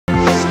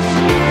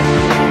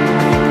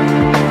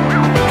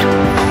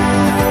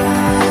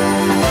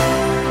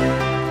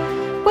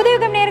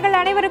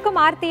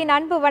ஆர்த்தியின்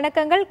அன்பு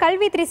வணக்கங்கள்.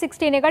 கல்வி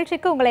 360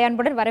 நிகழ்ச்சிக்கு உங்களை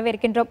அன்புடன்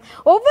வரவேற்கின்றோம்.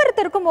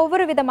 ஒவ்வொருத்தருக்கும்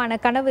ஒவ்வொரு விதமான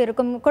கனவு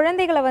இருக்கும்.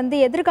 குழந்தைகளை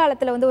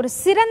எதிர்காலத்தில் ஒரு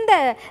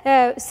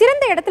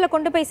சிறந்த இடத்துல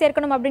கொண்டு போய்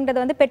சேர்க்கணும்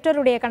அப்படின்றது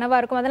பெற்றோருடைய கனவா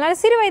இருக்கும். அதனால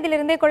சிறு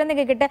வயதிலிருந்தே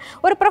குழந்தைங்க கிட்ட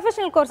ஒரு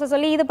ப்ரொஃபஷனல் கோர்ஸை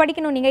சொல்லி இது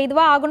படிக்கணும், நீங்க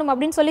இதுவா ஆகணும்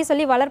அப்படின்னு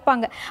சொல்லி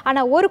வளர்ப்பாங்க.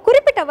 ஆனா ஒரு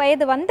குறிப்பிட்ட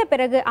வயது வந்த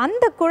பிறகு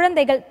அந்த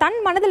குழந்தைகள் தன்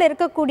மனதில்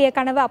இருக்கக்கூடிய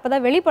கனவை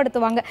அப்பதான்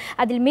வெளிப்படுத்துவாங்க.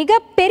 அதில்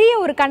மிகப்பெரிய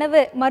ஒரு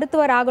கனவு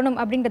மருத்துவர் ஆகணும்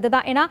அப்படின்றது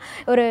தான். ஏன்னா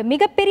ஒரு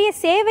மிகப்பெரிய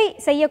சேவை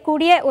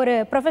செய்யக்கூடிய ஒரு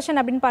ப்ரொஃபஷன்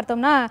அப்படின்னு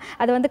பார்த்தோம்னா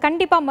அது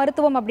கண்டிப்பா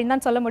மருத்துவம் அப்படின்னு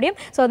தான் சொல்ல முடியும்.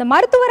 ஸோ அந்த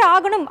மருத்துவர்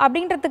ஆகணும்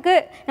அப்படின்றதுக்கு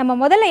நம்ம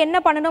முதல்ல என்ன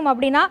பண்ணணும்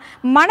அப்படின்னா,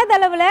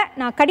 மனதளவில்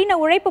நான் கடின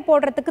உழைப்பு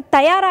போடுறதுக்கு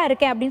தயாரா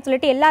இருக்கேன் அப்படின்னு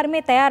சொல்லிட்டு எல்லாருமே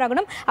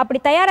தயாராகணும். அப்படி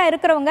தயாரா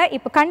இருக்கிறவங்க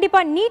இப்போ கண்டிப்பா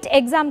நீட்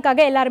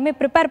எக்ஸாமுக்காக எல்லாருமே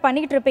ப்ரிப்பேர்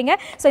பண்ணிட்டு இருப்பீங்க.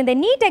 ஸோ இந்த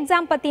நீட்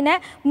எக்ஸாம் பத்தின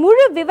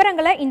முழு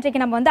விவரங்களை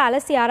இன்றைக்கு நம்ம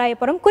அலசி ஆராய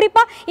போறோம்.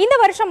 குறிப்பா இந்த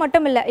வருஷம்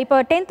மட்டும் இல்ல, இப்போ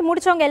 10th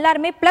முடிச்சவங்க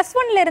எல்லாருமே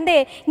 +1ல இருந்தே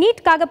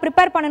நீட்காக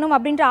ப்ரிப்பேர் பண்ணணும்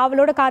அப்படின்ற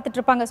ஆவலோட காத்துட்டு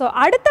இருப்பாங்க. ஸோ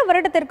அடுத்த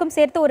வருடத்திற்கும்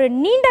சேர்த்து ஒரு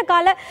நீண்ட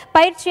கால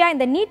பயிற்சியா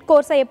இந்த நீட்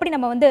கோர்ஸை எப்படி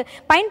நம்ம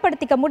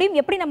பயன்படுத்திக்க முடியும்,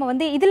 எப்படி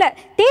நம்ம இதுல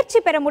தேர்ச்சி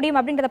பெற முடியும்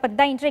அப்படின்றத பத்தி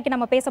தான் இன்றைக்கு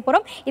நம்ம பேச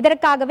போறோம்.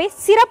 இதற்காகவே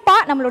சிறப்பா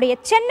நம்மளுடைய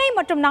சென்னை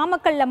மற்றும்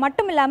நாமக்கல்ல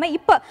மட்டும் இல்லாம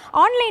இப்ப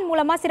ஆன்லைன்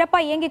மூலமா சிறப்பா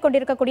இயங்கி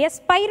கொண்டிருக்கக்கூடிய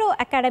ஸ்பைரோ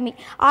அகாடமி,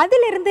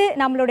 அதிலிருந்து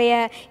நம்மளுடைய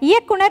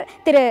இயக்குனர்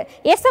திரு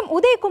SM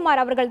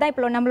உதயகுமார் அவர்கள் தான்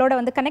இப்போ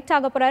நம்மளோட கனெக்ட்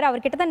ஆக போறாரு.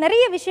 அவர்கிட்ட தான்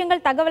நிறைய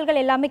விஷயங்கள்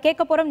தகவல்கள் எல்லாமே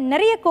கேட்க போறோம்.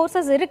 நிறைய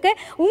கோர்சஸ் இருக்கு.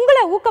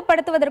 உங்களை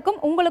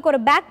ஊக்கப்படுத்துவதற்கும் உங்களுக்கு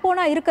ஒரு பேக்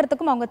போனா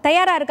இருக்கிறதுக்கும் அவங்க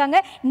தயாரா இருக்காங்க,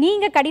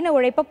 நீங்க கடின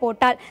உழைப்ப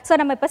போட்டால்.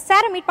 சோ நம்ம இப்ப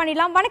சாரை மீட்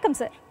பண்ணிடலாம். வணக்கம்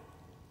சார்.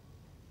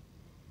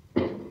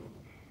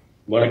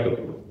 வணக்கம்.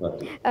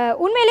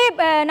 உண்மையிலே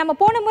நம்ம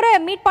போன முறை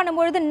மீட்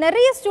பண்ணும்பொழுது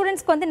நிறைய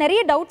ஸ்டூடெண்ட்ஸ்க்கு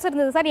நிறைய டவுட்ஸ்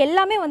இருந்தது சார்.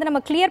 எல்லாமே நம்ம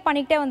கிளியர்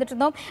பண்ணிக்கிட்டே வந்துட்டு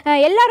இருந்தோம்.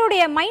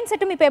 எல்லாருடைய மைண்ட்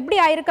செட்டும் இப்போ எப்படி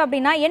ஆயிருக்கு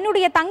அப்படின்னா,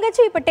 என்னுடைய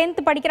தங்கச்சி இப்போ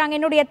 10th படிக்கிறாங்க,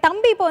 என்னுடைய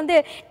தம்பி இப்போ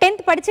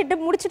 10th படிச்சுட்டு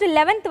முடிச்சுட்டு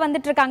 11th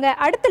வந்துட்டு இருக்காங்க.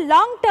 அடுத்து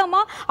லாங்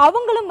டேர்மா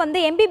அவங்களும்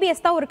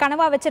MBBS தான் ஒரு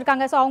கனவா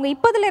வச்சிருக்காங்க. ஸோ அவங்க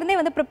இப்போதுல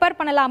இருந்தே ப்ரிப்பேர்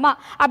பண்ணலாமா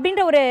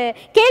அப்படின்ற ஒரு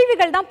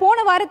கேள்விகள் தான்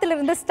போன வாரத்துல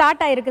இருந்து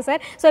ஸ்டார்ட் ஆயிருக்கு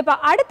சார். ஸோ இப்போ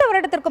அடுத்த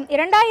வருடத்திற்கும்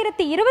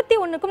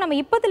 2021க்கும் நம்ம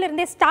இப்போதுல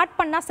இருந்தே ஸ்டார்ட்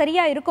பண்ணா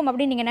சரியா இருக்கும்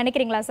அப்படின்னு நீங்க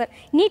நினைக்கிறீங்களா சார்,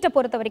 நீட்டை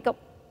பொறுத்த வரைக்கும்?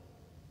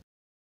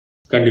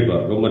 கண்டிப்பா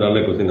ரொம்ப நல்ல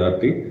क्वेश्चन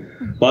ஆர்த்தி.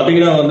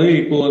 பாத்தீங்கன்னா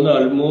இப்போ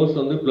ஆல்மோஸ்ட்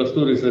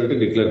 +2 ரிசல்ட்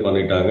டிக்ளேர்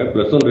பண்ணிட்டாங்க.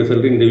 +1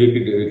 ரிசல்ட் இந்த வீக்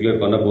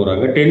டிக்ளேர் பண்ண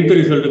போறாங்க. 10th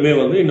ரிசல்ட்டுமே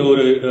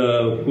இன்னொரு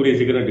கூடிய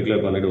சீக்கிரம்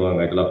டிக்ளேர்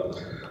பண்ணிடுவாங்க. ஆக்சுவலா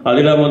அது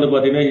இல்லாம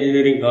பாத்தீங்கன்னா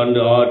இன்ஜினியரிங் அண்ட்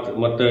ஆர்ட்ஸ்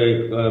மற்ற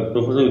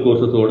ப்ரொஃபஷனல்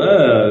கோர்சஸோட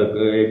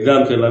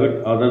எக்ஸாம்ஸ் எல்லாமே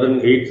அதாவது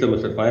 8th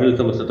செமஸ்டர் ஃபைனல்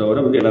செமஸ்டர்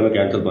தவிர எல்லாமே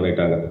கேன்சல்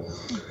பண்ணிட்டாங்க.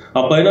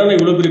 அப்ப என்னன்னா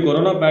இவ்வளவு பெரிய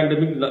corona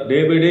pandemic day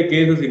by day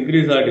cases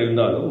increase ஆகிட்டு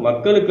இருந்தாலும்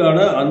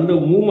மக்களுக்கான அந்த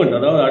மூவ்மெண்ட்,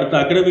 அதாவது அடுத்த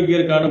அகடமிக்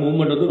இயருக்கான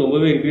மூவ்மெண்ட்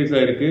ரொம்பவே இன்க்ரீஸ்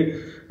ஆயிருக்கு.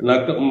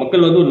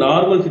 மக்கள் ஒரு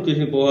நார்மல்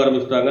சிச்சுவேஷன் போக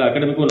ஆரம்பிச்சிட்டாங்க.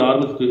 அகடமிக்கும்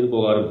நார்மல் சிச்சுவேஷன்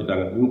போக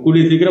ஆரம்பிச்சிட்டாங்க.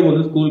 கூடிய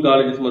சீக்கிரம் ஸ்கூல்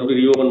காலேஜஸ்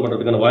மறுபடியும் ரீஓபன்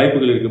பண்றதுக்கான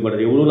வாய்ப்புகள் இருக்கு.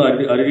 பட்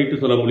எவ்வளவு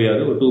அறிவிட்டு சொல்ல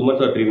முடியாது. ஒரு 2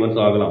 months or 3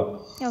 months ஆகலாம்.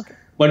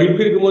 பட்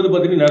இப்படி இருக்கும்போது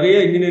பாத்தீங்கன்னா நிறைய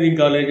இன்ஜினியரிங்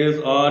காலேஜஸ்,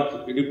 ஆர்ட்ஸ்,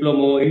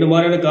 டிப்ளமோ இந்த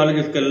மாதிரியான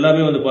காலேஜஸ்க்கு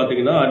எல்லாமே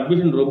பாத்தீங்கன்னா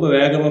அட்மிஷன் ரொம்ப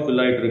வேகமா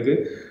ஃபில் ஆயிட்டு இருக்கு.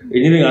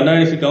 இன்ஜினியரிங்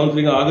அனாலிசி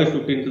கவுன்சிலிங் August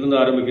 15th இருந்து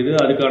ஆரம்பிக்குது.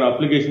 அதுக்கான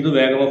அப்ளிகேஷன்ஸும்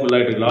வேகமா ஃபில்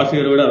ஆயிட்டு இருக்கு. லாஸ்ட்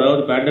இயரை விட,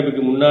 அதாவது பேண்டமிக்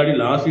முன்னாடி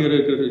லாஸ்ட் இயர்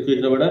இருக்கிற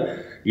சிச்சுவேஷனை விட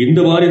இந்த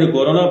மாதிரி இந்த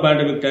கொரோனா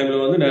பேண்டமிக்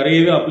டைம்ல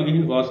நிறையவே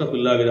அப்ளிகேஷன் ஃபாஸ்டா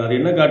ஃபில் ஆகுது. அது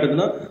என்ன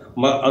காட்டுதுன்னா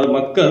அது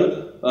மக்கள்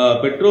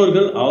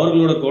பெற்றோர்கள்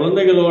அவர்களோட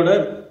குழந்தைகளோட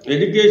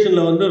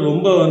எஜுகேஷன்ல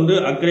ரொம்ப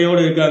அக்கறையோட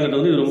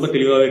இருக்காங்கிறது இது ரொம்ப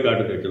தெளிவாவே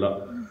காட்டுது. ஆக்சுவலா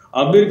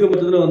அப்படி இருக்கும்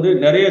பட்சத்துல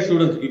நிறைய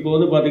ஸ்டூடெண்ட்ஸ் இப்போ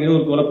பாத்தீங்கன்னா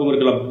ஒரு குழப்பம்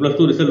இருக்கலாம்.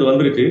 +2 ரிசல்ட்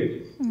வந்துருச்சு,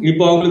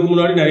 இப்போ அவங்களுக்கு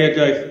முன்னாடி நிறைய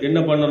சாய்ஸ் என்ன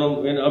பண்ணணும்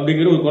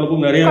அப்படிங்கிற ஒரு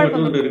குழப்பம் நிறைய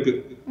பெற்றோர்கள் இருக்கு.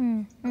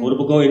 ஒரு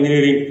பக்கம்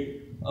இன்ஜினியரிங்,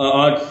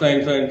 ஆர்ட்ஸ்,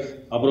 சயின்ஸ்,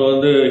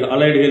 அப்புறம்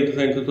அலைடு ஹெல்த்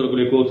சயின்ஸ்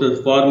சொல்லக்கூடிய courses,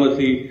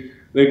 pharmacy,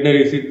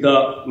 veterinary, Siddha,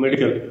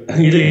 medical,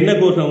 இதுல என்ன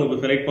கோர்ஸ் அவங்க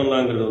செலக்ட்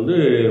பண்ணலாங்கிறது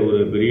ஒரு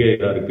பெரிய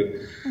இதா இருக்கு.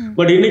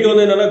 பட் இன்னைக்கு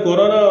என்னன்னா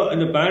கொரோனா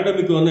இந்த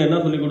பேண்டமிக்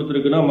என்ன சொல்லி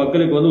கொடுத்துருக்குன்னா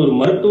மக்களுக்கு ஒரு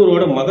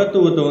மருத்துவரோட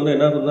மகத்துவத்தை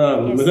என்ன சொன்னா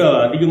மிக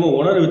அதிகமா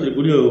உணர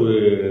வச்சிருக்கக்கூடிய ஒரு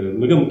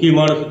மிக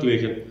முக்கியமான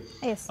சிச்சுவேஷன்.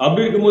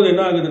 அப்படி இருக்கும்போது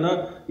என்ன ஆகுதுன்னா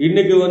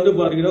இன்னைக்கு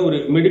பாத்தீங்கன்னா ஒரு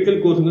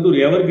மெடிக்கல் கோர்ஸ்ங்கிறது ஒரு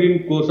எவர் கிரீன்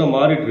கோர்ஸா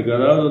மாறிட்டு இருக்கு.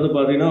 அதாவது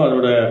பாத்தீங்கன்னா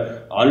அதோட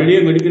ஆல்ரெடியே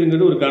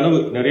மெடிக்கல்ங்கிறது ஒரு கனவு.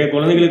 நிறைய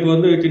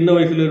குழந்தைகளுக்கு சின்ன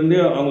வயசுல இருந்தே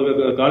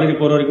அவங்க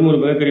காலேஜ் போற வரைக்கும்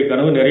ஒரு மிகப்பெரிய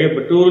கனவு, நிறைய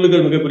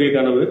பெற்றோர்களுக்கு மிகப்பெரிய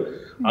கனவு.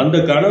 அந்த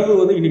கனவு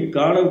இன்னைக்கு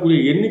காணக்கூடிய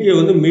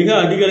எண்ணிக்கை மிக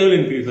அதிக அளவில்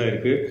இன்க்ரீஸ்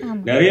ஆயிருக்கு.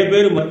 நிறைய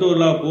பேர்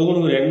மருத்துவர்களா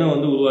போகணுங்கிற எண்ணம்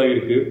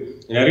உருவாகிருக்கு.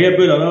 நிறைய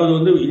பேர்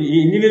அதாவது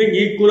இன்ஜினியரிங்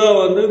ஈக்குவலா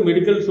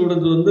மெடிக்கல்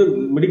ஸ்டூடெண்ட்ஸ்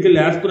மெடிக்கல்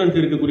ஆஸ்பிரன்ஸ்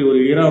இருக்கக்கூடிய ஒரு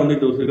இயரா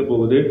இந்த வருஷம் இருக்க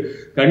போகுது.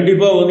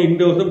 கண்டிப்பா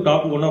இந்த வருஷம்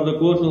top 1 of the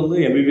course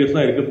MBBS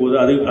தான் இருக்க போகுது.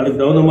 அதுக்கு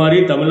தகுந்த மாதிரி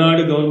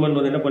தமிழ்நாடு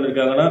கவர்மெண்ட் என்ன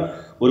பண்ணிருக்காங்கன்னா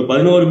ஒரு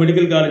 11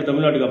 மெடிக்கல் காலேஜ்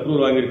தமிழ்நாட்டுக்கு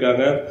அப்ரூவல்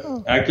வாங்கியிருக்காங்க.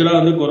 ஆக்சுவலா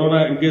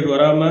கொரோனா இன்கேஸ்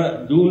வராம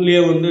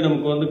ஜூன்லயே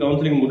நமக்கு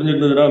கவுன்சிலிங்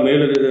முடிஞ்சிருந்ததுன்னா,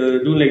 மேல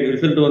ஜூன்ல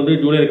ரிசல்ட்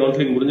ஜூலை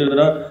கவுன்சிலிங்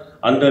முடிஞ்சிருந்ததுன்னா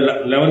அந்த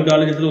 11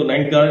 காலேஜஸ்ல ஒரு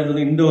 9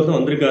 காலேஜ் இந்த வருஷம்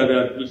வந்திருக்காரு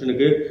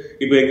அட்மிஷனுக்கு.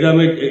 இப்போ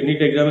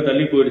நீட் எக்ஸாமே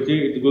தள்ளி போயிடுச்சு.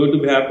 It's going to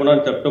be happen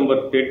on September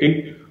 13.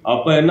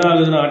 அப்ப என்ன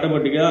ஆகுதுன்னா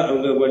ஆட்டோமேட்டிக்கா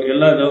அவங்க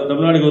எல்லா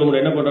தமிழ்நாடு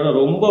கவர்மெண்ட் என்ன பண்றாங்கன்னா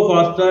ரொம்ப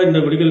ஃபாஸ்டா இந்த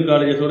மெடிக்கல்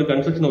காலேஜஸோட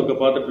கன்ஸ்ட்ரக்ஷன் ஒர்க்கை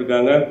பார்த்துட்டு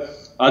இருக்காங்க.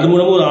 அது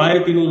மூலமா ஒரு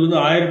 1500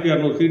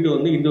 1200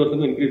 சீட்டு இந்த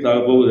வருஷம் இன்க்ரீஸ்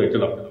ஆக போகுது.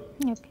 ஆக்சுவலா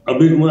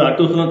அப்படி இருக்கும்போது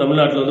அடுத்த வருஷம்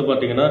தமிழ்நாட்டில்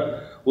பாத்தீங்கன்னா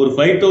ஒரு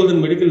 5000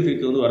 மெடிக்கல்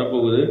சீட்ஸ் வந்து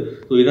வரப்போகுது.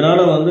 ஸோ இதனால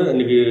வந்து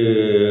இன்னைக்கு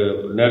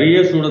நிறைய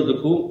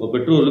ஸ்டூடெண்ட்ஸுக்கும்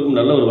பெற்றோர்களுக்கும்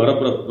நல்ல ஒரு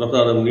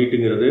வரப்பிரசாதம்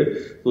நீட்டுங்கிறது.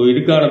 ஸோ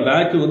இதுக்கான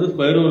பேட்ச் வந்து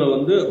ஸ்பைரோவில்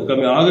வந்து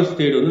ஆகஸ்ட்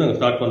தேர்ட் வந்து நாங்கள்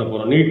ஸ்டார்ட் பண்ண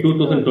போறோம். நீட்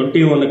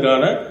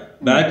 2021க்கான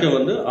பேட்சை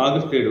வந்து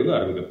ஆகஸ்ட் தேர்ட் வந்து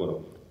ஆரம்பிக்க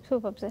போறோம்.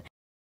 Super sir.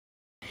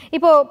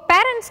 இப்போ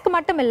பேரண்ட்ஸ்க்கு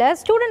மட்டும் இல்ல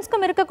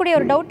ஸ்டூடெண்ட்ஸ்க்கும் இருக்கக்கூடிய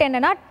ஒரு டவுட்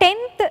என்னன்னா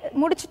 10th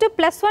முடிச்சுட்டு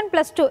 +1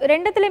 +2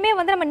 ரெண்டுத்துலயுமே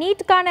வந்து நம்ம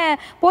நீட்டுக்கான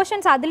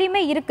போர்ஷன்ஸ்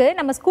அதுலயுமே இருக்கு.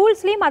 நம்ம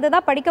ஸ்கூல்ஸ்லயும் அதை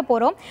தான் படிக்க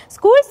போறோம்.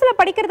 ஸ்கூல்ஸ்ல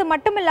படிக்கிறது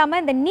மட்டும் இல்லாம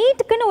இந்த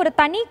நீட்டுக்குன்னு ஒரு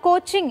தனி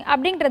கோச்சிங்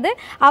அப்படின்றது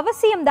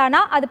அவசியம்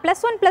தானா? அது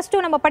 +1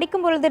 +2 நம்ம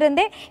படிக்கும் பொழுது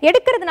இருந்தே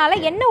எடுக்கிறதுனால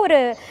என்ன ஒரு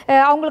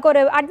அவங்களுக்கு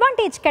ஒரு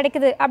அட்வான்டேஜ்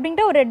கிடைக்குது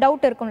அப்படின்ற ஒரு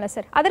டவுட் இருக்கும்ல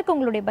சார், அதற்கு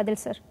உங்களுடைய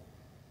பதில் சார்?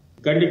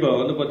 கண்டிப்பா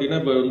வந்து பாத்தீங்கன்னா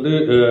இப்ப வந்து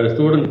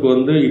ஸ்டூடெண்ட்ஸ்க்கு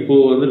வந்து இப்போ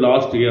வந்து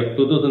லாஸ்ட் இயர்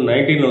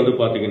 2019 வந்து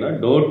பாத்தீங்கன்னா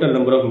total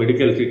number of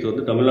medical seeds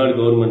வந்து தமிழ்நாடு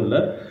கவர்மெண்ட்ல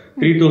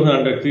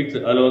 3100 சீட்ஸ்,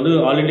 அதுல வந்து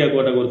ஆல் இந்தியா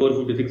கோட்டாக்கு ஒரு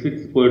 456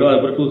 சீட்ஸ் போயிடும்.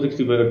 அதுக்கப்புறம்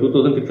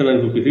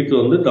 2650 சீட்ஸ்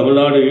வந்து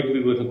தமிழ்நாடு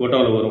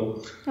கோட்டாவில் வரும்.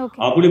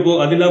 அப்படி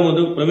அது இல்லாம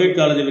வந்து பிரைவேட்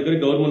காலேஜில் இருக்கிற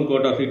கவர்மெண்ட்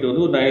கோட்டா சீட்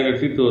வந்து ஒரு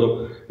 900 சீட்ஸ் வரும்.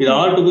 இது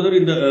ஆல் டுகெதர்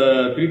இந்த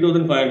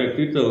 3500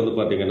 சீட்ஸ் வந்து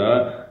பாத்தீங்கன்னா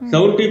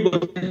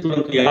 70%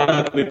 ஸ்டூடெண்ட்ஸ் யார்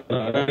ஆக்குபை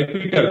பண்ணாங்க,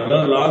 ரிப்பீட்டர்,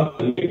 அதாவது லாங்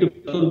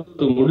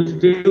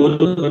முடிச்சுட்டு ஒரு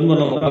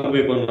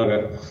ஆக்குபை பண்ணாங்க.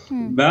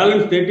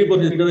 பேலன்ஸ்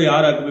 30%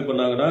 யார் ஆக்குபை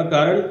பண்ணாங்கன்னா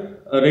கரண்ட்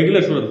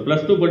ரெகுலர் ஸ்டூடெண்ட்ஸ்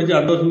 +2 படிச்சு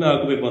அந்த வருஷமே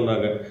ஆக்குபை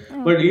பண்ணாங்க.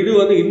 பட் இது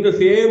வந்து இந்த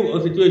சேம்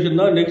சிச்சுவேஷன்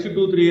தான் நெக்ஸ்ட்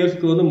 2-3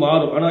 இயர்ஸ்க்கு வந்து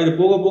மாறும். ஆனா இது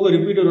போக போக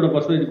ரிப்பீட்டரோட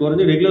பர்சன்டேஜ்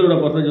குறைஞ்சு ரெகுலரோட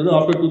பர்சன்டேஜ் வந்து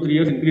ஆஃப்டர் 2-3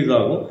 இயர்ஸ் இன்க்ரீஸ்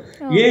ஆகும்.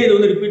 ஏன் இது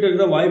வந்து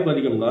ரிப்பீட்டருக்கு தான் வாய்ப்பு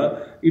அதிகம்னா,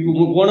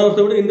 இப்போ போன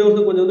வருஷம் விட இந்த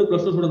வருஷம் கொஞ்சம் வந்து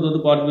 +2 ஸ்டூடெண்ட்ஸ்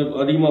வந்து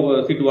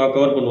அதிகமாக சீட்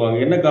கவர் பண்ணுவாங்க.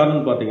 என்ன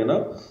காரணம்னு பாத்தீங்கன்னா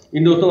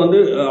இந்த வருஷம் வந்து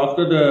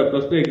ஆஃப்டர்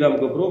 +2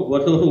 எக்ஸாமுக்கு அப்புறம்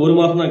வருஷம் ஒரு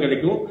மாசம் தான்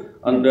கிடைக்கும்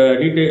அந்த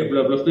நீட்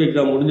 +2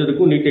 எக்ஸாம்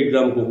முடிஞ்சதுக்கும் நீட்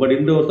எக்ஸாமுக்கும். பட்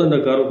இந்த வருஷம் இந்த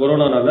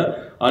கொரோனானால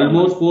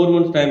ஆல்மோஸ்ட் 4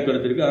 months டைம்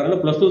கிடைச்சிருக்கு. அதனால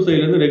 +2 சைட்ல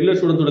இருந்து ரெகுலர்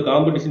ஸ்டூடெண்ட்ஸோட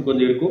காம்படிஷன்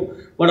கொஞ்சம் இருக்கும்.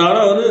 பட் ஆனா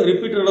வந்து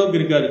ரிப்பீட்டர் அளவுக்கு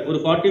இருக்காது. ஒரு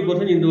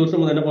 40% இந்த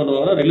வருஷம் வந்து என்ன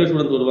பண்ணுவாங்கன்னா ரெகுலர்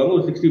ஸ்டூடெண்ட்ஸ் வருவாங்க,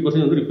 ஒரு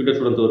 60% வந்து ரிப்பீட்டர்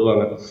ஸ்டூடெண்ட்ஸ்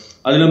வருவாங்க.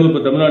 அது இல்லாம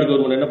இப்ப தமிழ்நாடு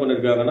கவர்மெண்ட் என்ன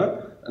பண்ணிருக்காங்கன்னா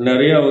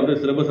நிறைய வந்து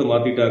சிலபஸை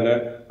மாத்திட்டாங்க.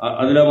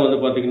 அது இல்லாம வந்து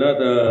பாத்தீங்கன்னா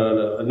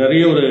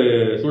நிறைய ஒரு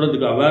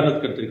ஸ்டூடெண்ட்ஸ்க்கு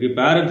அவேர்னஸ் கிடைச்சிருக்கு,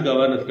 பேரண்ட்ஸ்க்கு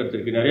அவேர்னஸ்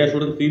கிடைச்சிருக்கு. நிறைய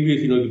ஸ்டூடெண்ட்ஸ்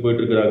CBSE நோக்கி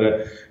போயிட்டு இருக்காங்க.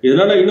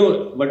 இதனால இன்னும்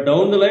பட்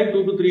டவுன் த லைன்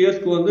 2-3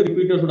 இயர்ஸ்க்கு வந்து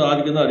ரிப்பீட்டர்ஸோட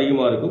ஆதிக்கம் தான்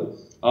அதிகமா இருக்கும்.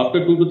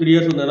 ஆஃப்டர் 2-3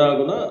 இயர்ஸ் வந்து என்ன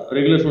ஆகும்னா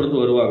ரெகுலர்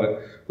ஸ்டூடெண்ட்ஸ் வருவாங்க.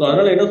 ஸோ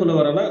அதனால என்ன சொல்ல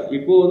வரேன்னா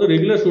இப்போ வந்து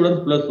ரெகுலர்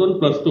ஸ்டூடெண்ட்ஸ் +1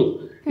 +2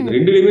 இந்த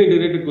ரெண்டுலையுமே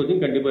இன்டகிரேட்டட்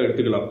கோச்சிங் கண்டிப்பா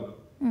எடுத்துக்கலாம்.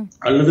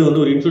 அல்லது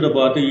வந்து ஒரு இன்ஸ்டியூட்டை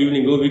பார்த்து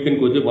ஈவினிங்கோ வீக்கெண்ட்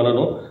கோச்சோ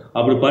பண்ணணும்.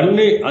 அப்படி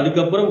பண்ணி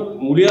அதுக்கப்புறம்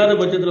முடியாத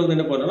பட்சத்தில் வந்து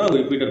என்ன பண்ணலாம்,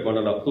 ரிப்பீட்டர்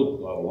பண்ணலாம். ஸோ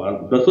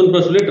 +1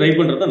 +2 ட்ரை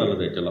பண்றது தான்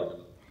நல்லது ஆக்சுவலா.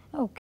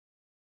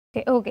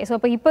 ஓகே. ஸோ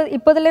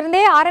இப்போதுல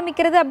இருந்தே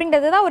ஆரம்பிக்கிறது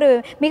அப்படின்றது தான் ஒரு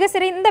மிக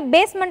சிறந்த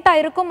பேஸ்மெண்டா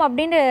இருக்கும்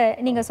அப்படின்னு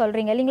நீங்க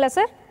சொல்றீங்க இல்லைங்களா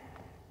சார்?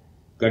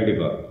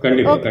 கண்டிப்பா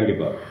கண்டிப்பா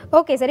கண்டிப்பா.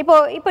 Okay sir.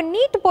 இப்போ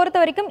நீட் பொறுத்த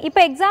வரைக்கும்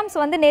இப்போ எக்ஸாம்ஸ்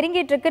வந்து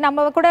நெருங்கிட்டு இருக்கு.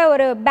 நம்ம கூட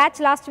ஒரு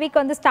பேட்ச் லாஸ்ட் வீக்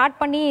வந்து ஸ்டார்ட்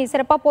பண்ணி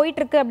சிறப்பா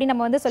போயிட்டு இருக்கு அப்படின்னு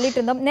நம்ம வந்து சொல்லிட்டு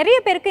இருந்தோம். நிறைய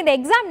பேருக்கு இந்த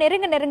எக்ஸாம்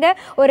நெருங்க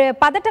ஒரு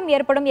பதட்டம்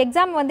ஏற்படும்.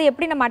 எக்ஸாம் வந்து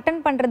எப்படி நம்ம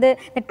அட்டென்ட் பண்றது,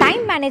 இந்த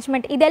டைம்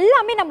மேனேஜ்மெண்ட், இது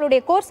எல்லாமே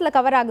நம்மளுடைய கோர்ஸ்ல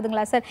கவர்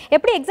ஆகுதுங்களா சார்?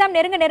 எப்படி எக்ஸாம்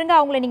நெருங்க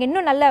அவங்களை நீங்க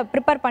இன்னும் நல்லா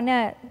ப்ரிப்பேர்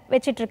பண்ண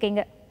வச்சிட்டு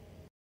இருக்கீங்க?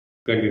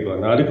 கண்டிப்பா.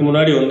 நான் அதுக்கு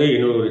முன்னாடி வந்து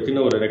என்னோட ஒரு சின்ன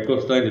ஒரு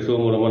ரெக்வஸ்டா இந்த ஷோ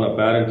மூலமா நான்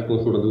பேரண்ட்ஸ்க்கும்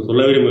ஸ்டூடெண்ட்ஸ்க்கும்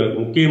சொல்ல விரும்ப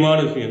முக்கியமான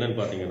விஷயம் என்னன்னு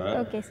பாத்தீங்கன்னா,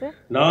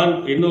 நான்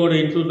என்னோட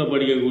இன்ஸ்டியூட்ல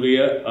படிக்கக்கூடிய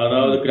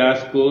அதாவது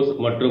கிராஷ் கோர்ஸ்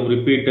மற்றும்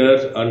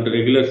ரிப்பீட்டர்ஸ் அண்ட்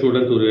ரெகுலர்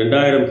ஸ்டூடெண்ட்ஸ் ஒரு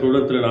 2000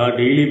 ஸ்டூடெண்ட்ஸ்ல நான்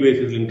டெய்லி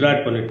பேசிஸ்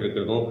இன்டராக்ட் பண்ணிட்டு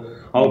இருக்கிறதும்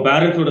அவங்க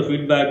பேரண்ட்ஸோட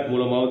ஃபீட்பேக்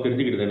மூலமாவும்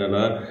தெரிஞ்சுக்கிட்டது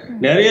என்னன்னா,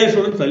 நிறைய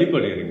ஸ்டூடெண்ட்ஸ்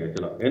சலிப்படைறீங்க.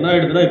 ஆக்சுவலா என்ன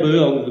ஆயிடுதுன்னா இப்போ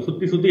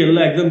அவங்க சுத்தி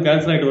எல்லா எக்ஸாம்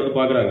கேன்சல் ஆயிட்டு வந்து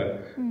பாக்குறாங்க.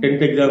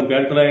 10th எக்ஸாம்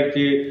கேன்சல்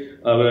ஆயிடுச்சு,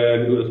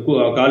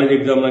 காலேஜ்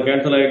எக்ஸாம்லாம்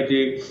கேன்சல் ஆயிடுச்சு.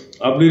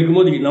 அப்படி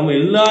இருக்கும்போது நம்ம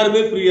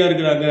எல்லாருமே ஃப்ரீயா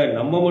இருக்கிறாங்க,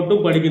 நம்ம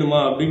மட்டும் படிக்கணுமா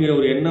அப்படிங்கிற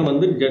ஒரு எண்ணம்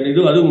வந்து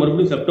இது அது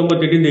மறுபடியும்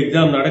செப்டம்பர் 13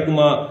 எக்ஸாம்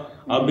நடக்குமா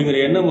அப்படிங்கிற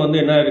எண்ணம் வந்து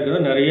என்ன இருக்குன்னா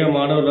நிறைய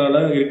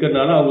மாணவர்களால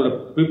இருக்கிறதுனால அவங்களோட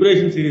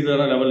ப்ரிப்பரேஷன்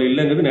சீரியஸான லெவல்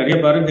இல்லைங்கிறது நிறைய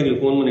பேரண்ட்ஸ்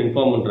எங்களுக்கு ஃபோன் பண்ணி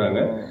இன்ஃபார்ம்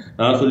பண்றாங்க.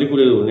 நான்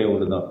சொல்லிக்கூடியது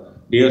ஒண்ணுதான்,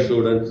 டியர்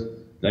ஸ்டூடெண்ட்ஸ்,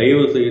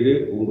 தயவு செய்து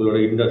உங்களோட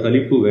இந்த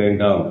சலிப்பு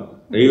வேண்டாம்,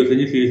 தயவு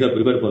செஞ்சு சீரியஸா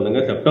ப்ரிப்பேர் பண்ணுங்க.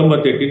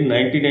 செப்டம்பர் 13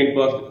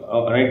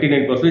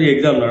 99%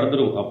 எக்ஸாம்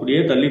நடந்துடும். அப்படியே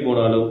தள்ளி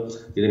போனாலும்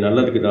இது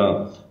நல்லதுக்கு தான்.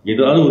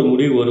 ஏதாவது ஒரு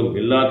முடிவு வரும்,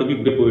 எல்லாத்துக்கும்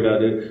இப்படி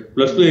போயிடாது.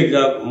 +2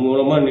 எக்ஸாம்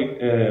மூலமா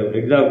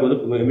எக்ஸாமுக்கு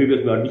வந்து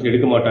MBBS அட்மிஷன்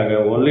எடுக்க மாட்டாங்க.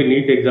 ஒன்லி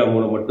நீட் எக்ஸாம்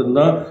மூலம்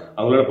மட்டும்தான்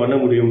அவங்களால பண்ண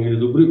முடியும். இது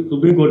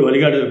சுப்ரீம் கோர்ட்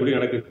வழிகாட்டுதல்படி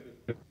நடக்குது.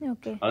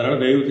 அதனால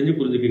தயவு செஞ்சு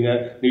புரிஞ்சுக்குங்க,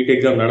 நீட்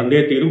எக்ஸாம்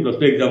நடந்தே தீரும்.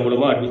 +2 எக்ஸாம்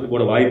மூலமா அட்மிஷன்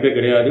போட வாய்ப்பே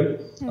கிடையாது.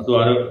 ஸோ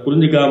அதை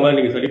புரிஞ்சுக்காம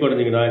நீங்க சரி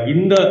பண்ணீங்கன்னா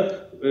இந்த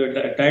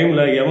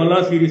டைம்ல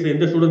எவெல்லாம் சீரியஸா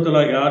எந்த ஸ்டூடெண்ட்ஸ்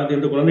எல்லாம் யாரு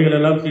எந்த குழந்தைகள்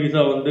எல்லாம்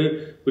சீரியஸா வந்து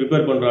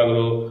ப்ரிப்பேர்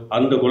பண்றாங்களோ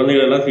அந்த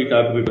குழந்தைகள் எல்லாம் சீட்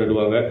ஆக்குபை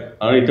பண்ணிடுவாங்க.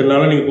 ஆனா இத்தனை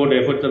நாளா நீங்க போட்ட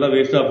எஃபர்ட்ஸ் எல்லாம்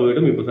வேஸ்டா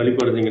போயிடும். இப்ப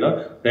சலிப்பு அடைஞ்சீங்கன்னா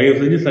தயவு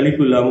செஞ்சு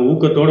சலிப்பு இல்லாம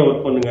ஊக்கத்தோட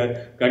ஒர்க் பண்ணுங்க.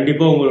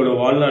 கண்டிப்பா உங்களோட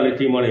வாழ்நாள்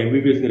லட்சியமான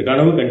MBBS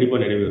கனவு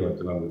கண்டிப்பா நிறைவேறும்.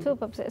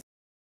 Super sir.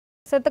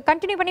 சார்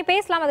கண்டினியூ பண்ணி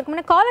பேசலாம். அதுக்கு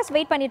முன்னாடி காலர்ஸ்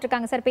வெயிட் பண்ணிட்டு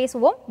இருக்காங்க சார்,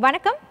 பேசுவோம்.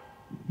 வணக்கம்.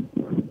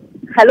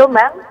 Hello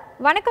ma'am.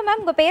 வணக்கம்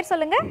மேம், உங்க பேர்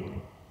சொல்லுங்க.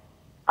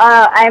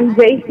 I am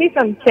Jayanti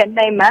from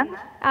Chennai ma'am.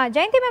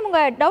 Jayanthi ma'am, உங்க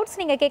டவுட்ஸ்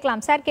நீங்க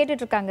கேட்கலாம், சார்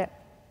கேட்டுட்டு இருக்காங்க.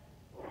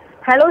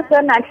 ஹலோ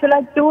சார், ஆக்சுவலா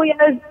 2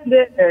 years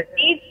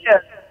நீட்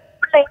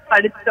ஆன்லைன்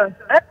படிச்சோம்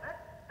சார்.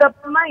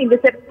 அதுக்கப்புறமா இந்த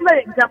செப்டம்பர்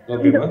எக்ஸாம்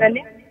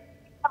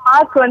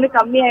மார்க் வந்து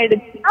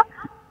கம்மியாயிடுச்சுன்னா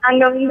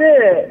அங்க வந்து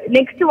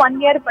நெக்ஸ்ட் 1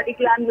 இயர்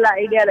படிக்கலாம்னு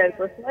ஐடியால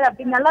இருக்கோம் சார்.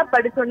 அப்படி நல்லா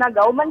படிச்சோம்னா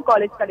கவர்மெண்ட்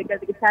காலேஜ்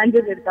கிடைக்கிறதுக்கு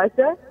சான்சஸ் இருக்கா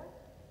சார்?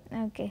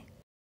 ஓகே.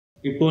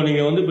 இப்போ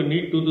நீங்க வந்து இப்போ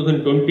நீட்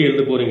 2020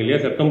 எழுத போறீங்க இல்லையா,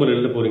 செப்டம்பர்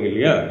எழுத போறீங்க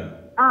இல்லையா?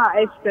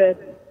 Yes sir.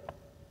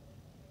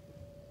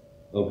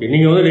 ஓகே.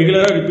 நீங்க வந்து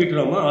ரெகுலரா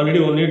ரிப்பீட்டராமா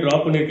ஆல்ரெடி 1 இயர்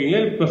டிராப் பண்ணிருக்கீங்க,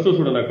 பிளஸ் 2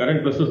 ஸ்டூடெண்டா?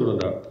 Current plus 2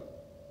 ஸ்டூடெண்டா?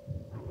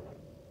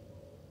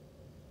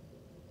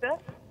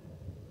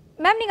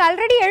 மேம் நீங்க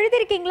ஆல்ரெடி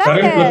எழுதிருக்கீங்களா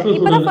இல்ல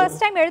இப்பதான்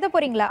ஃபர்ஸ்ட் டைம் எழுத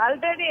போறீங்களா?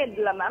 ஆல்ரெடி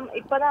எழுதல மேம்,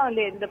 இப்பதான்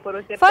வந்து எழுத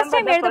போறோம். ஃபர்ஸ்ட்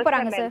டைம் எழுத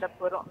போறாங்க சார்.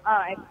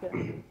 Yes sir.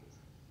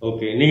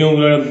 ஓகே. நீங்க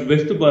உங்களோட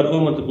பெஸ்ட்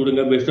பெர்ஃபார்மன்ஸ்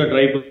கொடுங்க, பெஸ்டா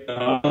ட்ரை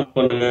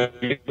பண்ணுங்க,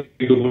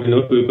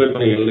 ப்ரிப்பேர்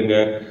பண்ணி எழுதுங்க,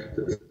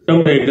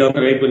 செப்டம்பர் எக்ஸாம்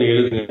ட்ரை பண்ணி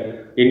எழுதுங்க.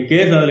 இன்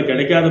கேஸ் அதுல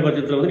கிடைக்காத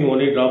பட்சத்துல வந்து நீங்க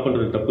 1 இயர் டிராப்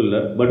பண்றது தப்பு இல்ல.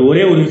 பட்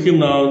ஒரே ஒரு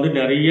விஷயம் நான் வந்து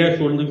நிறைய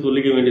ஸ்டூடெண்ட்ஸ்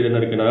சொல்லிக்க வேண்டியது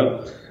என்ன இருக்குன்னா,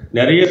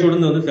 நிறைய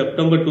ஸ்டூடெண்ட் வந்து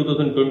செப்டம்பர்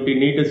 2020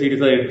 நீட்டை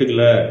சீரியஸா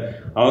எடுத்துக்கல.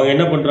 அவங்க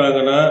என்ன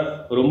பண்றாங்கன்னா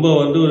ரொம்ப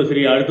வந்து ஒரு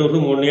சரி அடுத்த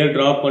வருஷம் 1 இயர்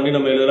டிராப் பண்ணி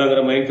நம்ம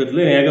எழுதலாங்கிற மைண்ட்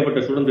செட்ல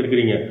ஏகப்பட்ட ஸ்டூடெண்ட்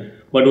இருக்கிறீங்க.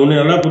 பட் ஒன்னு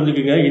நல்லா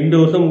புரிஞ்சுக்கோங்க, இந்த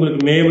வருஷம் உங்களுக்கு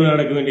மேல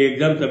நடக்க வேண்டிய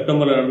எக்ஸாம்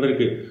செப்டம்பர்ல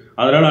நடந்திருக்கு,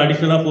 அதனால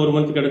அடிஷனலா 4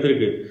 மந்த்ஸ்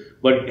கிடைச்சிருக்கு.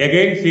 But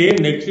again same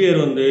next year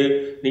வந்து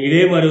நீங்க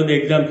இதே மாதிரி வந்து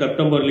எக்ஸாம்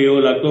செப்டம்பர்லயோ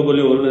இல்ல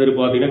அக்டோபர்லயோ ஒரு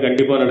எதிர்பார்த்தீங்கன்னா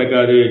கண்டிப்பா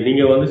நடக்காது.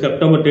 நீங்க வந்து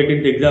செப்டம்பர்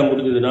 13 எக்ஸாம்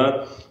முடிஞ்சதுன்னா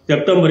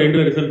செப்டம்பர்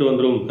 2 ரிசல்ட்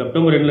வந்துடும்.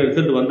 செப்டம்பர் 2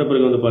 ரிசல்ட் வந்த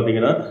பிறகு வந்து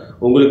பாத்தீங்கன்னா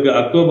உங்களுக்கு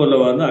அக்டோபர்ல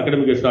வந்து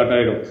அகாடமிக் ஸ்டார்ட்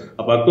ஆயிடும்.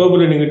 அப்ப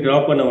அக்டோபர்ல நீங்க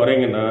டிராப் பண்ண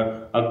வரீங்கன்னா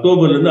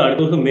அக்டோபர்ல இருந்து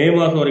அடுத்த வருஷம் மே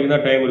மாசம் வரைக்கும்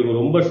தான் டைம்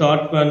இருக்கும். ரொம்ப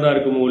ஷார்ட் ஸ்பேன் தான்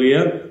இருக்கும் ஒழிய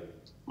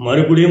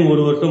மறுபடியும்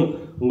 1 வருஷம்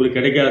உங்களுக்கு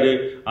கிடைக்காது.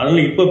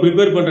 அதனால இப்ப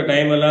ப்ரிப்பேர் பண்ற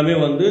டைம் எல்லாமே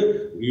வந்து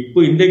இப்போ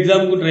இந்த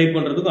எக்ஸாமுக்கு ட்ரை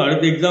பண்றதுக்கும்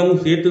அடுத்த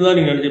எக்ஸாமுக்கும் சேர்த்து தான்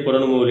நீங்க நினைச்சு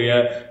பண்ணணுமோ இல்லையா?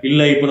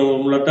 இல்ல இப்ப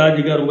நம்ம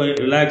லத்தாஜிக்கா ரொம்ப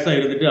ரிலாக்ஸா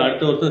இருந்துட்டு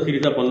அடுத்த வருஷம்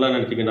சீரியஸா பண்ணலாம்னு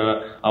நினைச்சீங்கன்னா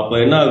அப்ப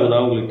என்ன ஆகும்னா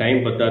உங்களுக்கு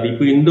டைம் பத்தாது.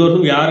 இப்போ இந்த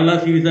வருஷம்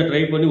யாரெல்லாம் சீரியஸா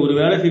ட்ரை பண்ணி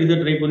ஒருவேளை சீரியஸா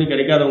ட்ரை பண்ணி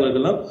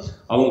கிடைக்காதவங்களுக்கு எல்லாம்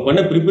அவங்க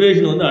பண்ண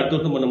ப்ரிப்பரேஷன் வந்து அடுத்த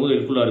வருஷம் பண்ணும்போது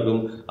ஹெல்ப்ஃபுல்லா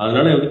இருக்கும்.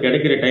 அதனால வந்து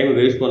கிடைக்கிற டைம்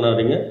வேஸ்ட்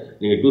பண்ணாதீங்க.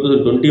 நீங்க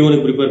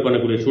 2021 ப்ரிப்பேர்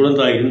பண்ணக்கூடிய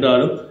ஸ்டூடெண்ட்ஸா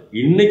இருந்தாலும்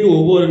இன்னைக்கு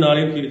ஒவ்வொரு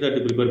நாளையும் சீரியஸா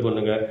ப்ரிப்பேர்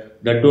பண்ணுங்க.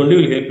 That only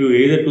will help you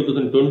either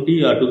 2020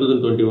 R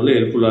 2021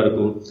 ஹெல்ப்ஃபுல்லா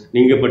இருக்கும்.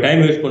 நீங்க இப்ப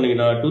டைம் வேஸ்ட்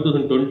பண்ணீங்கன்னா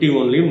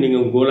 2021லயும் நீங்க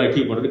உங்க கோல்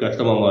அச்சீவ் பண்றது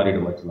கஷ்டமா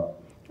மாறிடும்.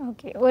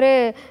 ஓகே. ஒரு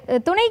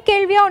துணை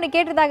கேள்வியா ஒன்னு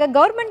கேட்டிருந்தாங்க,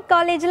 கவர்மெண்ட்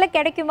காலேஜ்ல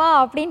கிடைக்குமா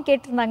அப்படின்னு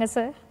கேட்டிருந்தாங்க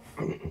சார்.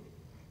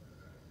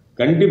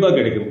 கண்டிப்பா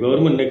கிடைக்கும்.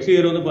 கவர்மெண்ட் நெக்ஸ்ட்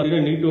இயர் வந்து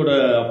பாத்தீங்கன்னா நீட்டோட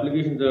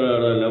அப்ளிகேஷன்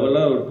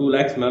லெவல்ல ஒரு 2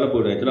 lakhs மேல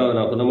போயிடும். ஆக்சுவலா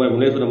நான் சொன்ன மாதிரி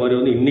முன்னே சொன்ன மாதிரி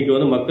வந்து இன்னைக்கு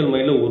வந்து மக்கள்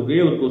மைண்ட்ல ஒரே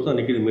ஒரு கோர்ஸ் தான்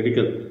நிக்குது,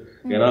 மெடிக்கல்.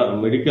 ஏன்னா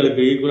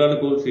மெடிக்கலுக்கு ஈக்குவலான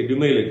கோர்ஸ்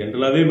எதுவுமே இல்லை.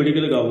 ஜென்ரலாவே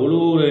மெடிக்கலுக்கு அவ்வளோ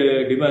ஒரு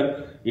டிமாண்ட்.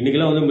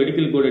 இன்னைக்கெல்லாம் வந்து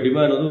மெடிக்கலுக்கோட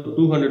டிமாண்ட் வந்து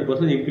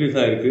 200% இன்க்ரீஸ்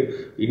ஆயிருக்கு.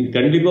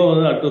 கண்டிப்பா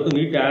வந்து அடுத்த வருஷம்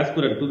NEET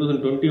aspirant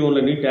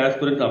 2021 NEET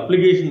aspirant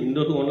application இந்த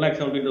வருஷம்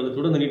 1,17,000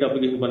 ஸ்டூடெண்ட் நீட்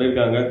அப்ளிகேஷன்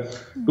பண்ணிருக்காங்க.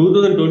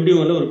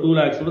 2021 ஒரு 2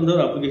 lakh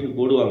ஸ்டூடெண்ட்ஸ் அப்ளிகேஷன்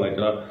போடுவாங்க.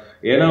 ஆக்சுவலா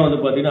ஏன்னா வந்து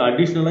பாத்தீங்கன்னா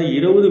அடிஷனலா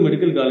 20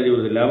 மெடிக்கல் காலேஜ்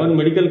வருது. 11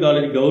 மெடிக்கல்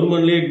காலேஜ்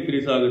கவர்மெண்ட்லயே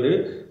இன்க்ரீஸ் ஆகுது.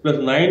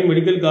 பிளஸ் 9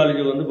 மெடிக்கல்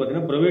காலேஜ் வந்து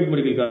பாத்தீங்கன்னா பிரைவேட்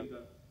மெடிக்கல் காலேஜ்.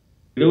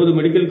 20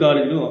 மெடிக்கல்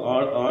காலேஜும்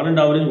ஆன்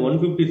அண்ட் ஆவரேஜ்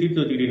 150 சீட்ஸ்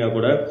வச்சுக்கிட்டீங்கன்னா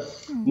கூட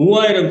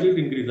 3000 சீட்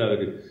இன்க்ரீஸ்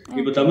ஆகுது.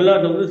 இப்ப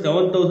தமிழ்நாட்டில் வந்து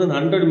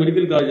 7,100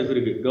 மெடிக்கல் காலேஜஸ்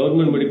இருக்கு.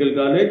 Government medical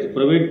college,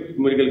 private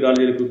medical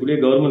college இருக்கக்கூடிய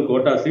government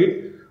quota seat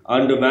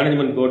and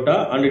management quota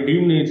and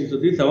deemed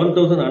institute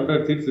 7,100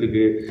 seeds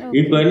இருக்கு.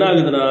 இப்ப என்ன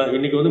ஆகுதுன்னா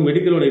இன்னைக்கு வந்து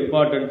மெடிக்கலோட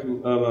இம்பார்ட்டன்ஸ்,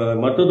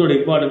 மருத்துவத்தோட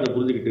இம்பார்ட்டன்ஸ்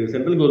புரிஞ்சுக்கிட்டு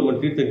சென்ட்ரல்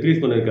கவர்மெண்ட் சீட்ஸ்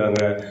இன்க்ரீஸ் பண்ணிருக்காங்க.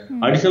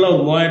 அடிஷனலா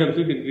ஒரு 3000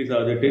 சீட் இன்க்ரீஸ்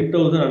ஆகுது.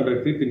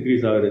 10,100 சீட்ஸ்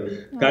இன்க்ரீஸ் ஆகுது.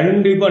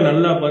 கண்டிப்பா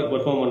நல்லா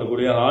பெர்ஃபார்ம்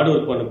பண்ணக்கூடிய ஹார்ட்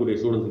ஒர்க் பண்ணக்கூடிய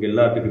ஸ்டூடெண்ட்ஸ்க்கு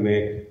எல்லாத்துக்குமே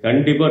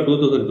கண்டிப்பா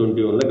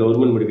 2021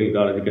 கவர்மெண்ட் மெடிக்கல்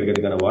காலேஜ்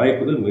கிடைக்கிறதுக்கான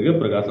வாய்ப்புகள் மிக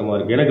பிரகாசமா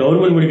இருக்கு. ஏன்னா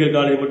கவர்மெண்ட் மெடிக்கல்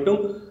காலேஜ்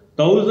மட்டும்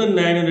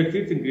 1,900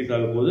 சீட்ஸ் இன்க்ரீஸ்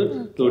ஆக போகுது.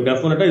 ஸோ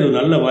டெஃபினட்டா இது ஒரு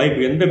நல்ல வாய்ப்பு.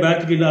 எந்த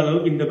பேட்ச்க்கு இல்லாத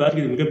அளவுக்கு இந்த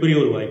பேட்ச்க்கு இது மிகப்பெரிய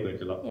ஒரு வாய்ப்பு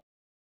ஆயிடுச்சுலாம்.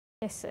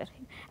 Yes sir.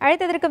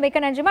 அழைத்ததற்கு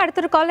மிக்க நன்றிமா.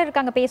 அடுத்த ஒரு காலர்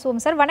இருக்காங்க,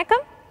 பேசுவோம் சார்.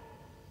 வணக்கம்.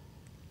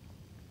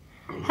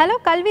 ஹலோ,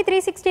 கல்வி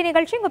 360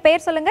 நிகழ்ச்சி. உங்க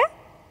பேர் சொல்லுங்க.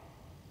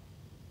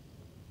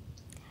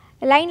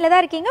 லைன்ல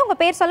தான் இருக்கீங்க, உங்க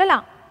பேர்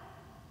சொல்லலாம்.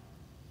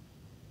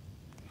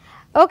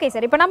 Okay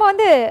sir. இப்போ நம்ம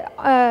வந்து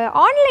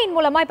ஆன்லைன்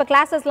மூலமாக இப்போ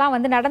கிளாஸஸ்லாம்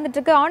வந்து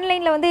நடந்துட்டுருக்கு.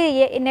 ஆன்லைனில் வந்து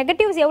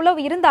நெகட்டிவ்ஸ் எவ்வளோ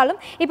இருந்தாலும்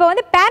இப்போ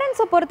வந்து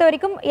பேரண்ட்ஸை பொறுத்த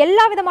வரைக்கும்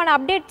எல்லா விதமான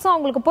அப்டேட்ஸும்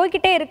அவங்களுக்கு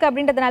போய்கிட்டே இருக்குது.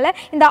 அப்படின்றதுனால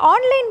இந்த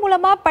ஆன்லைன்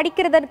மூலமாக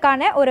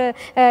படிக்கிறதுக்கான ஒரு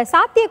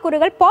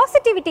சாத்தியக்கூறுகள்,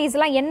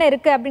 பாசிட்டிவிட்டிஸ்லாம் என்ன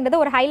இருக்குது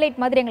அப்படின்றத ஒரு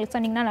ஹைலைட் மாதிரி எங்களுக்கு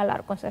சொன்னீங்கன்னா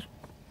நல்லாயிருக்கும் சார்.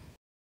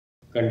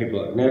 கண்டிப்பா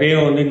நிறைய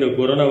வந்து இந்த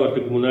கொரோனா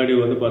வரதுக்கு முன்னாடி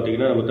வந்து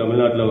பாத்தீங்கன்னா நம்ம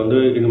தமிழ்நாட்டுல வந்து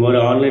இந்த மாதிரி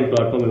ஆன்லைன்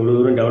பிளாட்ஃபார்ம் எவ்வளவு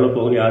தூரம் டெவலப்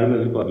ஆகும் யாருமே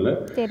எதிர்பார்க்கல.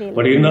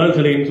 பட் இருந்தாலும்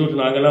சில இன்ஸ்டியூட்ஸ்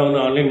நாங்கெல்லாம்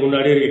வந்து ஆன்லைன்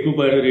முன்னாடியே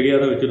எக்யூப் ஆயிட ரெடியா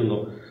தான்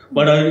வச்சிருந்தோம்.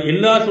 பட் அது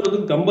எல்லா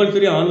சொல்றதுக்கும்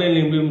கம்பல்சரி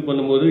ஆன்லைன்ல இம்ப்ளிமெண்ட்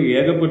பண்ணும்போது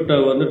ஏகப்பட்ட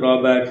வந்து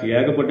டிராபேக்ஸ்,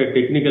 ஏகப்பட்ட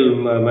டெக்னிக்கல்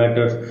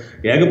மேட்டர்ஸ்,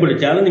 ஏகப்பட்ட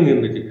சேலஞ்சிங்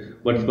இருந்துச்சு.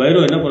 பட்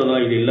ஸ்பைரோ என்ன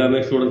பண்ணலாம், இது எல்லாமே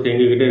ஸ்டூடெண்ட்ஸ்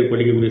எங்ககிட்ட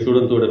படிக்கக்கூடிய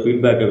ஸ்டூடெண்ட்ஸோட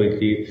ஃபீட்பேக்கை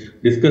வச்சு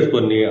டிஸ்கஸ்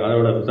பண்ணி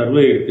அதோட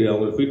சர்வே எடுத்து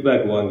அவங்க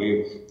ஃபீட்பேக் வாங்கி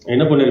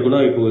என்ன பண்ணிருக்கோம்னா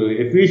இப்போ ஒரு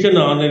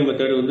எஃபிஷியன்ட் ஆன்லைன்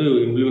மெத்தட் வந்து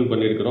இம்ப்ளிமெண்ட்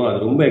பண்ணிருக்கிறோம். அது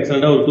ரொம்ப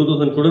எக்ஸலண்டா ஒரு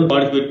 2000 ஸ்டூடெண்ட்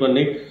பார்ட்டிசிபேட்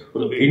பண்ணி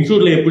ஒரு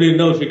இன்ஸ்டியூட்ல எப்படி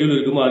இருந்தா ஒரு ஷெட்யூல்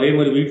இருக்குமோ அதே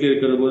மாதிரி வீட்டில்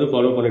இருக்கிற போது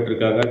ஃபாலோ பண்ணிட்டு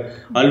இருக்காங்க.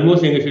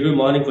 ஆல்மோஸ்ட் எங்க ஷெட்யூல்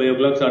மார்னிங் 5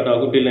 o'clock ஸ்டார்ட்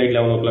ஆகும் டில் நைட்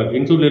 11 o'clock.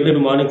 இன்ஸ்டியூட்ல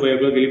இருந்து மார்னிங் 5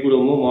 o'clock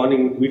எழுப்பிடுவோம்.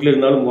 மார்னிங் வீட்டில்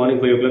இருந்தாலும்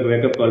மார்னிங் 5 o'clock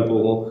வேக்கப் கால்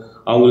போகும்.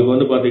 அவங்களுக்கு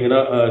வந்து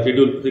பாத்தீங்கன்னா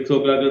ஷெட்யூல் 6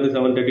 o'clock இருந்து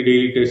 7:30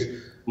 daily test.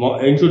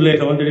 இன்ஸ்டியூட்ல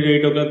 7:30 to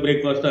 8 o'clock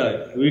பிரேக்ஃபாஸ்டா,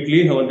 weekly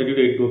 7:30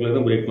 to 8 o'clock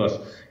தான் பிரேக்ஃபாஸ்ட்.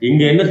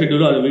 இங்க என்ன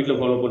ஷெட்யூலோ அது வீட்டில்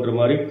ஃபாலோ பண்ற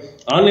மாதிரி.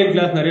 ஆன்லைன்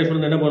கிளாஸ் நிறைய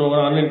ஸ்டூடெண்ட் என்ன பண்ணுவாங்க,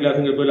 ஆன்லைன்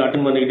கிளாஸ்ங்கிற பேர்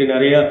அட்டன் பண்ணிக்கிட்டு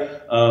நிறைய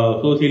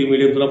சோசியல்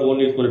மீடியம்ஸ் எல்லாம்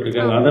போன் யூஸ் பண்ணிட்டு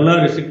இருக்காங்க. அதெல்லாம்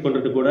ரெஸ்ட்ரிக்ட்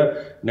பண்றதுக்கு கூட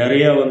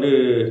நிறைய வந்து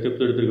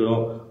ஸ்டெப்ஸ்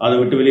எடுத்துருக்கிறோம். அதை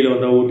விட்டு வெளியில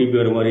வந்தா ஓடிபி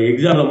வர மாதிரி,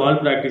 எக்ஸாம்ல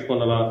மால் பிராக்டிஸ்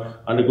பண்ணலாம்,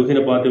 அந்த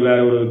கொஸ்டினை பார்த்து வேற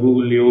ஒரு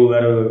கூகுள்லயோ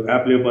வேற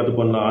ஆப்லயோ பார்த்து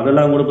பண்ணலாம்.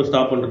 அதெல்லாம் கூட இப்போ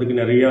ஸ்டாப்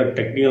பண்றதுக்கு நிறைய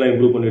டெக்னிக்கலா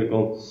இம்ப்ரூவ்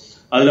பண்ணிருக்கோம்.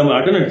 அது நம்ம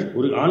அட்டண்டன்ஸ்,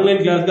 ஒரு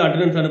ஆன்லைன் கிளாஸ்க்கு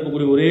அட்டண்டன்ஸ்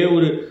அனுப்பக்கூடிய ஒரே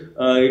ஒரு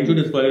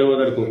இன்ஸ்டியூட் ஸ்பைரோவா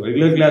தான் இருக்கும்.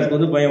 ரெகுலர் கிளாஸ்க்கு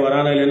வந்து பையன்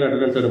வரானா இல்லைன்னு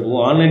அட்டண்டன்ஸ்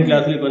அனுப்புவோம். ஆன்லைன்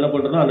கிளாஸ்ல இப்போ என்ன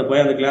பண்றோம்னா அந்த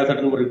பையன் அந்த கிளாஸ்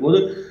அட்டன் பண்ணும் போது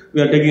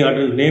டேக்கிங்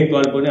அட்டண்டன்ஸ், நேம்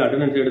கால் பண்ணி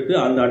அட்டண்டன்ஸ் எடுத்து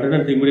அந்த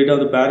அட்டண்டன்ஸ் இமீடியட்டா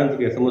வந்து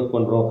பேரண்ட்ஸ்க்கு எஸ்எம்எஸ்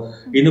பண்றோம்.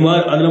 இந்த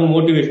மாதிரி அது நம்ம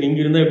மோட்டிவேஷன் இங்க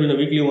இருந்தா எப்படி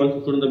வீக்லி ஒன்ஸ்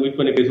ஸ்டூடெண்ட் மீட்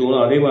பண்ணி பேசுவோம்,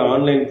 அதே மாதிரி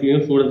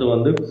ஆன்லைன்லயும் ஸ்டூடெண்ட்ஸ்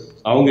வந்து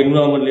அவங்க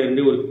என்விரான்மெண்ட்ல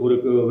இருந்து ஒரு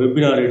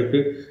வெபினார்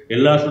எடுத்து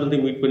எல்லா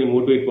ஸ்டூடெண்ட்டையும் மீட் பண்ணி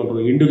மோட்டிவேட்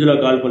பண்றோம். இண்டிவிஜுவலா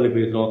கால் பண்ணி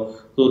பேசுறோம்.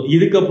 ஸோ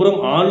இதுக்கப்புறம்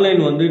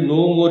ஆன்லைன் வந்து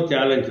நோ மோர்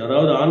சேலஞ்ச்,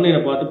 அதாவது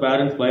ஆன்லைனை பார்த்து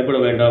பேரண்ட்ஸ் பயப்பட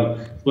வேண்டாம்.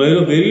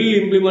 வெரி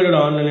இம்ப்ளிமெண்டட்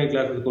ஆன்லைன்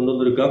கிளாஸஸ் கொண்டு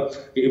வந்திருக்கா.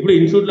 எப்படி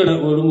இன்ஸ்டியூட்ல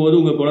வரும்போது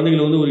உங்க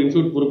குழந்தைகளை வந்து ஒரு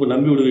இன்ஸ்டியூட் பொறுப்பு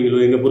நம்பி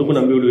விடுவீங்களோ, எங்க பொறுப்பு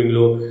நம்பி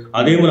விடுவீங்களோ,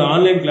 அதே மாதிரி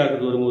ஆன்லைன்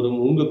கிளாஸஸ்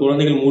வரும்போதும் உங்க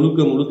குழந்தைகள்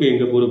முழுக்க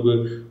எங்க பொறுப்பு.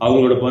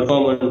 அவங்களோட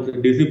பர்ஃபார்மன்ஸ்,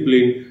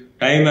 டிசிப்ளின்,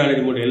 டைம்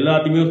மேனேஜ்மெண்ட்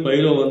எல்லாத்தையுமே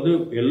ஸ்பைரோ வந்து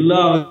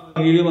எல்லா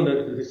வகையிலும் அந்த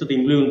சிஸ்டத்தை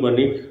இம்ப்ளிமெண்ட்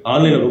பண்ணி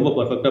ஆன்லைன்ல ரொம்ப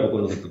பர்ஃபெக்ட்டா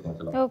கொண்டு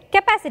வந்துருக்கோம்.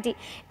 கெபாசிட்டி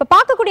இப்போ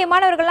பார்க்கக்கூடிய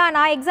மாணவர்கள்லாம்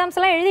நான் எக்ஸாம்ஸ்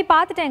எல்லாம் எழுதி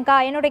பார்த்துட்டேன்க்கா,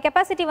 என்னோட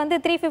கெபாசிட்டி வந்து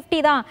 350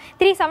 தான்,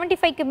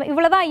 375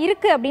 இவ்வளவுதான்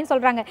இருக்கு அப்படின்னு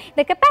சொல்றாங்க.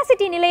 இந்த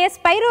கெபாசிட்டி நிலையை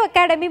ஸ்பைரோ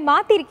அகாடமி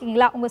மாத்தி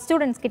இருக்கீங்களா உங்க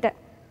ஸ்டூடெண்ட்ஸ் கிட்ட?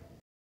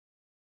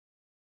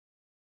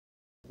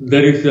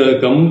 That is a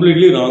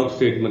completely wrong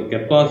statement.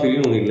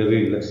 கெப்பாசிட்டின்னு ஒன்று இல்லவே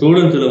இல்லை.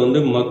 ஸ்டூடெண்ட்ஸ்ல வந்து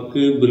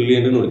மக்கு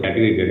பிரில்லியன்ட்னு ஒரு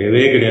கேட்டகரி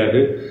கிடையவே கிடையாது.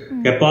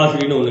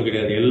 கெப்பாசிட்டின்னு ஒன்று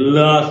கிடையாது.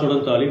 எல்லா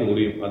ஸ்டூடெண்ட்ஸாலையும்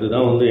முடியும்.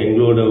 அதுதான் வந்து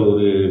எங்களோட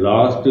ஒரு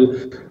லாஸ்ட்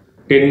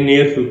 10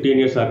 years 15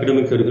 years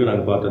அகடமிக்ஸ் எடுத்து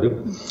நாங்கள் பார்த்தது.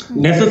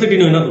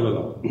 நெசசிட்டின்னு என்ன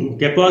சொல்லலாம்,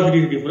 கெப்பாசிட்டி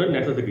டிஃபரெண்ட்,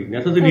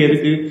 நெசசிட்டி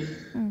எதுக்கு,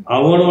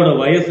 அவனோட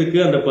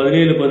வயசுக்கு அந்த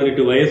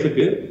 17-18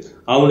 வயசுக்கு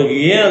அவனுக்கு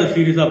ஏன் அதை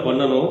சீரியஸா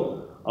பண்ணணும்,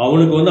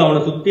 அவனுக்கு வந்து அவனை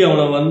சுத்தி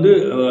அவனை வந்து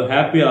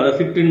ஹாப்பியா, அதை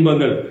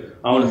சிற்றின்பங்கள்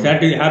அவனை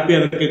ஹாப்பியா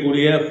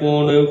வைக்கக்கூடிய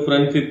போனு,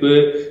 ஃப்ரெண்ட்ஷிப்பு,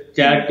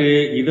 சேட்டு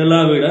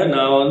இதெல்லாம் விட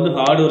நான் வந்து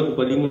ஹார்ட் ஒர்க்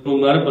 13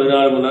 மணி நேரம்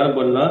 14 மணி நேரம்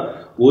பண்ணா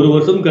ஒரு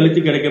வருஷம்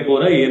கழிச்சு கிடைக்க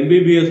போற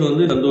எம்பிபிஎஸ்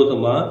வந்து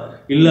சந்தோஷமா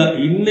இல்ல,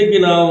 இன்னைக்கு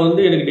நான்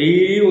வந்து எனக்கு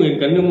டெய்லியும்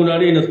என் கண்ணு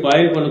முன்னாடி என்ன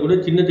ஸ்பாயில் பண்ணக்கூடிய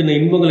சின்ன சின்ன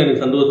இன்பங்கள்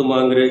எனக்கு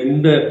சந்தோஷமாங்கிற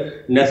இந்த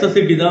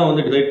நெசசிட்டி தான்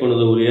வந்து டிசைட்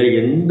பண்ணுது. ஒரு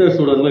எந்த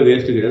ஸ்டூடெண்ட்டுமே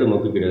வேஸ்ட் கிடையாது,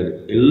 மக்கு கிடையாது.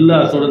 எல்லா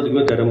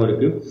ஸ்டூடெண்ட்ஸுக்குமே திறமை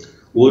இருக்கு.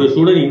 ஒரு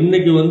ஸ்டூடெண்ட்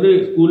இன்னைக்கு வந்து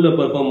ஸ்கூல்ல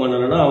பெர்ஃபார்ம்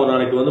பண்ணனா அவன்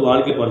நாளைக்கு வந்து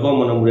வாழ்க்கையை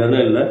பெர்ஃபார்ம் பண்ண முடியாதுன்னு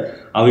இல்லை,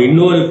 அவன்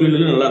இன்னொரு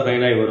ஃபீல்டுல நல்லா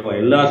சைன் ஆகி வருவான்.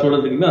 எல்லா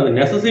ஸ்டூடெண்ட்ஸுக்குமே அந்த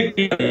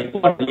நெசசிட்டி அந்த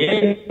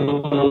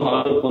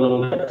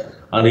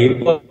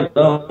இம்பார்ட்டன்ஸ்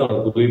தான்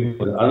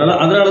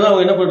அதனாலதான்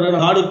அவங்க என்ன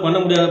பண்றாங்க, ஹார்ட் ஒர்க் பண்ண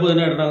முடியாதப்போ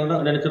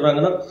என்ன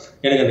நினைச்சிடறாங்கன்னா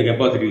எனக்கு அந்த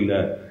கெப்பாசிட்டி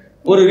இல்லை.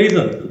 ஒரு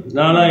ரீசன்,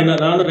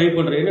 நானும் ட்ரை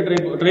பண்றேன். என்ன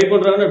ட்ரை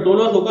பண்றாங்கன்னா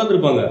 12 hours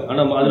உட்காந்துருப்பாங்க.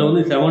 ஆனா அதுல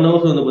வந்து 7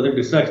 hours வந்து பார்த்தீங்கன்னா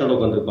டிஸ்ட்ராக்ஷனோட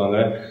உட்காந்துருப்பாங்க.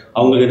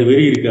 அவங்களுக்கு அது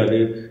வெறி இருக்காது.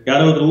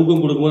 யாராவது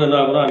ஊக்கம் கொடுக்கும்போது என்ன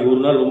ஆகுனா அன்னைக்கு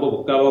ஒரு நாள் ரொம்ப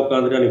பக்காவா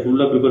உட்காந்துட்டு அன்னைக்கு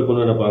ஃபுல்லா ப்ரிப்பேர்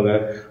பண்ண நினைப்பாங்க.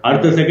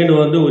 அடுத்த செகண்ட்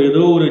வந்து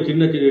ஏதோ ஒரு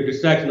சின்ன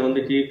டிஸ்ட்ராக்ஷன்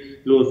வந்துச்சு,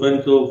 இல்லை ஒரு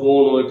ஃப்ரெண்ட்ஸோ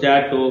ஃபோனோ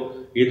சேட்டோ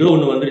ஏதோ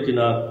ஒன்று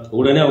வந்துருச்சுன்னா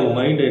உடனே அவங்க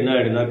மைண்ட் என்ன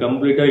ஆயிடுதுன்னா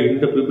கம்ப்ளீட்டா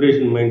இந்த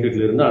ப்ரிப்பரேஷன் மைண்ட்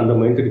செட்ல இருந்து அந்த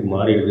மைண்ட் செட்டுக்கு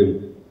மாறிடுது.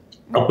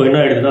 அப்ப என்ன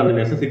ஆயிடுதுன்னா அந்த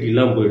நெசசிட்டி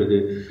இல்லாம போயிடுது.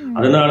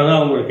 அதனாலதான்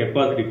அவங்களோட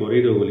கெப்பாசிட்டி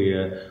குறையுது ஒழிய,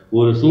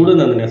 ஒரு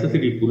ஸ்டூடெண்ட் அந்த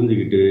நெசசிட்டி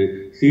புரிஞ்சுக்கிட்டு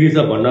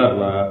சீரியஸா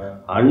பண்ணாருன்னா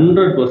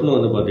 100%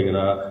 வந்து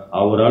பாத்தீங்கன்னா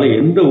அவரால்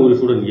எந்த ஒரு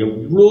ஸ்டூடெண்ட்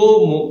எவ்வளோ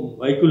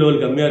ஐக்யூ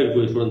லெவல் கம்மியா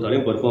இருக்கக்கூடிய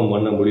ஸ்டூடெண்ட்ஸாலையும் பெர்ஃபார்ம்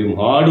பண்ண முடியும்.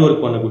 ஹார்ட்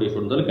ஒர்க் பண்ணக்கூடிய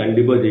ஸ்டூடெண்ட்ஸால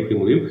கண்டிப்பா ஜெயிக்க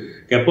முடியும்.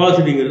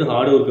 கெப்பாசிட்டிங்கிறது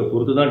ஹார்ட் ஒர்க்கை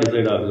பொறுத்து தான்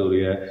டிசைட் ஆகுது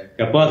ஒழிய,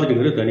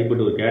 கெப்பாசிட்டிங்கிறது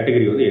தனிப்பட்ட ஒரு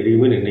கேட்டகரி வந்து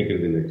எதையுமே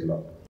நிர்ணயிக்கிறது இல்லை.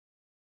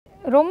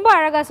 ரொம்ப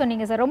அழகா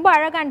சொன்னீங்க சார், ரொம்ப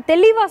அழகா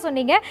தெளிவா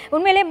சொன்னீங்க.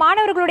 உண்மையிலே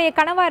மாணவர்களுடைய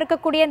கனவா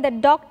இருக்கக்கூடிய இந்த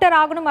டாக்டர்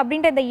ஆகணும்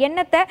அப்படின்ற இந்த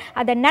எண்ணத்தை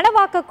அதை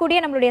நனவாக்கக்கூடிய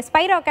நம்மளுடைய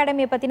ஸ்பைரோ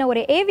அகாடமியை பத்தின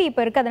ஒரு ஏவி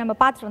இப்ப இருக்கு, அதை நம்ம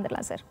பார்த்துட்டு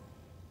வந்துடலாம் சார்.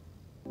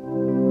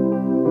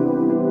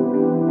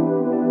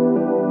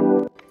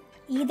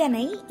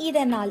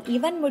 இதனால்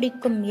இவன்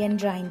முடிக்கும்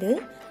என்றாய்ந்து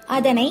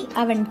அதனை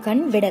அவன்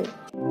கண் விடல்.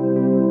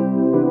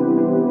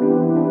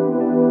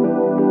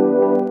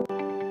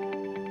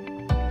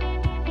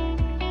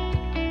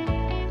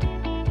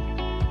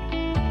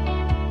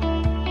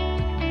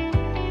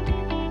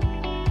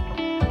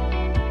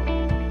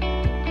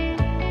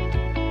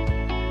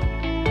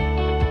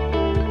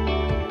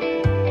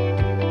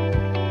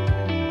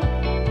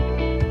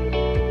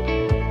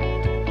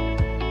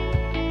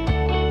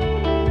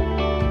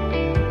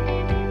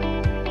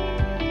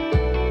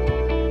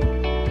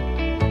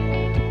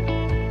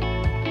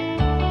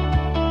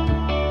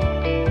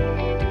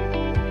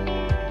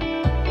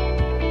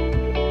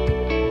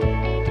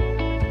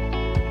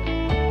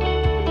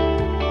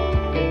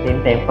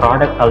 time,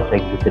 products also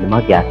exist in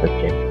our gas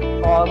system.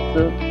 Cos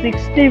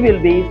 60 will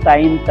be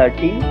sin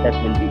 30, that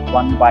will be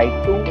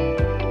 1/2.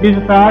 These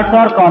fats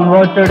are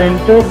converted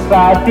into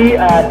fatty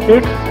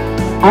acids.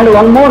 And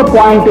one more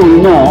point to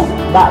know,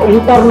 the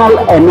internal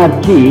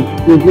energy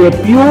is a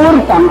pure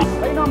function.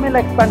 Binomial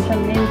expansion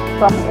means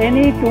from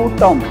any two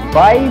terms.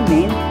 Bi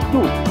means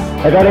two.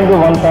 According to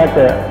one fact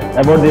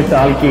about this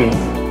alkene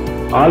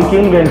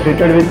when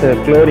treated with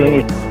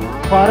chlorine,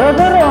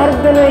 further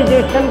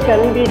organization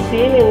can be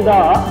seen in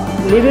the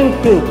living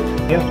things.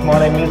 Here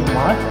small m is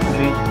mass,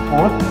 which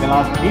force,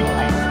 velocity,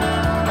 time.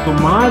 So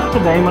mass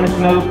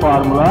dimensional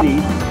formula.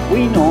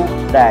 We know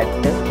that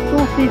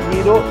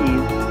 2C0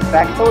 is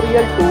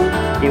factorial 2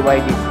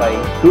 divided by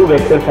Two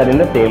vectors are in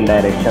the same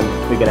direction.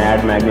 We can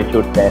add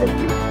magnitude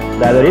directly.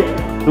 The other is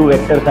two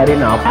vectors are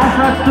in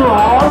opposite to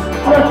all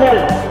the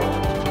cells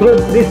through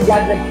this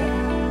gas section.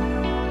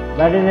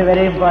 That is a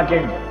very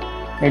important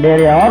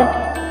area or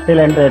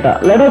cylindrata.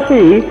 Let us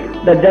see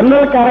the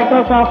general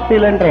characters of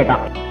cylindrata.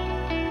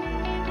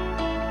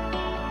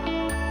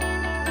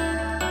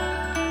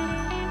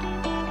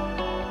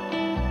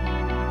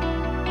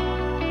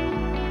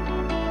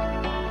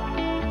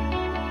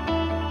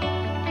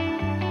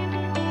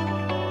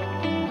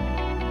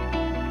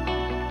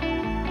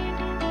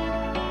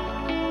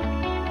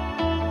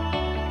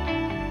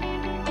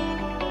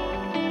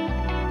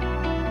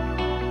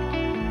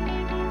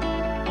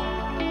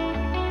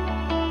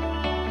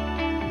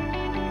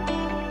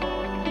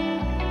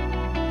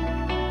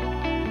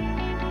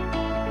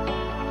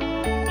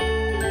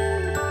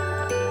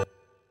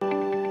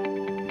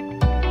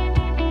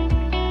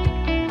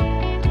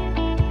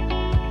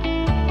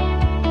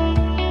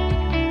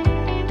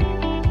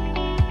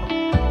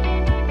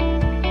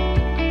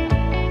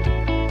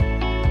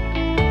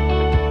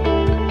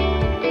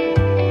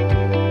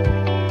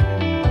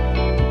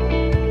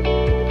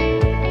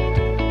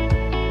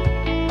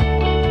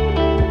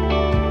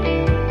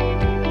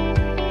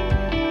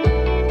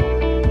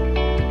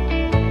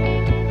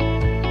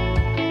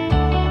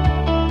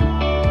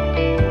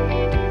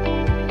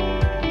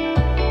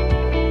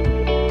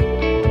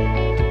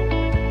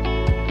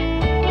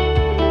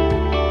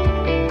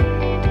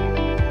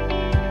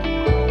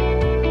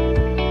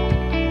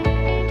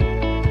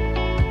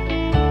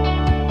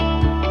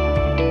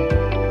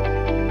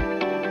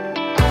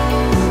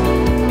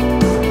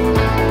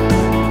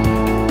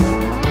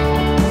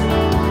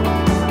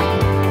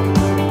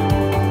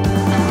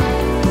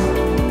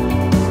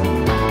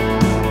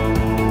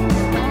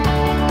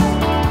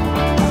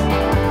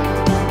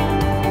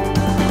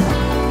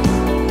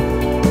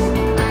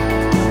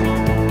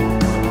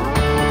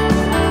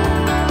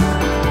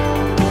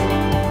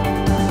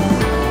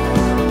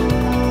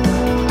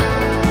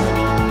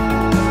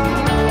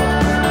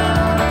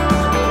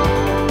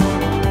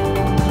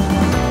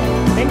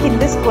 In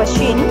this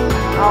question,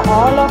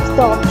 all of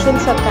the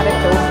options are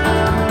correct.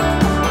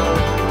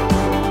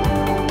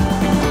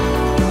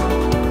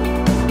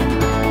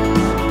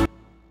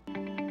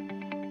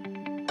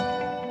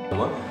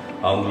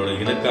 அவங்களோட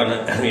இலக்கான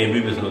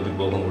MBBS நோக்கி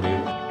போக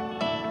முடியும்.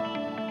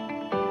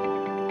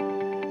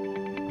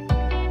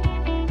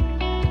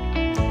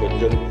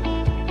 கொஞ்சம்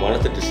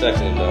மனசு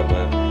distraction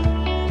இல்லாமல்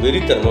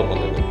வெறித்தனமாக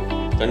பண்ணுங்க,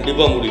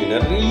 கண்டிப்பாக முடியும்.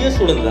 நிறைய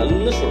ஸ்டூடெண்ட்,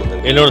 நல்ல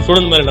ஸ்டூடெண்ட், என்னோட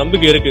ஸ்டூடெண்ட் மேலே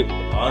நம்பிக்கை இருக்கு.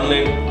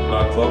 Online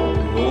platform,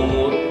 no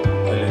more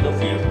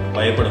fear,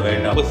 பயப்பட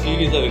வேண்டாம். அப்போ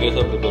சீரியஸாக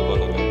விகேஸாக ப்ரிப்பேர்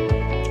பண்ணுங்க.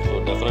 ஸோ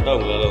டெஃபினட்டாக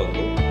உங்களால்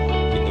வந்து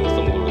இந்த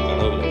வருஷம் உங்களோட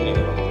கனவுல வந்து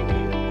நீங்கள் வாங்க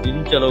முடியும்.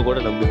 இன்ச் அளவு கூட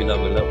நம்பிக்கை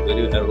இல்லாமல்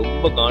இல்லை,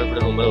 ரொம்ப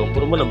கான்ஃபிடென்ட், ரொம்ப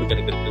ரொம்ப நம்பிக்கை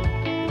எனக்கு இருக்குது.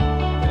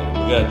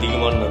 மிக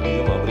அதிகமான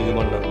நம்பிக்கை,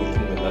 அபரிதமான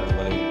நம்பிக்கை எல்லாத்து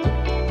மேலே இருக்குது.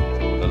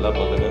 ஸோ நல்லா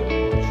பண்ணுங்க.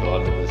 So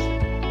all the best.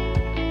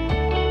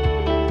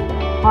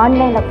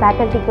 ஆன்லைனில்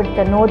ஃபேக்கல்ட்டி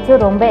கொடுத்த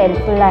நோட்ஸும் ரொம்ப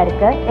ஹெல்ப்ஃபுல்லாக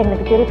இருக்குது.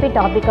 எங்களுக்கு திருப்பி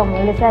டாப்பிக்கை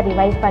முழுசாக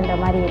ரிவைஸ் பண்ணுற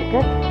மாதிரி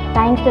இருக்குது.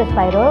 தேங்க்ஸ் டு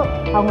ஸ்பைரோ,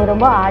 அவங்க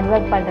ரொம்ப ஹார்ட்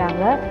ஒர்க்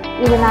பண்ணுறாங்க.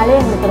 இதனாலே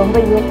எங்களுக்கு ரொம்ப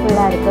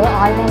யூஸ்ஃபுல்லாக இருக்குது.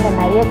 ஆன்லைனில்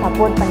நிறைய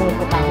சப்போர்ட்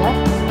பண்ணிட்டு இருக்காங்க.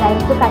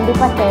 தேங்க்ஸு.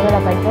 கண்டிப்பாக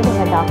ஸ்பைரோவில் படிக்க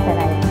நீங்கள் டாக்டர்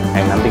ஆகிடும்.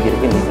 எனக்கு நம்பிக்கை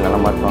இருக்குது, நீங்கள் நல்லா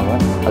மாற்றுவாங்க.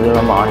 அதுவும்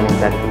இல்லாமல் online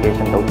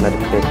clarification, doubt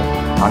clarification,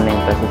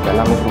 online classes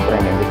எல்லாமே சூப்பராக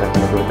எங்கள் எம்பி சார்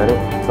பண்ணி கொடுத்தாரு.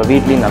 இப்போ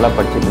வீட்லேயும் நல்லா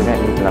படிச்சுட்டு இருக்கேன்.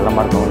 எனக்கு நல்ல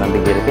மார்க்கும்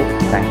நம்பிக்கை இருக்குது.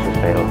 Thanks to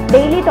Spiro.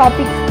 டெய்லி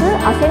டாபிக்ஸ்க்கு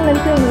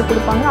அசைன்மெண்ட்ஸும் எங்களுக்கு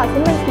கொடுப்பாங்க.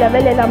 அசைன்மெண்ட்ஸ்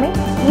லெவல் எல்லாமே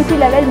easy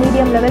level,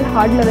 medium level,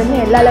 heart லெவல்னு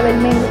எல்லா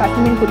லெவலுமே எங்களுக்கு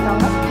அசைன்மெண்ட்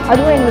கொடுத்தாங்க.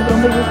 அதுவும் எங்களுக்கு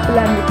ரொம்ப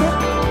யூஸ்ஃபுல்லாக இருந்துச்சு.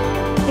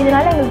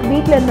 இதனால் எங்களுக்கு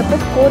வீட்டில் இருந்தப்போ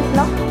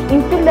ஸ்கோர்ஸ்லாம்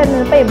இன்ஸ்டியூட்டில்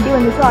இருந்தப்போ எப்படி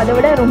வந்துச்சோ அதை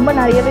விட ரொம்ப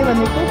நிறையவே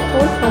வந்துச்சு.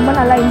 ஸ்கோர்ஸ் ரொம்ப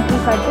நல்லா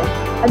இன்க்ரீஸ் ஆச்சு.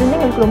 அது வந்து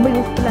எங்களுக்கு ரொம்ப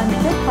யூஸ்ஃபுல்லாக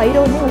இருந்துச்சு.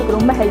 ஸ்பைரோ வந்து எங்களுக்கு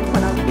ரொம்ப ஹெல்ப்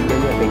பண்ணாங்க.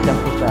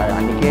 எக்ஸாம்ஸ்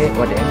அன்றைக்கே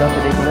ஒரு எண்ட் ஆஃப்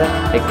டேக்குள்ளே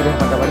எக்ஸ்பீரியன்ஸ்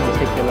பண்ணுற மாதிரி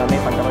மிஸ்டேக்ஸ் எல்லாமே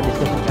பண்ணுற மாதிரி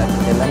டிஸ்கஷன்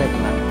கிளாஸஸ் எல்லாமே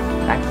பண்ணாங்க.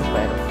 Thanks to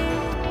Spiro.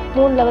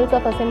 3 levels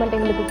of assignment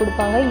எங்களுக்கு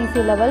கொடுப்பாங்க.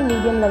 Easy level,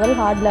 medium level,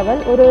 heart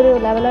level. ஒரு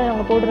லெவலாக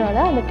நாங்கள் போடுறதுனால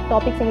அந்த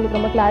டாபிக்ஸ் எங்களுக்கு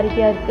ரொம்ப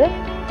கிளாரிட்டியாக இருக்குது.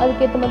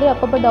 அதுக்கேற்ற மாதிரி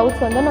அப்பப்போ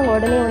டவுட்ஸ் வந்தால் நாங்கள்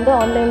உடனே வந்து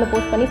ஆன்லைனில்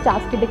போஸ்ட் பண்ணி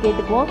ஸ்டாஃப்ஸ் கிட்ட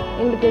கேட்டுக்குவோம்.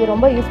 எங்களுக்கு இது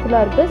ரொம்ப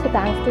யூஸ்ஃபுல்லாக இருக்குது. So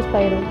thanks to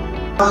Spiro.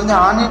 வந்து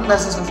ஆன்லைன்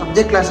கிளாஸஸ்,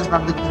 சப்ஜெக்ட் கிளாஸஸ்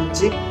நடந்துட்டு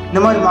இருந்துச்சு. இந்த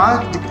மாதிரி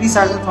மார்க் டிக்ரீஸ்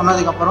ஆகுதுன்னு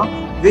சொன்னதுக்கப்புறம்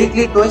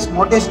வீக்லி 2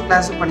 மோட்டிவேஷன்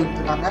கிளாஸும் பண்ணிட்டு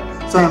இருக்காங்க.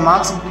 ஸோ என்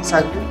மார்க்ஸ் இன்க்ரீஸ்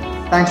ஆகுது.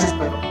 Thanks to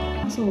Spiro.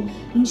 So so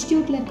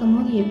இன்ஸ்டியூட்டில் இருக்கும்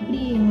போது எப்படி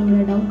எங்களோட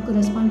டவுட்க்கு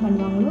ரெஸ்பாண்ட்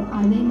பண்ணுவாங்களோ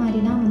அதே மாதிரி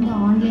தான் வந்து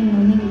ஆன்லைனில்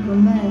வந்து எங்களுக்கு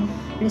ரொம்ப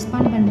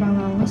ரெஸ்பாண்ட் பண்ணுறாங்க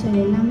அவங்க. ஸோ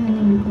இது எல்லாமே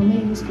வந்து எங்களுக்கு ரொம்ப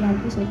யூஸ்ஃபுல்லாக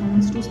இருக்குது. So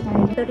thanks to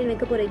Spiro. 13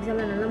 வைக்க போகிற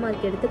எக்ஸாமில் நல்ல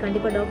மார்க் எடுத்து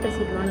கண்டிப்பாக டாக்டர்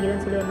சீட்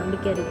வாங்கிடலாம்னு சொல்லி ஒரு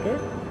நம்பிக்கை இருக்குது.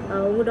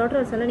 உங்கள்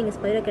டாக்டர் சொன்னால் நீங்கள்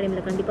ஸ்பைரோ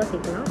அகாடமியில் கண்டிப்பாக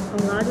சேர்க்கலாம்.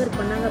 அவங்க ஹார்ட் ஒர்க்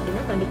பண்ணாங்க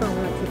அப்படின்னா கண்டிப்பாக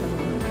அவங்களும் அச்சீவ்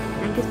பண்ணுவாங்க.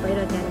 Thank you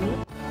Spiro academy.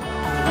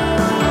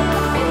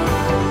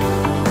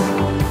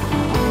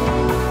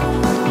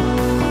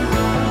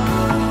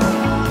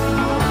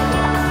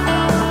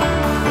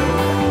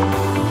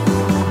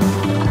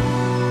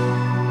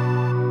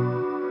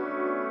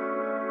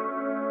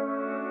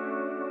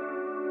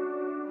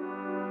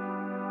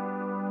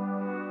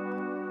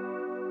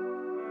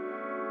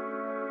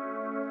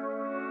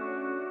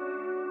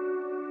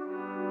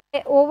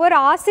 ஒவ்வொரு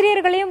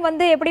ஆசிரியர்களையும்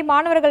வந்து எப்படி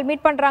மாணவர்கள்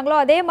மீட் பண்றாங்களோ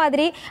அதே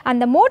மாதிரி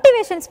அந்த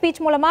மோட்டிவேஷன் ஸ்பீச்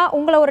மூலமா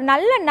உங்களை ஒரு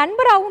நல்ல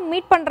நண்பராகவும்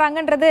மீட்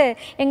பண்றாங்கன்றது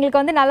எங்களுக்கு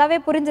வந்து நல்லாவே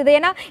புரிஞ்சுது.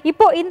 ஏன்னா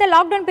இப்போ இந்த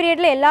லாக்டவுன்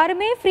பீரியட்ல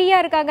எல்லாருமே ஃப்ரீயா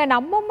இருக்காங்க,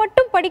 நம்ம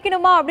மட்டும்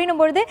படிக்கணுமா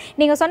அப்படின்னும் பொழுது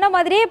நீங்க சொன்ன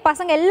மாதிரியே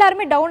பசங்க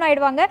எல்லாருமே டவுன்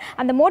ஆயிடுவாங்க.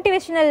 அந்த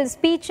மோட்டிவேஷனல்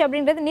ஸ்பீச்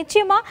அப்படின்றது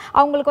நிச்சயமா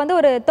அவங்களுக்கு வந்து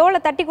ஒரு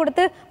தோளை தட்டி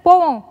கொடுத்து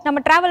போவோம்,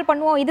 நம்ம டிராவல்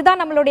பண்ணுவோம்,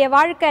 இதுதான் நம்மளுடைய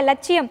வாழ்க்கை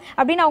லட்சியம்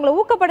அப்படின்னு அவங்களை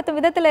ஊக்கப்படுத்தும்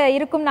விதத்துல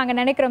இருக்கும் நாங்க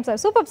நினைக்கிறோம்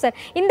சார். Super sir.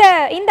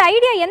 இந்த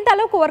ஐடியா எந்த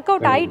அளவுக்கு ஒர்க்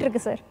அவுட் ஆயிட்டு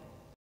இருக்கு சார்?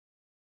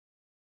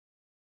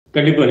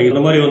 கண்டிப்பா நீங்க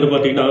இந்த மாதிரி வந்து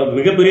பாத்தீங்கன்னா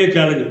மிகப்பெரிய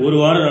சேலஞ்ச். ஒரு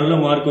வாரம் நல்ல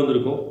மார்க்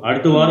வந்திருக்கும்,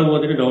 அடுத்த வாரம்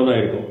பார்த்துட்டு டவுன்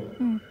ஆயிருக்கும்.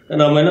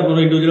 நம்ம என்ன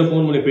பண்ணுவோம், இண்டிவிஜுவலா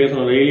ஃபோன் பண்ணி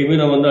பேசணும். டெய்லியுமே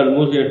நான் வந்து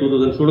ஆல்மோஸ்ட்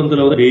 2000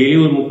 ஸ்டூடெண்ட்ஸ்ல வந்து டெய்லி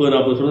ஒரு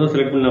 30-40 ஸ்டூடெண்ட்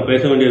செலக்ட் பண்ணி நான்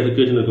பேச வேண்டிய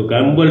சுச்சுவேஷன் இருக்கும்.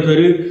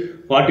 கம்பல்சரி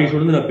 40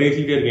 ஸ்டூடெண்ட் நான்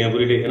பேசிக்கிட்டே இருக்கேன்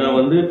எவ்ரிடே. ஏன்னா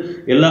வந்து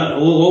எல்லா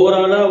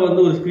ஓவராலா வந்து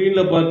ஒரு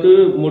ஸ்கிரீன்ல பார்த்து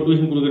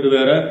மோட்டிவேஷன் கொடுக்குறது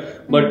வேற,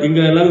 பட் இங்க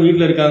எல்லாரும்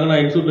வீட்டுல இருக்காங்க,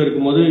 நான் இன்ஸ்டியூட்ல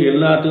இருக்கும்போது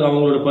எல்லாத்துக்கும்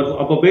அவங்களோட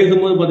அப்ப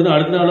பேசும்போது பாத்தீங்கன்னா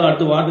அடுத்த நாள்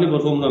அடுத்த வாரத்திலேயே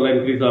பெர்ஃபார்ம் நல்லா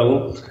இன்க்ரீஸ் ஆகும்.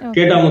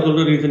 கேட்டா அவங்க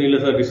சொல்ற ரீசன் இல்ல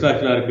சார்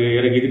டிஸ்ட்ராக்ஷனா இருக்கு,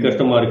 எனக்கு இது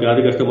கஷ்டமா இருக்கு,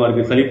 அது கஷ்டமா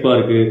இருக்கு, சலிப்பா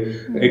இருக்கு,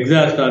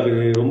 எக்ஸாஸ்ட்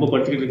ஆகுது, ரொம்ப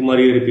படிச்சுக்கிட்டு இருக்க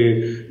மாதிரியே இருக்கு.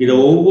 இதை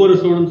ஒவ்வொரு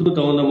ஸ்டூடெண்ட்ஸுக்கும்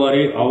தகுந்த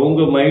மாதிரி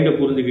அவங்க மைண்டை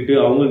புரிஞ்சுக்கிட்டு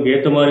அவங்களுக்கு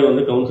ஏற்ற மாதிரி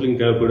வந்து கவுன்சிலிங்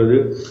தேவைப்படுது.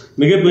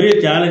 மிகப்பெரிய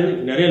சேலஞ்ச்.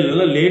 நிறைய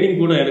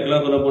லேர்னிங் கூட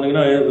எனக்கெல்லாம் சொல்ல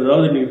போனீங்கன்னா, அதாவது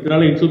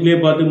இதனால இன்ஸ்டியூட்லயே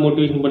பார்த்து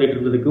மோட்டிவேஷன் பண்ணிட்டு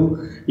இருந்ததுக்கும்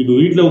இப்போ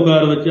வீட்டுல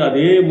உட்கார வச்சு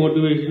அதே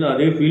மோட்டிவேஷன்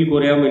அதே ஃபீல்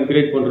குறையாம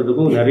என்கரேஜ்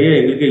பண்றதுக்கும் நிறைய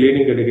எங்களுக்கு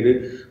லேர்னிங் கிடைக்குது.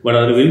 பட்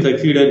அது வெல்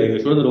சக்சீடட். எங்க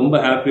ஸ்டூடெண்ட் ரொம்ப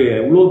ஹாப்பி.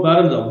 அவ்வளோ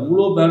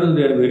பேரண்ட்ஸ்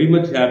தேர் வெரி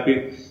மச் ஹாப்பி.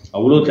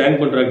 அவ்வளோ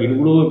தேங்க் பண்றாங்க.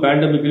 இவ்வளோ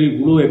பேண்டமிக்லி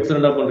இவ்வளோ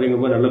எக்ஸலண்டா பண்றீங்க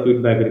மாதிரி நல்ல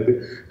ஃபீட்பேக் இருக்கு.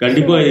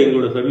 கண்டிப்பா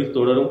எங்களோட சர்வீஸ்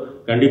தொடரும்.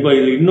 கண்டிப்பா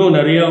இது இன்னும்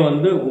நிறைய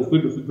வந்து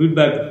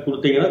ஃபீட்பேக்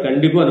கொடுத்தீங்கன்னா,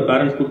 கண்டிப்பா அந்த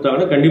பேரண்ட்ஸ்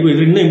கொடுத்தாங்கன்னா கண்டிப்பா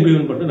இது இன்னும்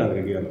இம்ப்ரூவ்மெண்ட் பண்ணிட்டு நாங்கள்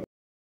ரெடியாக.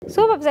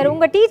 Super sir.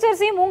 உங்க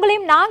டீச்சர்ஸையும்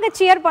உங்களையும் நாங்க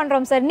சியர்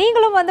பண்றோம் சார்.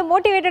 நீங்களும் வந்து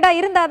மோட்டிவேட்டடா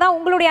இருந்தாதான்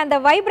உங்களுடைய அந்த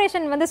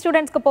வைப்ரேஷன் வந்து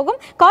ஸ்டூடெண்ட்ஸ்க்கு போகும்.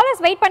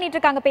 காலர்ஸ் வெயிட் பண்ணிட்டு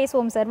இருக்காங்க,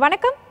 பேசுவோம் சார்.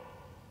 வணக்கம்.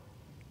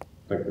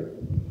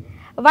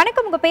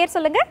 வணக்கம், உங்க பெயர்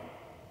சொல்லுங்க.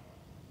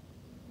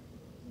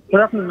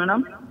 Good afternoon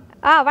madam.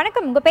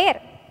 வணக்கம், உங்க பெயர்?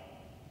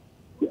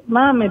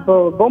 மேம் இப்போ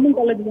கவர்மெண்ட்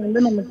காலேஜ்ல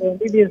வந்து நமக்கு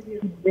எம்பிபிஎஸ்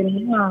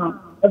வேணும்னா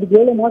அதுக்கு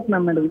எவ்வளவு மார்க்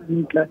மேம்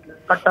எடுக்கணும்ல?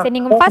 சரி,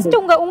 நீங்க ஃபர்ஸ்ட்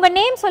உங்க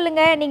நேம்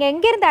சொல்லுங்க. நீங்க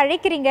எங்க இருந்து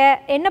அழைக்கிறீங்க?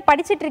 என்ன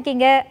படிச்சிட்டு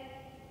இருக்கீங்க?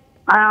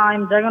 I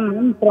am Jagan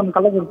ma'am from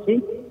Kalvi.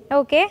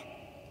 Okay.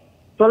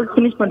 12th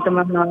finish பண்ணிட்டேன்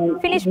மேம். நான்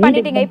finish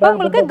பண்ணிட்டீங்க. இப்போ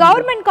உங்களுக்கு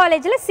கவர்மெண்ட்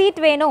காலேஜ்ல சீட்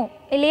வேணும்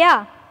இல்லையா?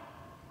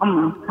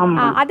 ஆமா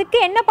ஆமா. அதுக்கு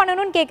என்ன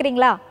பண்ணனும்னு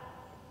கேக்குறீங்களா?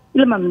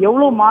 இல்ல மேம்,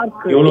 எவ்வளவு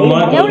மார்க்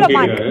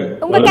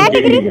உங்க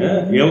கேட்டகரி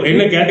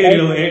என்ன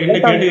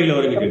கேட்டகரியில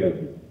வரீங்க?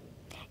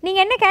 நீங்க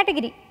என்ன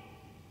category?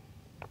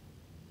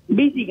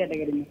 PC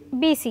category.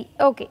 PC.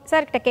 Okay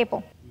sir கிட்ட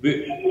கேப்போம்.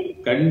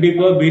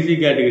 கண்டிப்பா பிசி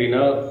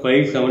கேட்டகரினா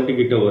 570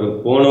 கிட்ட வரும்.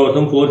 போன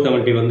வருஷம்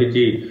 470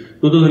 வந்துச்சு.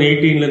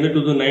 2018ல இருந்து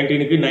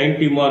 2019க்கு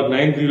 90 மார்க்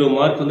 90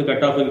 மார்க்ஸ் வந்து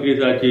கட் ஆஃப்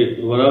இன்க்ரீஸ் ஆச்சு.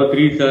 அதாவது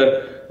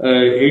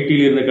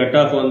 380ல இருந்த கட்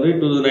ஆஃப் வந்து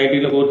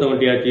 2019ல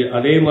 470 ஆச்சு.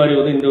 அதே மாதிரி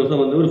வந்து இந்த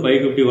வருஷம் வந்து ஒரு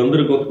 550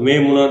 வந்திருக்கும். மே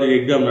 3ஆம் தேதி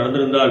எக்ஸாம்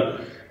நடந்திருந்தால்.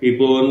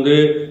 இப்போ வந்து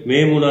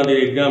மே 3ஆம்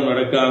தேதி எக்ஸாம்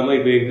நடக்காம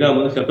இப்போ எக்ஸாம்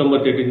வந்து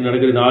செப்டம்பர் 30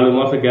 நடக்குது. 4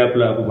 மாசம்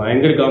கேப்ல. அப்போ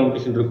பயங்கர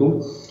காம்படிஷன் இருக்கும்.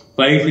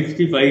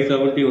 560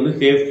 570 வந்து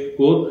safe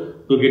score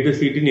to get a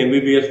seat in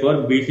MBBS for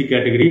BC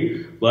category.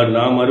 But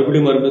நான்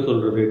மறுபடியும்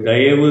சொல்றது,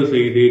 தயவு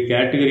செய்து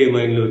கேட்டகரி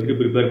மைண்ட்ல வச்சுட்டு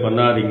ப்ரிப்பேர்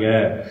பண்ணாதீங்க.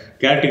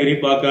 கேட்டகரி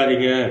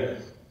பார்க்காதீங்க.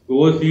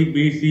 ஓசி,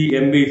 பிசி,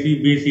 எம்பிசி,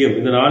 பிசிஎம்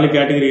இந்த 4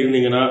 கேட்டகரி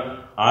இருந்தீங்கன்னா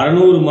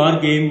 600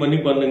 மார்க் எய்ம் பண்ணி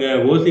பண்ணுங்க.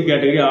 ஓசி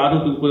கேட்டகரி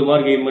 630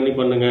 மார்க் எய்ம் பண்ணி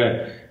பண்ணுங்க.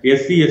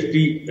 எஸ்சி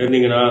எஸ்டி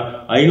இருந்தீங்கன்னா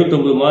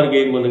 550 மார்க்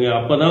எய்ம் பண்ணுங்க.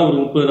 அப்பதான் ஒரு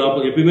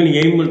 30-40 எப்பயுமே நீங்க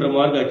எய்ம் பண்ற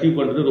மார்க் அச்சீவ்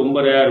பண்றது ரொம்ப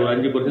ரேர். ஒரு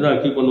 5% தான்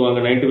அச்சீவ்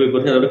பண்ணுவாங்க.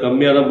 95% அதோட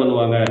கம்மியா தான்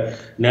பண்ணுவாங்க.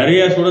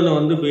 நிறைய ஸ்டூடெண்ட்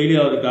வந்து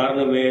ஃபெயிலியர் ஆகுது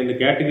காரணமே இந்த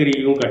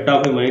கேட்டகரியும் கட்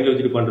ஆஃப் மைண்ட்ல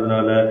வச்சுட்டு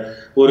பண்றதுனால.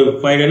 ஒரு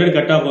 500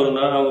 கட் ஆஃப்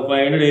வரும்னா அவங்க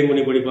 500 எய்ம்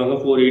பண்ணி படிப்பாங்க,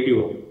 480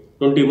 வரும்.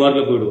 20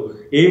 மார்க்ல போயிடும்.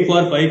 Aim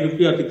for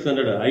 550 or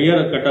 600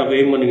 higher cut off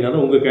aim பண்ணீங்கன்னா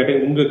உங்க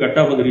கட்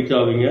ஆஃப் வந்து ரீச்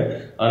ஆவீங்க.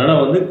 அதனால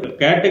வந்து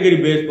கேட்டகரி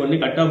பேஸ் பண்ணி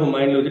கட் ஆஃப்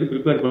மைண்ட்ல வச்சுட்டு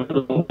ப்ரிப்பேர்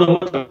பண்றது ரொம்ப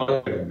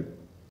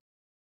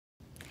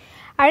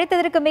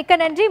அழைத்ததற்கு மிக்க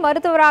நன்றி.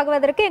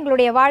 மருத்துவராகுவதற்கு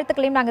எங்களுடைய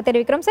வாழ்த்துக்களையும் நாங்கள்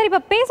தெரிவிக்கிறோம். சார்,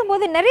 இப்போ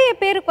பேசும்போது நிறைய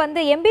பேருக்கு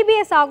வந்து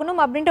எம்பிபிஎஸ்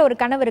ஆகணும் அப்படின்ற ஒரு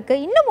கனவு இருக்கு.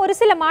 இன்னும் ஒரு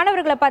சில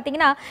மாணவர்களை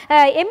பார்த்தீங்கன்னா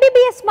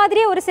எம்பிபிஎஸ்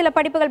மாதிரியே ஒரு சில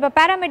படிப்புகள் இப்போ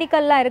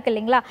பேராமெடிக்கல்லாம் இருக்கு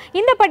இல்லைங்களா,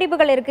 இந்த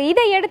படிப்புகள் இருக்கு.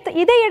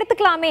 இதை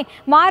எடுத்துக்கலாமே,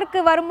 மார்க்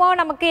வருமோ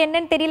நமக்கு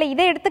என்னன்னு தெரியல,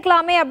 இதை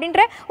எடுத்துக்கலாமே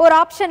அப்படின்ற ஒரு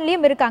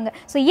ஆப்ஷன்லயும் இருக்காங்க.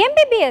 ஸோ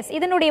எம்பிபிஎஸ்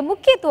இதனுடைய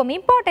முக்கியத்துவம்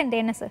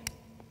இம்பார்ட்டன்ட் என்ன சார்?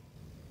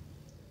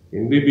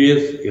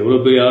 எம்பிபிஎஸ் எவ்வளோ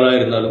பெரிய ஆளாக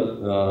இருந்தாலும்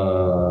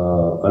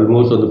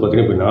ஆல்மோஸ்ட் வந்து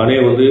பார்த்தீங்கன்னா இப்போ நானே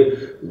வந்து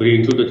பெரிய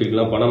இன்ஸ்டியூட்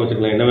வச்சிருக்கலாம், பணம்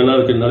வச்சிருக்கலாம், என்ன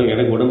வேணாலும் வச்சிருந்தாலும்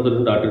எனக்கு உடம்பு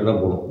தெரிஞ்சு டாக்டர்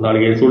தான் போகணும்.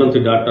 நாளைக்கு என்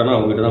ஸ்டூடெண்ட்ஸ் டாக்டர்னா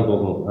அவங்ககிட்ட தான்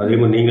போகணும். அதே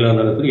மாதிரி நீங்களாக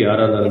இருந்தாலும் சரி,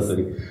 யாராக இருந்தாலும்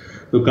சரி.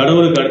 ஸோ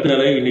கடவுளுக்கு அடுத்த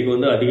நிலை இன்னைக்கு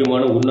வந்து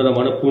அதிகமான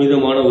உன்னதமான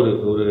புனிதமான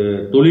ஒரு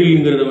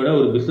தொழிலுங்கிறத விட,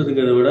 ஒரு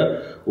பிஸ்னஸ்ங்கிறத விட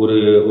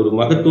ஒரு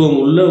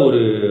மகத்துவம் உள்ள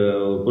ஒரு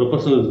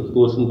ப்ரொஃபஷனல்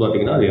கோர்ஸ்ன்னு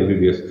பார்த்தீங்கன்னா அது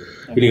எம்பிபிஎஸ்.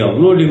 இன்னைக்கு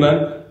அவ்வளோ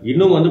டிமாண்ட்.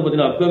 இன்னும் வந்து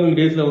பார்த்தீங்கன்னா அப்கமிங்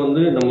டேஸ்ல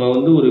வந்து நம்ம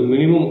வந்து ஒரு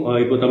மினிமம்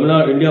இப்போ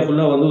தமிழ்நாடு இந்தியா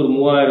ஃபுல்லாக வந்து ஒரு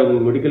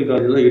 3000 மெடிக்கல்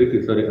காலேஜ் தான் இருக்கு.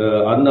 சரி,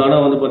 அந்த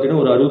ஆனால் வந்து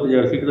பார்த்தீங்கன்னா ஒரு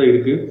 65,000 சீட்டு தான்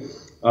இருக்கு.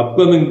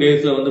 அப்கமிங்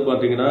டேஸ்ல வந்து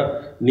பாத்தீங்கன்னா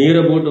நியர்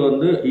அபவுட்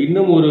வந்து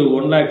இன்னும் ஒரு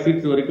 1 lakh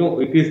சீட்ஸ் வரைக்கும்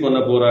இன்க்ரீஸ் பண்ண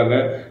போறாங்க.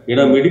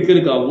 ஏன்னா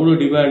மெடிக்கலுக்கு அவ்வளவு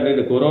டிமாண்ட்.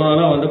 இந்த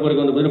கொரோனாலாம் வந்த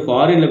பிறகு வந்து பாத்தீங்கன்னா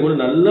ஃபாரின்ல கூட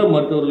நல்ல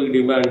மருத்துவர்களுக்கு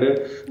டிமாண்ட்.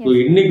 ஸோ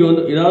இன்னைக்கு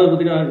வந்து ஏதாவது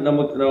பார்த்தீங்கன்னா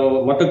நம்ம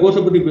மற்ற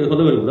கோர்ஸை பத்தி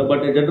சொல்ல விரும்பல,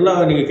 பட் ஜென்ரலா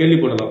நீங்க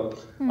கேள்விப்படலாம்.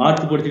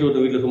 ஆர்ட்ஸ் படிச்சுட்டு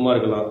ஒருத்தர் வீட்டுல சும்மா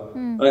இருக்கலாம்,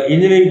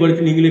 இன்ஜினியரிங்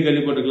படிச்சு நீங்களே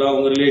கேள்விப்பட்டிருக்கலாம்,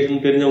 உங்க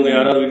ரிலேஷன் தெரிஞ்சவங்க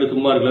யாராவது வீட்டுல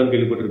சும்மா இருக்கலாம்னு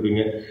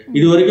கேள்விப்பட்டிருப்பீங்க.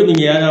 இது வரைக்கும்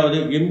நீங்க யாராவது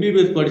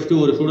எம்பிபிஎஸ்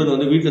படிச்சுட்டு ஒரு ஸ்டூடெண்ட்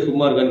வந்து வீட்டுல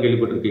சும்மா இருக்கான்னு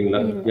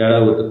கேள்விப்பட்டிருக்கீங்களா?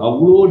 யாராவது?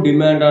 அவ்வளோ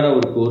டிமாண்டான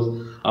ஒரு கோர்ஸ்.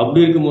 அப்படி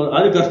இருக்கும்போது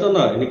அது கஷ்டம்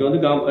தான். இன்னைக்கு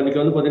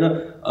வந்து பாத்தீங்கன்னா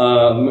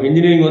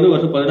இன்ஜினியரிங் வந்து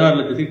வருஷம் 16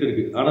 லட்சம் சீட்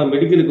இருக்கு. ஆனா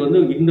மெடிக்கலுக்கு வந்து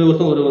இந்த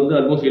வருஷம் ஒரு வந்து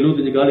ஆல்மோஸ்ட்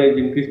 75 காலேஜ்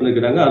இன்க்ரீஸ்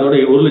பண்ணிருக்காங்க. அதோட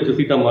 1 லட்சம்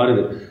சீட்டா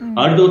மாறுது.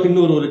 அடுத்த வருஷம்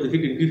இன்னும் ஒரு 1 லட்சம்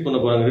சீட் இன்க்ரீஸ் பண்ண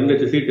போறாங்க, 2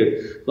 லட்சம் சீட்டு.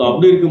 ஸோ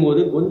அப்படி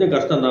இருக்கும்போது கொஞ்சம்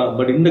கஷ்டம் தான்.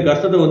 பட் இந்த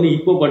கஷ்டத்தை வந்து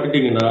இப்போ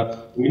பட்டுட்டீங்கன்னா,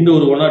 இந்த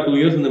ஒரு 1 or 2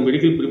 years இந்த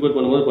மெடிக்கல் ப்ரிப்பேர்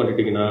பண்ணும்போது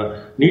பட்டுட்டீங்கன்னா,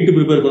 நீட்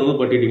ப்ரிப்பேர்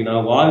பண்ணும்போது பட்டுட்டீங்கன்னா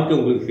வாழ்க்கை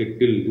உங்களுக்கு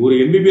செட்டில். ஒரு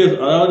எம்பிபிஎஸ்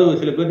அதாவது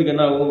சில பேருக்கு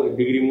என்ன ஆகும்,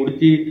 டிகிரி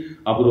முடிச்சு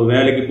அப்புறம்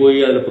வேலைக்கு போய்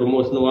அதுல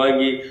ப்ரொமோஷன்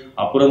வாங்கி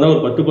அப்புறம் தான்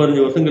ஒரு 10-15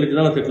 வருஷம் கழிச்சு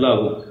தான் செட்டில்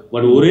ஆகும்.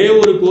 பட் ஒரே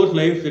ஒரு கோர்ஸ்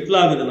லைஃப் செட்டில்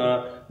ஆகுதுன்னா,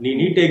 நீ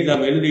நீட்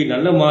எக்ஸாம் எழுதி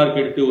நல்ல மார்க்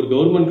எடுத்து ஒரு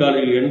கவர்மெண்ட்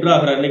காலேஜில் என்ட்ரு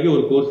ஆகிற அன்னைக்கு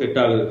ஒரு கோர்ஸ்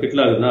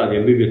செட்டில் ஆகுதுன்னா அது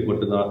எம்பிபிஎஸ்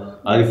மட்டும்தான்.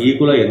 அதுக்கு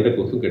ஈக்குவலா எந்த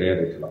கோர்ஸும்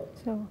கிடையாது.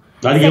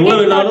 அதுக்கு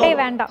எவ்வளவு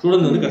வேணாலும்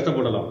ஸ்டூடெண்ட் வந்து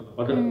கஷ்டப்படலாம்.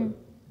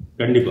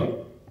 கண்டிப்பா.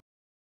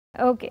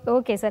 Okay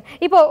okay sir.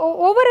 இப்போ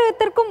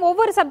ஒவ்வொருத்தருக்கும்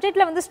ஒவ்வொரு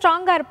சப்ஜெக்ட்ல வந்து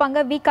ஸ்ட்ராங்கா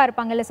இருப்பாங்க, வீக்கா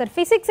இருப்பாங்க இல்ல சார்.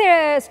 பிசிக்ஸ்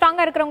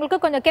ஸ்ட்ராங்கா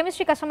இருக்கிறவங்களுக்கு கொஞ்சம்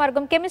கெமிஸ்ட்ரி கஷ்டமா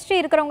இருக்கும், கெமிஸ்ட்ரி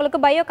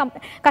இருக்கிறவங்களுக்கு பயோ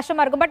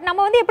கஷ்டமா இருக்கும். பட்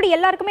நம்ம வந்து எப்படி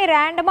எல்லாருக்குமே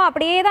ரேண்டமா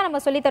அப்படியே தான்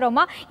நம்ம சொல்லி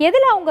தரோமா?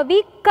 எதுல அவங்க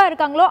வீக்கா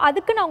இருக்காங்களோ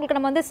அதுக்குன்னு அவங்களுக்கு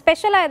நம்ம வந்து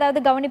ஸ்பெஷலா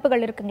ஏதாவது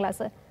கவனிப்புகள் இருக்குங்களா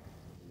sir?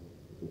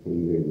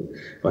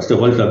 First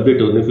of all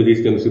subject வந்து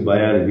physics, chemistry,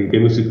 biology.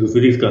 Chemistry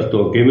physics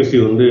கஷ்டம், கெமிஸ்ட்ரி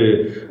வந்து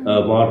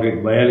மாடரேட்,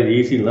 பயாலஜி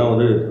ஈஸிலாம்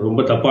வந்து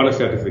ரொம்ப தப்பான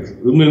ஸ்டாட்டிஸ்டிக்ஸ்.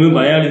 உண்மையுமே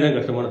பயாலஜி தான்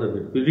கஷ்டமான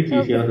சப்ஜெக்ட், பிசிக்ஸ்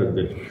ஈஸியான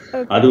சப்ஜெக்ட்.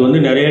 அது வந்து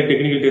நிறைய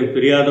டெக்னிக்கல் டேர்ம்ஸ்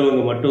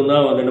தெரியாதவங்க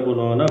மட்டும்தான் வந்து என்ன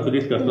பண்ணுவாங்கன்னா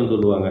பிசிக்ஸ் கஷ்டம்னு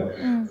சொல்லுவாங்க.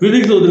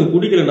 பிசிக்ஸ் ஒருத்தருக்கு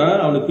பிடிக்கலன்னா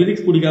அவனுக்கு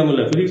பிசிக்ஸ் பிடிக்காம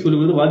இல்ல, பிசிக்ஸ்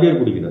சொல்லி வாத்தியார்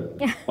பிடிக்கிறார்.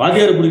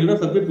 வாத்தியார் பிடிக்கலன்னா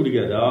சப்ஜெக்ட்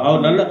பிடிக்காது.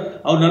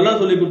 அவர் நல்லா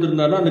சொல்லி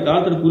கொடுத்துருந்தாருன்னா, அந்த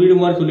கான்செப்ட் புரியுற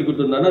மாதிரி சொல்லி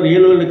கொடுத்துருந்தாருன்னா,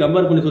 ரியல் வேர்ல்ட்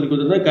கம்பேர் பண்ணி சொல்லி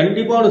கொடுத்துருந்தா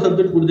கண்டிப்பா ஒரு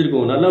சப்ஜெக்ட்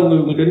பிடிச்சிருக்கும். நல்லா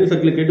உங்களுக்கு தெரிஞ்ச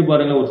சர்க்கிள் கேட்டு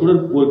பாருங்க. ஒரு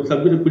ஸ்டூடெண்ட் ஒரு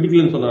சப்ஜெக்ட்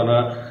பிடிக்கலன்னு சொன்னானா,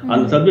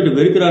 அந்த சப்ஜெக்ட்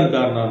வெறுக்கிறான்னு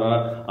காரணம்னா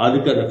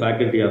அதுக்கு அந்த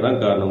ஃபேக்கல்ட்டியா தான்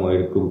காரணமா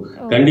இருக்கும்.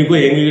 கண்டிப்பா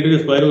எங்க கிட்ட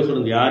ஸ்பைரோ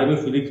ஸ்டூடெண்ட் யாருமே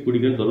பிசிக்ஸ்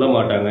பிடிக்கலன்னு சொல்ல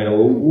மாட்டாங்க.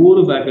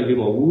 ஒவ்வொரு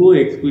ஃபேக்கல்ட்டியும் அவ்வளோ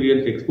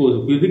எக்ஸ்பீரியன்ஸ் எக்ஸ்போஸ்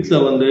பிசிக்ஸை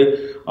வந்து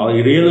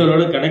அவங்க ரியல்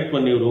வேர்ல்டோட கனெக்ட்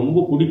பண்ணி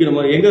ரொம்ப பிடிக்கிற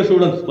மாதிரி. எங்க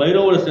ஸ்டூடெண்ட்ஸ்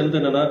ஸ்பைரோவோட ஸ்ட்ரென்த்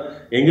என்னன்னா,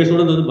 எங்க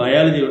ஸ்டூடெண்ட் வந்து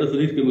பயாலஜியோட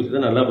பிசிக்ஸ் கெமிஸ்ட்ரி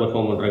தான் நல்லா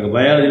பெர்ஃபார்ம் பண்றாங்க.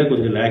 பயாலஜியில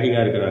கொஞ்சம்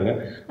லேக்கிங்கா இருக்கிறாங்க.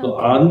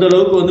 அந்த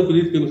அளவுக்கு வந்து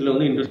பிசிக்ஸ் கெமிஸ்ட்ரியில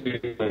வந்து இன்ட்ரெஸ்ட்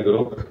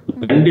இருக்கிறோம்.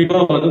 கண்டிப்பா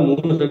வந்து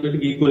 3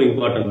 சப்ஜெக்ட்டுக்கு ஈக்குவல்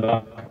இம்பார்ட்டன்ட்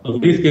தான்.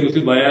 பிசிக்ஸ்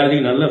கெமிஸ்ட்ரி பயாலஜி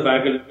நல்ல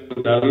ஃபேக்கல்ட்டி,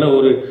 நல்ல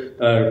ஒரு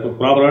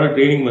ப்ராப்பரான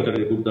ட்ரைனிங்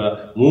மெத்தட் கொடுத்தா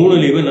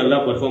 3லயுமே நல்லா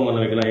பெர்ஃபார்ம்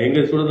பண்ண வைக்கலாம். எங்க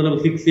ஸ்டூடெண்ட்ல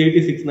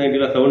 680,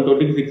 690,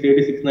 720,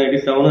 680,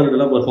 690, 700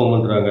 எல்லாம் பெர்ஃபார்ம்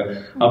பண்றாங்க.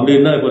 அப்படி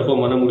இருந்தா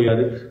பெர்ஃபார்ம் பண்ண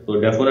முடியாது.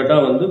 ஸோ டெஃபினட்டா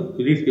வந்து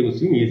பிசிக்ஸ்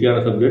கெமிஸ்ட்ரி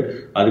ஈஸியான சப்ஜெக்ட்.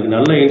 அதுக்கு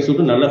நல்ல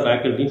இன்ஸ்டியூட், நல்ல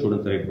ஃபேக்கல்ட்டியும்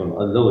ஸ்டூடெண்ட் செலக்ட் பண்ணணும்.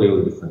 அதுதான் ஒரே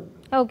ஒரு டிஃபரன்ஸ்.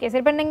 Okay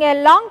sir. இப்போ நீங்கள்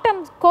லாங்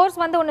டேர்ம் கோர்ஸ்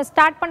வந்து ஒன்று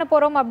ஸ்டார்ட் பண்ண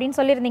போகிறோம் அப்படின்னு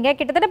சொல்லியிருந்தீங்க.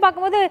 கிட்டத்தட்ட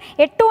பார்க்கும்போது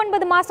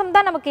 8-9 மாதம்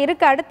தான் நமக்கு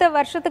இருக்குது அடுத்த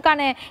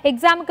வருஷத்துக்கான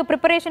எக்ஸாமுக்கு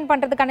ப்ரிப்பரேஷன்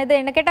பண்ணுறதுக்கான. இது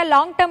என்ன கேட்டால்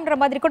லாங் டேர்ம்ன்ற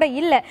மாதிரி கூட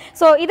இல்லை.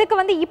 ஸோ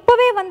இதுக்கு வந்து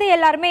இப்போவே வந்து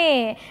எல்லாருமே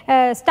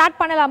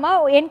ஸ்டார்ட் பண்ணலாமா?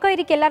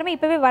 என்கொயரிக்கு எல்லாருமே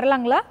இப்போவே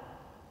வரலாங்களா?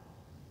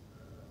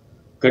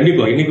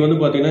 கண்டிப்பா. இன்னைக்கு வந்து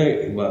பாத்தீங்கன்னா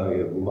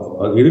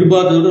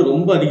எதிர்பார்த்ததை விட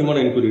ரொம்ப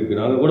அதிகமான என்கொயரி இருக்கு.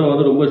 நாங்க கூட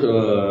வந்து ரொம்ப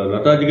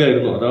லெத்தாஜிக்கா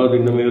இருந்தோம். அதாவது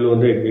இந்த மேல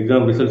வந்து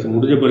எக்ஸாம் ரிசல்ட்ஸ்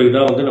முடிஞ்ச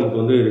பிறகுதான் வந்து நமக்கு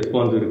வந்து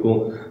ரெஸ்பான்ஸ் இருக்கும்,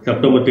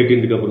 September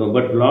 13th அப்புறம்.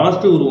 பட்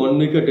லாஸ்ட் ஒரு 1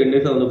 week 10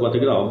 days வந்து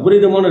பாத்தீங்கன்னா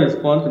அபரிதமான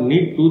ரெஸ்பான்ஸ்.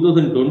 நீட்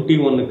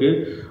 2021க்கு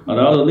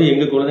அதாவது வந்து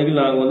எங்க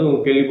குழந்தைகள் நாங்க வந்து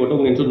கேள்விப்பட்டோம்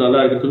உங்க இன்ஸ்டியூட் நல்லா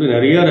இருக்குன்னு சொல்லி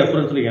நிறைய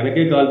ரெஃபரன்ஸ்ல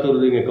எனக்கே கால்ஸ்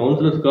வருது, எங்க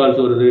கவுன்சிலர்ஸ்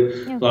கால்ஸ் வருது.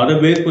 அதை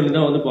பேஸ் பண்ணி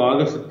தான் வந்து இப்போ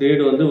August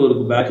 3 வந்து ஒரு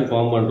பேட்ச்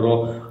ஃபார்ம்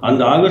பண்றோம்.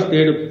 அந்த August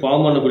 3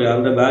 ஃபார்ம் பண்ணக்கூடிய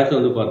அந்த பேட்ச்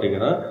வந்து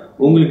பாத்தீங்கன்னா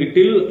உங்களுக்கு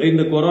டில்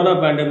இந்த கொரோனா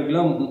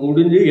பேண்டமிக்லாம்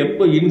முடிஞ்சு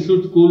எப்போ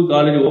இன்ஸ்டியூட் ஸ்கூல்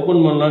காலேஜ்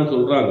ஓப்பன் பண்ணலாம்னு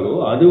சொல்றாங்களோ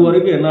அது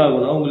வரைக்கும் என்ன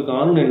ஆகும்னா உங்களுக்கு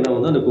ஆன்லைன்ல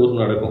வந்து அந்த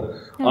கோர்ஸ் நடக்கும்.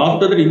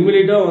 ஆஃப்டர் தட்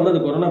இமிடியேட்டா வந்து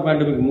அந்த கொரோனா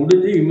பேண்டமிக்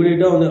முடிஞ்சு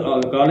இமிடியேட்டா வந்து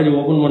காலேஜ்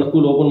ஓப்பன் பண்ண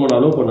ஸ்கூல் ஓப்பன் பண்ண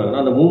அலோவ்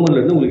பண்ணாங்கன்னா அந்த மூவ்மெண்ட்ல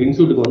இருந்து உங்களுக்கு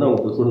இன்ஸ்டியூட்டுக்கு வந்து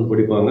அவங்க ஸ்டூடெண்ட்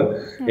படிப்பாங்க.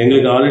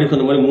 எங்களுக்கு ஆல்ரெடி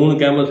சொன்ன மாதிரி 3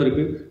 கேம்பஸ்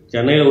இருக்கு.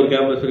 சென்னையில் ஒரு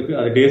கேம்பஸ் இருக்கு,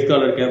 அது டே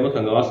ஸ்காலர் கேம்பஸ்,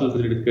 அங்கே ஹாஸ்டல்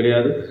ஃபெசிலிட்டிஸ்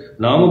கிடையாது.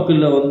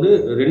 நாமக்கல்ல வந்து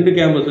 2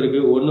 கேம்பஸ் இருக்கு.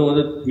 ஒன்று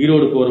வந்து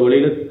ஈரோடு போற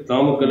வழியில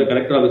நாமக்கல்ல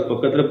கலெக்டர் ஆஃபீஸ்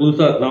பக்கத்துல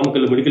புதுசா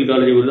நாமக்கல்ல மெடிக்கல்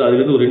காலேஜ் வருது, அதுல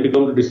இருந்து ஒரு 2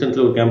 கிலோமீட்டர்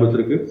டிஸ்டன்ஸ்ல ஒரு கேம்பஸ்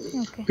இருக்கு.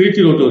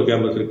 திருச்சி ரோட்ல ஒரு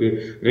கேம்பஸ் இருக்கு.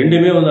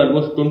 ரெண்டுமே வந்து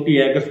ஆல்மோஸ்ட் 20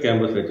 ஏக்கர்ஸ்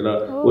கேம்பஸ். ஆக்சுவலா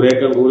ஒரு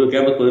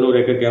கேம்பஸ் 11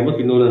 ஏக்கர் கேம்பஸ்,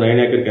 இன்னொரு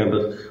 9 ஏக்கர்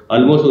கேம்பஸ்.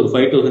 ஆல்மோஸ்ட் ஒரு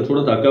 5000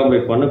 ஸ்டூடெண்ட்ஸ்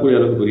அகாமடேட் பண்ணக்கூடிய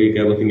அளவுக்கு பெரிய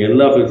கேம்பஸ். இங்க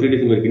எல்லா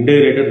ஃபெசிலிட்டிஸும் இருக்கு.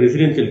 Integrated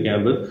residential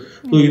campus.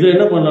 ஸோ இது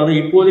என்ன பண்ணலாம்,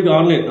 இப்போதைக்கு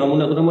ஆன்லைன் நான்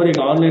முன்ன சொன்ன மாதிரி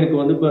ஆன்லைனுக்கு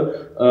வந்து இப்போ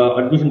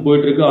அட்மிஷன்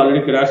போயிட்டு இருக்கு. ஆல்ரெடி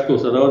கிராஷ்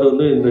கோர்ஸ், அதாவது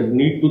வந்து இந்த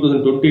நீட்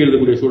 2020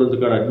 எழுதக்கூடிய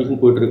ஸ்டூடெண்ட்ஸுக்கான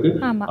அட்மிஷன் போயிட்டு இருக்கு.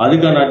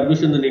 அதுக்கான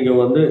அட்மிஷன் நீங்க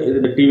வந்து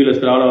இந்த டிவில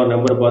ஸ்கிரால் ஆகிற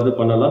நம்பரை பார்த்து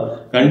பண்ணலாம்.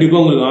 கண்டிப்பா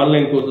உங்களுக்கு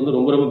ஆன்லைன் கோர்ஸ் வந்து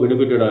ரொம்ப ரொம்ப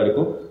பெனிஃபிட்டடா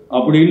இருக்கும்.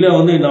 அப்படி இல்லை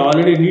வந்து நான்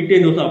ஆல்ரெடி நீட்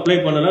இந்த வருஷம் அப்ளை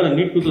பண்ணல, நான்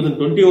நீட்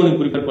 2021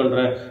 ப்ரிப்பேர்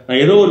பண்றேன்,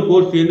 நான் ஏதோ ஒரு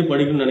கோர்ஸ் சேர்ந்து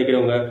படிக்கணும்னு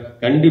நினைக்கிறவங்க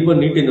கண்டிப்பா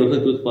நீட் இந்த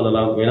வருஷம் சூஸ்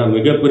பண்ணலாம். ஏன்னா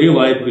மிகப்பெரிய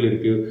வாய்ப்புகள்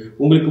இருக்கு.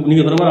 உங்களுக்கு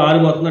நீங்க சொன்ன மாதிரி 6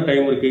 மாசம் தான்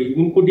டைம் இருக்கு.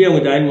 முன்கூட்டியே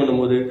அவங்க ஜாயின்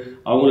பண்ணும்போது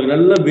அவங்களுக்கு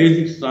நல்ல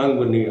பேசிக் ஸ்ட்ராங்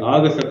பண்ணி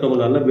ஆகஸ்ட்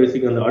செப்டம்பர் நல்ல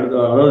பேசிக், அந்த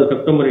அதாவது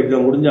செப்டம்பர்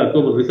எக்ஸாம் முடிஞ்சு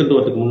அக்டோபர் ரிசல்ட்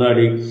வரதுக்கு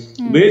முன்னாடி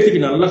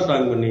பேசிக் நல்லா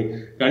ஸ்ட்ராங் பண்ணி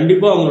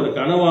கண்டிப்பா அவங்களோட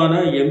கனவான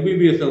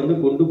எம்பிபிஎஸ் வந்து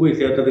கொண்டு போய்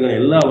சேர்த்ததுக்கான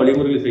எல்லா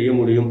வழிமுறைகளும் செய்ய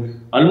முடியும்.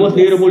 ஆல்மோஸ்ட்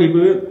நியர்போல்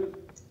இப்பவே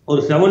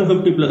ஒரு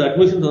 750+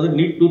 அட்மிஷன்ஸ் வந்து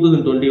நீட்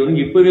 2021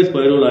 இப்பவே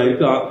ஸ்பைரோல்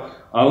ஆயிருக்கு.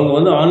 அவங்க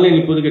வந்து ஆன்லைன்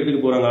இப்போதைக்கு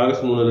எடுத்துக்க போறாங்க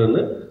ஆகஸ்ட் 3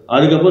 இருந்து.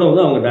 அதுக்கப்புறம்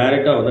வந்து அவங்க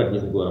டைரக்டா வந்து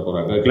அட்மிஷனுக்கு வர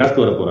போறாங்க,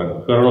 கிளாஸ்க்கு வர போறாங்க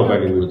கொரோனா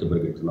பேண்டமிக் முடிச்ச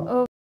பிறகு.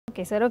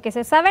 Okay sir, okay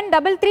sir.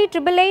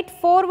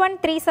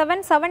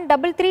 7338884137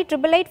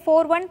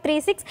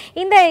 7338884136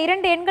 இந்த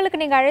 2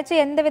 எண்களுக்கு நீங்க அழைச்சு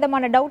எந்த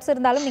விதமான டவுட்ஸ்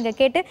இருந்தாலும் நீங்க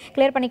கேட்டு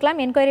கிளியர் பண்ணிக்கலாம்,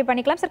 என்கொயரி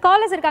பண்ணிக்கலாம். சார்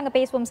காலர்ஸ் இருக்காங்க,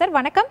 பேசுவோம் சார்.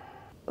 வணக்கம்.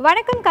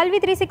 வணக்கம் கல்வி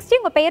 360,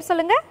 உங்க பெயர்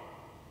சொல்லுங்க.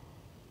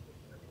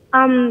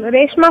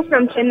 ரேஷ்மா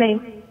ஃப்ரம் சென்னை.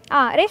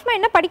 ரேஷ்மா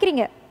என்ன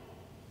படிக்கிறீங்க?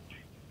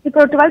 இப்போ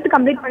 12th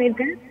கம்ப்ளீட்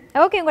பண்ணிருக்கேன்.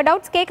 ஓகே, உங்க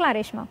டவுட்ஸ் கேட்கலாம்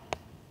ரேஷ்மா.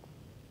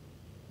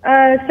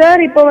 சார்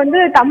இப்போ வந்து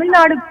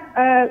Tamil Nadu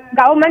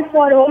government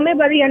for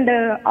homeopathy and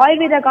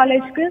Ayurveda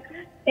காலேஜ்க்கு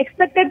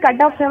எக்ஸ்பெக்டட்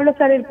கட் ஆஃப் எவ்வளவு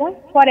சார் இருக்கும்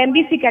ஃபார்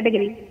எம்பிசி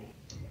கேட்டகரி?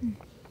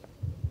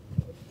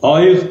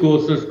 ஆயுஷ்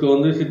கோர்சஸ்க்கு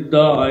வந்து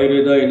சித்தா,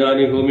 ஆயுர்வேதா,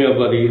 யுனானி,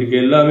 ஹோமியோபதி இதுக்கு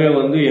எல்லாமே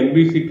வந்து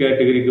எம்பிசி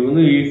கேட்டகரிக்கு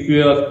வந்து if you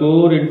are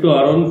score into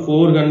around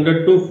 400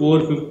 to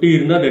 450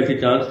 இருந்தா there's a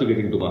chance to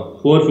get into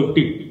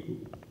 450.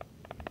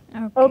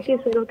 Okay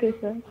sir, okay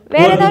sir.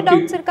 வேற ஏதாவது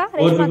டவுட்ஸ் இருக்கா?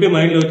 450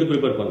 மைண்ட்ல வச்சு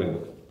ப்ரிப்பேர் பண்ணுங்க.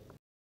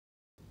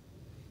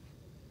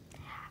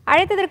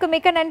 அழைத்ததற்கு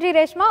மிக்க நன்றி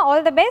ரேஷ்மா,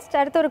 ஆல் தி பெஸ்ட்.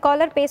 அடுத்த ஒரு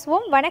காலர்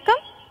பேசுவோம்.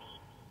 வணக்கம்.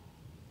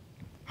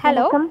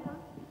 ஹலோ,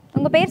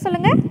 உங்க பேர்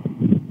சொல்லுங்க.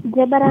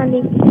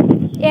 ஜெபராணி.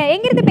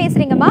 எங்க இருந்து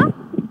பேசுறீங்கம்மா?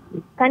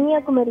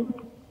 கன்னியாகுமரி.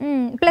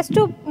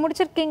 +2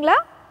 முடிச்சிருக்கீங்களா?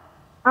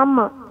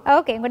 ஆமா.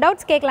 ஓகே, உங்க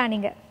டவுட்ஸ் கேட்கலாம்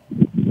நீங்க.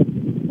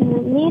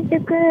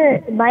 நீட்டுக்கு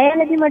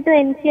பயாலஜி மட்டும்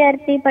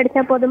என்சிஆர்டி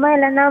படிச்சா போதுமா,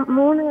 இல்லைன்னா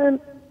 3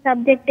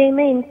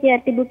 சப்ஜெக்டையுமே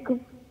என்சிஆர்டி புக்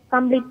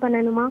கம்ப்ளீட்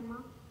பண்ணணுமா?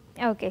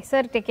 Okay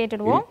sir,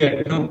 கேட்டுடுவோம்.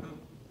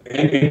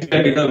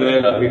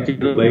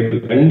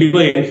 கண்டிப்பா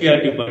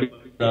என்சிஆர்டி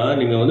படிச்சா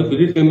நீங்க வந்து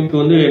பிசிக்ஸ் கெமிஸ்ட்ரி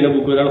வந்து என்ன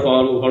புக் வேணாலும்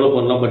ஃபாலோ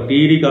பண்ணலாம். பட்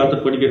தியரி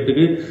கான்செப்ட்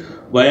படிக்கிறதுக்கு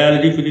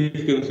பயாலஜி,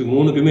 பிசிக்ஸ், கெமிஸ்ட்ரி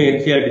 3க்குமே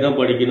என்சிஆர்டி தான்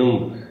படிக்கணும்.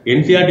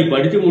 என்சிஆர்டி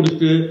படிச்சு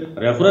முடிச்சுட்டு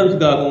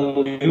ரெஃபரன்ஸ்க்காகவும்,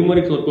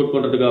 numerics work out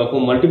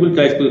பண்றதுக்காகவும், multiple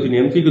choice question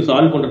எம்சிக்கு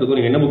solve பண்றதுக்கும்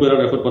நீங்க என்ன புக்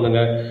வேணாலும் ரெஃபர் பண்ணுங்க.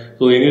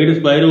 ஸோ எங்ககிட்ட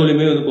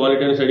ஸ்பைரோலையுமே வந்து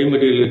குவாலிட்டியான ஸ்டடி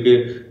மெட்டீரியல் இருக்கு.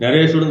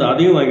 நிறைய ஸ்டூடெண்ட்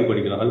அதையும் வாங்கி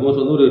படிக்கலாம்.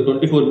 ஆல்மோஸ்ட் வந்து ஒரு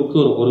 24 புக்ஸ்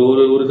வரும்.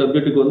 ஒரு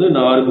சப்ஜெக்ட்டுக்கு வந்து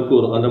 4 புக்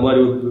வரும். அந்த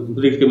மாதிரி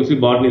physics, chemistry,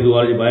 botany,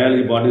 zoology,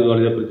 biology, botany,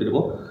 zoology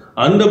பிரிச்சிருக்கோம்.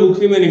 அந்த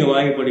புக்ஸுமே நீங்க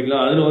வாங்கி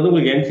படிக்கலாம். அதுல வந்து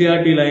உங்களுக்கு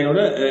என்சிஆர்டி லைனோட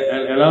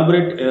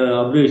எலாபரேட்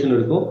அப்ரிவேஷன்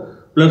இருக்கும்.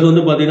 பிளஸ்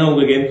வந்து பாத்தீங்கன்னா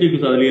உங்களுக்கு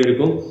எம்சிக்யூஸ் அதுலயே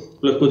இருக்கும்.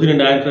 Plus question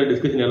and answer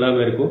discussion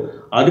எல்லாமே இருக்கும்.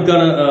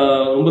 அதுக்கான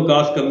ரொம்ப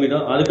காஸ்ட் கம்மி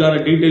தான். அதுக்கான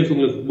டீடைல்ஸ்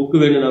உங்களுக்கு புக்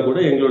வேணும்னா கூட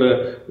எங்களோட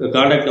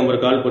கான்டாக்ட்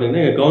நம்பர் கால்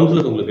பண்ணீங்கன்னா எங்க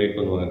கவுன்சிலர்ஸ் உங்களுக்கு கைட்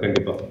பண்ணுவாங்க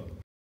கண்டிப்பா.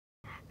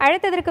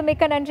 அழைத்ததற்கு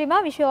மிக்க நன்றிமா,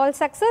 விஷ் யூ ஆல்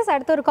சக்சஸ்.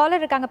 அடுத்த ஒரு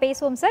காலர் இருக்காங்க,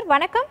 பேசுவோம் சார்.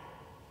 வணக்கம்.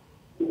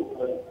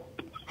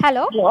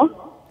 ஹலோ,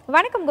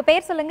 வணக்கம், உங்க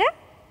பேர் சொல்லுங்க.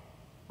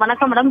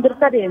 வணக்கம் மேடம்,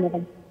 துர்காதேவி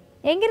மேடம்.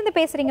 எங்க இருந்து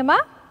பேசுறீங்கம்மா?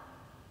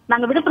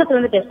 நாங்க விழுப்புரத்துல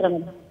இருந்து பேசுறோம்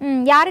மேடம்.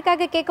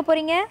 யாருக்காக கேட்க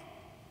போறீங்க?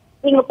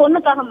 எங்க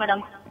பொண்ணுக்காக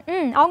மேடம்.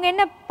 அவங்க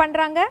என்ன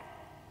பண்றாங்க?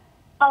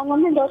 அவங்க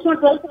வந்து இந்த வருஷம்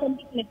 12th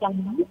கம்ப்ளீட்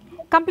பண்ணிட்டாங்க.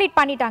 கம்ப்ளீட்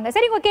பண்ணிட்டாங்க.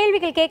 சரி, உங்க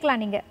கேள்விகள்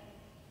கேட்கலாம் நீங்க.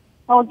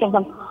 Okay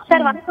madam.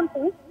 சார் வணக்கம்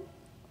சார்.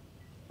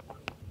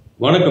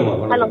 வணக்கம்மா.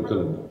 வணக்கம்,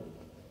 சொல்லுங்க.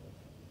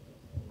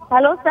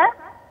 Hello sir.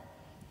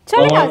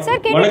 சொல்லுங்க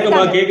சார், கேக்குது.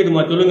 வணக்கம்மா,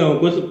 கேக்குதுமா, சொல்லுங்க.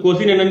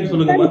 क्वेश्चन என்னன்னு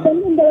சொல்லுங்கம்மா.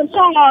 இந்த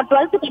வருஷம்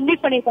 12th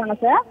கம்ப்ளீட் பண்ணிருக்காங்க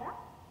சார்.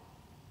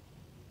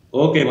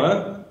 ஓகேமா.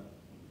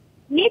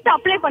 நீட்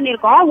அப்ளை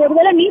பண்ணிருக்கோம்.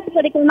 ஒருவேளை நீட்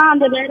படிக்கணும்னா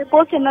அந்த வேற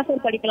கோர்ஸ் என்ன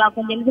சார் படிக்கலாம்?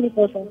 கொஞ்சம் எழுதி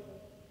கோர்ஸ்.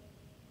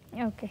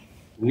 ஓகே.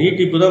 நீட்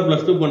இப்பதான்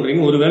 +2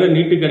 பண்றீங்க. ஒருவேளை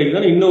நீட்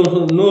கிடைக்குதா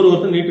இன்னொரு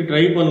வருஷம் நீட்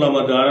ட்ரை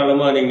பண்ணலாமா?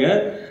 தாராளமா நீங்க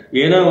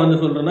ஏன்னா வந்து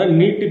சொல்றேன்னா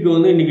நீட்டுக்கு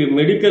வந்து இன்னைக்கு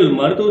மெடிக்கல்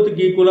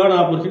மருத்துவத்துக்கு ஈக்குவலான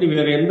ஆப்பர்ச்சுனிட்டி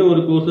வேற எந்த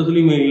ஒரு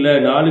கோர்சஸ்லயுமே இல்லை.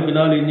 நாளுக்கு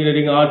நாள்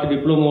இன்ஜினியரிங் ஆர்ட்ஸ்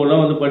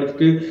டிப்ளமோலாம் வந்து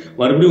படிச்சுட்டு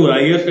மறுபடியும் ஒரு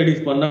ஹையர்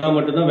ஸ்டடிஸ் பண்ணா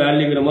மட்டும்தான்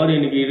வேல்யூங்கிற மாதிரி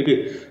இன்னைக்கு இருக்கு.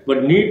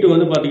 பட் நீட்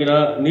வந்து பாத்தீங்கன்னா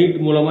நீட்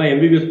மூலமா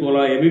எம்பிபிஎஸ்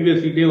போகலாம்.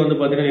 எம்பிபிஎஸ் சீட்டே வந்து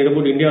பாத்தீங்கன்னா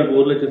நிரப்போட்டு இந்தியாவுக்கு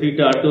 1 லட்சம்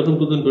சீட்டு அடுத்த வருஷம்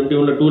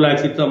 2021 2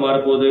 lakh சீட்ஸா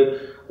மாறப்போகுது.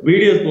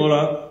 பிடிஎஸ்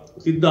போகலாம்,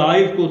 சித்தா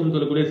ஆயுஷ் கோர்ஸ்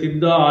சொல்லக்கூடிய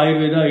சித்தா,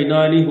 ஆயுர்வேதா,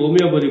 யுனானி,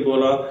 ஹோமியோபதி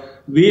போகலாம்,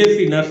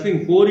 பிஎஸ்சி நர்சிங்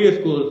 4 years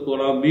கோர்ஸ்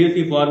போகலாம்,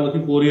 பிஎஸ்சி ஃபார்மசி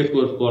 4 years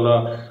கோர்ஸ்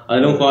போகலாம்,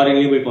 அதெல்லாம்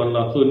ஃபாரின்லயும் போய்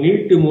பண்ணலாம். ஸோ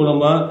நீட்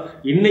மூலமா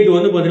இன்னைக்கு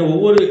வந்து பாத்தீங்கன்னா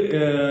ஒவ்வொரு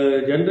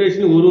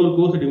ஜென்ரேஷனும் ஒரு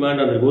கோர்ஸ்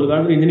டிமாண்ட் ஆகுது. ஒரு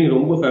காலத்துல இன்ஜினியரிங்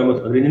ரொம்ப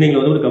ஃபேமஸ். அது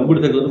இன்ஜினியரிங்ல வந்து ஒரு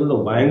கம்ப்யூட்டர் சயின்ஸ் வந்து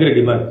பயங்கர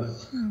டிமாண்ட்.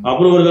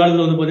 அப்புறம் ஒரு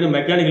காலத்துல வந்து பாத்தீங்கன்னா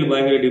மெக்கானிக்கல்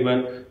பயங்கர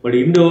டிமாண்ட். பட்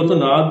இந்த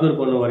வருஷம் நான்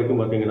அப்சர்வ் பண்ண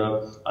வரைக்கும் பாத்தீங்கன்னா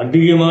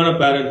அதிகமான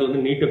பேரண்ட்ஸ்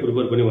வந்து நீட்டை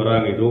ப்ரிப்பேர் பண்ணி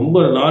வராங்க. இது ரொம்ப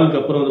நாளுக்கு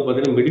அப்புறம் வந்து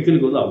பாத்தீங்கன்னா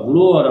மெடிக்கலுக்கு வந்து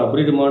அவ்வளோ ஒரு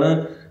அபரிதமான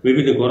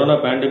மேபி இந்த கொரோனா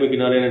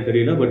பேண்டமிக்னால எனக்கு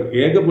தெரியல. பட்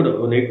ஏகப்பட்ட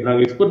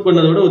நாங்கள் எக்ஸ்பெக்ட்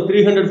பண்ணதை விட ஒரு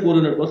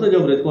 300-400%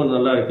 ஆஃப் ரெஸ்பான்ஸ்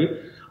நல்லா இருக்கு.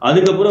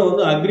 அதுக்கப்புறம்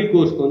வந்து அக்ரி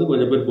கோர்ஸ்க்கு வந்து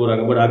கொஞ்சம் பேர்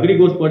போறாங்க. பட் அக்ரி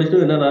கோர்ஸ்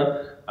படிச்சுட்டு என்னன்னா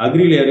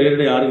அக்ரியில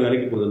யாரும்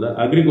வேலைக்கு போறதில்ல.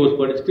 அக்ரி கோர்ஸ்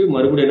படிச்சுட்டு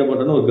மறுபடியும் என்ன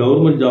பண்றாங்கன்னா ஒரு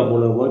கவர்மெண்ட் ஜாப்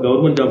மூலமா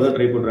கவர்மெண்ட் ஜாப் தான்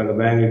ட்ரை பண்றாங்க.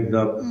 பேங்க்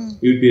எக்ஸாம்,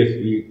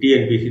 யூபிஎஸ்சி,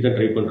 டிஎன்பிசி தான்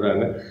ட்ரை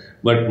பண்றாங்க.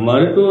 பட்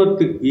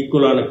மருத்துவத்துக்கு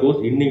ஈக்குவலான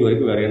கோர்ஸ் இன்னைக்கு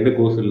வரைக்கும் வேற எந்த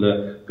கோர்ஸ் இல்லை.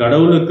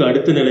 கடவுளுக்கு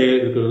அடுத்த நிலையில்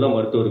இருக்கிறது தான்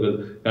மருத்துவர்கள்.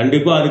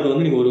 கண்டிப்பா அதுக்கு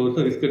வந்து நீங்க ஒரு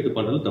வருஷம் ரிஸ்க் எடுத்து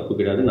பண்றது தப்பு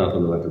கிடையாது நான்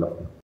சொல்லுவேன்.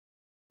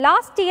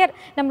 லாஸ்ட் இயர்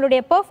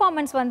நம்மளுடைய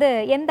பெர்ஃபார்மன்ஸ் வந்து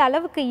எந்த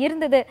அளவுக்கு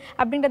இருந்தது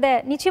அப்படின்றத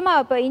நிச்சயமா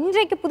இப்போ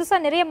இன்றைக்கு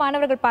புதுசாக நிறைய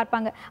மாணவர்கள்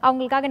பார்ப்பாங்க.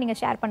 அவங்களுக்காக நீங்கள்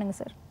ஷேர் பண்ணுங்க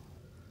சார்.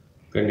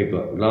 கண்டிப்பா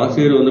லாஸ்ட்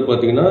இயர் வந்து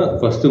பாத்தீங்கன்னா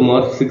ஃபர்ஸ்ட்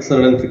மார்க்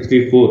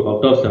 664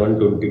 அவுட் ஆஃப்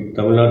 720.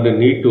 தமிழ்நாட்டில்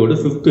நீட்டோட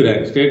 5th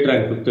rank, state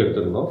rank 5th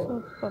எடுத்திருந்தோம்.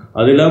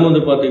 அது இல்லாமல்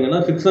வந்து பாத்தீங்கன்னா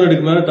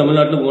 600க்கு மேல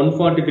தமிழ்நாட்டில்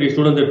 143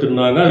 ஸ்டூடெண்ட்ஸ்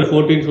எடுத்திருந்தாங்க. அது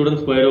 14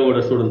 ஸ்டூடெண்ட்ஸ் ஸ்பைரோவோட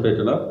ஸ்டூடெண்ட்ஸ்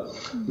எடுக்கலாம்.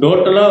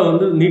 டோட்டலா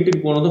வந்து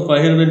நீட்டுக்கு போனது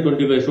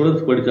 525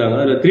 ஸ்டூடெண்ட்ஸ் படிச்சாங்க.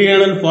 அதில்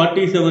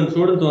 347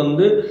 ஸ்டூடெண்ட்ஸ்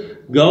வந்து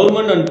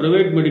கவர்மெண்ட் அண்ட்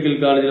பிரைவேட் மெடிக்கல்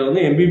காலேஜில்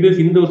வந்து எம்பிபிஎஸ்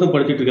இந்த வருஷம்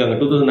படிச்சுட்டு இருக்காங்க.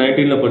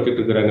 2019 படிச்சுட்டு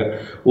இருக்காங்க.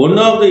 One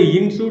of the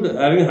institute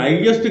having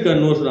highest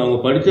conversion. அவங்க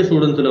படிச்ச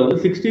ஸ்டூடெண்ட்ஸ்ல வந்து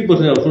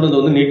 60% ஸ்டூடெண்ட்ஸ்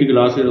வந்து நீட்டுக்கு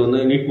லாஸ்ட் இயர் வந்து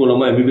நீட்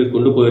மூலமா எம்பிபிஎஸ்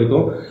கொண்டு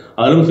போயிருக்கோம்.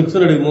 அதிலும்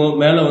 600க்கு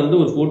மேல வந்து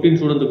ஒரு 14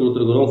 ஸ்டூடெண்ட்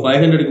கொடுத்துருக்கிறோம்.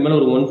 500க்கு மேல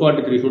ஒரு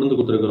 143 ஸ்டூடெண்ட்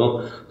கொடுத்துருக்கிறோம்.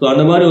 ஸோ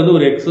அந்த மாதிரி வந்து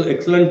ஒரு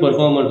எக்ஸலன்ட்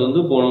பர்ஃபார்மன்ஸ்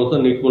வந்து போன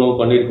வருஷம் நீட் மூலமா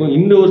பண்ணியிருக்கோம்.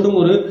 இந்த வருஷம்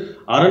ஒரு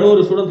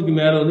 600 ஸ்டூடெண்ட்ஸ்க்கு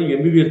மேல வந்து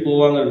எம்பிபிஎஸ்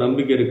போவாங்கிற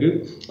நம்பிக்கை இருக்கு.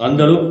 அந்த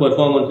அளவுக்கு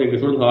பர்ஃபார்மன்ஸ் எங்க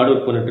ஸ்டூடெண்ட்ஸ் ஹார்ட்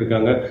ஒர்க் பண்ணிட்டு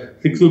இருக்காங்க.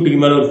 650க்கு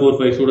மேல ஒரு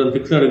 4-5 ஸ்டூடெண்ட்,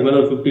 600க்கு மேல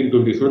ஒரு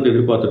 15-20 ஸ்டூடெண்ட்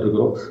எதிர்பார்த்துட்டு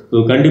இருக்கோம். ஸோ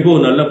கண்டிப்பா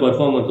ஒரு நல்ல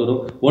பர்ஃபார்மன்ஸ்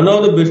வரும். One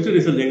of the best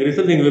result எங்க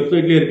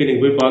வெப்சைட்லயே இருக்கு,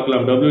 நீங்க போய்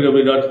பார்க்கலாம்.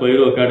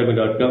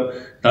 www.spiroacademy.com.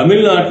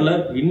 தமிழ்நாட்டில்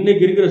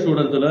இன்னைக்கு இருக்கிற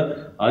ஸ்டூடெண்ட்ஸ்ல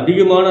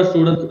அதிகமான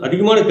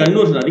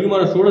கன்வர்ஷன்,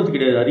 அதிகமான ஸ்டூடெண்ட்ஸ்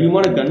கிடையாது,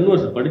 அதிகமான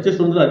கன்வர்ஷன் படிச்ச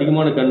ஸ்டூடெண்ட்ஸ்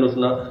அதிகமான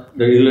கன்வர்ஷனா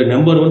இதுல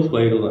நம்பர் 1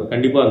 ஸ்பைரோ தான்.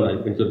 கண்டிப்பா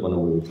மென்ஷன் பண்ண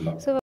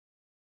முடியும்.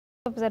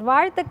 சார்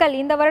வாழ்த்துக்கள்.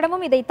 இந்த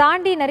வருடமும் இதை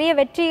தாண்டி நிறைய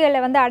வெற்றிகளை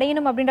வந்து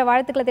அடையணும் அப்படின்ற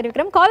வாழ்த்துக்களை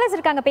தெரிவிக்கிறோம். காலர்ஸ்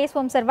இருக்காங்க,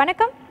 பேசுவோம் சார்.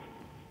 வணக்கம்.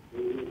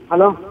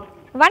 ஹலோ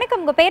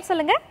வணக்கம், உங்க பேர்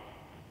சொல்லுங்க.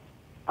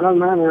 Hello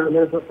madam,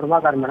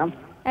 Prabhakar madam.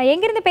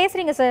 எங்கிருந்து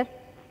பேசுறீங்க சார்?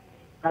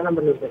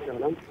 காலம்பரில பேசுறேன்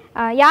மேடம்.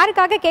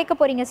 யாருக்காக கேட்க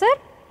போறீங்க சார்?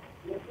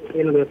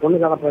 என்னுடைய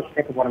பொண்ணுக்காக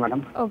கேட்க போறேன்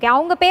மேடம். ஓகே,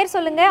 அவங்க பேர்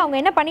சொல்லுங்க. அவங்க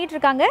என்ன பண்ணிட்டு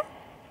இருக்காங்க?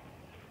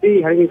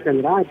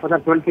 ஹரிச்சந்திரா,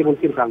 இப்பதான் 12th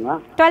முடிச்சிருக்காங்க.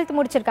 12th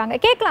முடிச்சிருக்காங்க.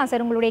 கேட்கலாம்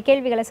சார் உங்களுடைய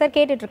கேள்விகளை. சார்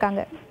கேட்டுட்டு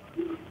இருக்காங்க.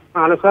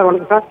 ஹலோ சார்,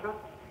 வணக்கம் சார்.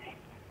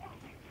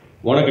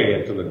 வணக்கம் ஐயா,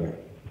 சொல்லுங்க.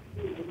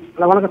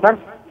 ஹலோ வணக்கம் சார்.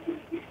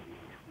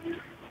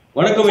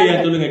 வணக்கம் ஐயா,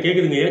 சொல்லுங்க.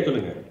 கேக்குதுங்க ஐயா,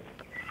 சொல்லுங்க.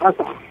 Hello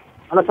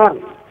sir.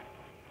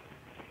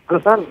 ஹலோ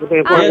சார்,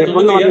 இப்போ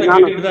பொண்ணு வந்து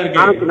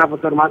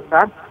 441 மார்க்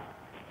சார்.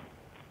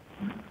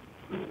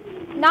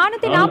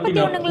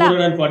 441ங்களா?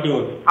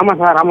 ஆமா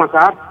சார், ஆமா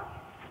சார்.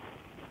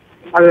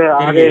 அது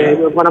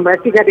இப்போ நம்ம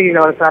எஸ்டி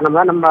கேட்டகரியில வரும் சார்.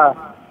 நம்ம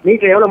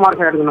நீட்ல எவ்வளவு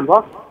மார்க் எடுக்கணும்?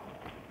 நம்ம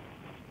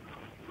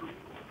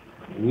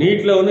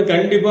நீட்ல வந்து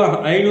கண்டிப்பா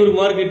 500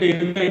 மார்க் கிட்ட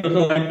இருந்தா 500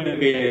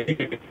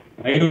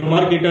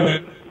 மார்க் கிட்ட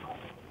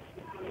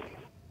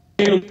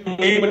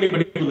பண்ணி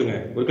படிக்க சொல்லுங்க.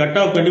 ஒரு கட்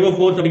ஆஃப் கண்டிப்பா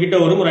 470 கிட்ட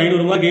வரும். ஒரு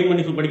 500 மார்க் கெயின்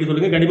பண்ணி படிக்க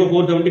சொல்லுங்க. கண்டிப்பா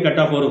 470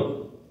 கட் ஆஃப் வரும்.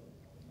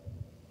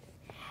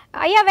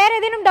 ஐயா, வேற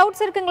ஏதேனும்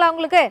டவுட்ஸ் இருக்குங்களா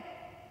உங்களுக்கு?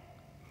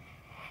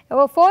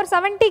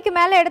 470க்கு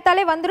மேலே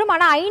எடுத்தாலே வந்துடும்.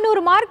 ஆனால்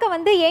 500 மார்க்கை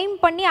வந்து எய்ம்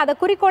பண்ணி அதை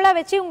குறிக்கோளாக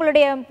வச்சு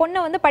உங்களுடைய பொண்ணை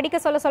வந்து படிக்க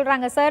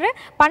சொல்கிறாங்க சார்.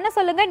 பண்ண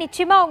சொல்லுங்க,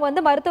 நிச்சயமா அவங்க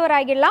வந்து மருத்துவர்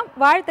ஆகிடலாம்.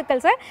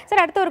 வாழ்த்துக்கள் சார்.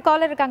 சார், அடுத்த ஒரு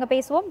காலர் இருக்காங்க,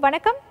 பேசுவோம்.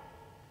 வணக்கம்.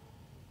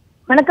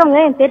 வணக்கம்ங்க,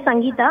 என் பேர்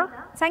சங்கீதா.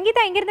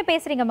 சங்கீதா, எங்கிருந்து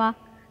பேசுறீங்கம்மா?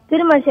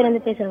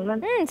 திருமழிச்சிலிருந்து பேசுறேன்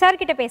மேம். சார்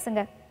கிட்ட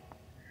பேசுங்க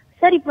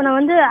சார். இப்போ நான்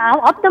வந்து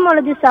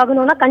ஆப்தமாலஜிஸ்ட்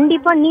ஆகணும்னா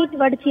கண்டிப்பா நீட்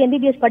படிச்சு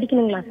எம்பிபிஎஸ்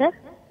படிக்கணுங்களா சார்?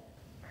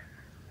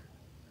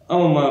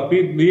 ஆமாம்மா,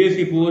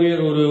 பிஎஸ்சி 4 year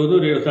ஒரு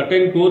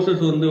சர்டைன்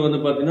கோர்சஸ் வந்து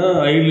பார்த்தீங்கன்னா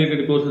ஐ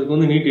ரிலேட்டட் கோர்சஸ்க்கு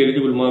வந்து நீட்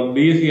எலிஜிபிள்மா.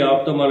 பிஎஸ்சி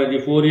ஆப்தமாலஜி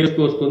 4 years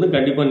கோர்ஸ்க்கு வந்து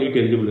கண்டிப்பாக நீட்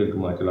எலிஜிபிள்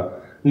இருக்குமா. ஆக்சுவலாக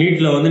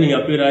நீட்டில் வந்து நீங்கள்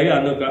அப்பியர் ஆகி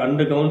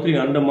அந்த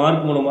கவுன்சிலிங் அந்த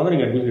மார்க் மூலமாக தான்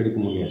நீங்கள் அட்மிஷன் எடுக்க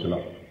முடியும்.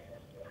 ஆக்சுவலாக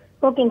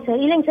ஓகேங்க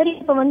சார். இல்லைங்க சார்,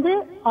 இப்போ வந்து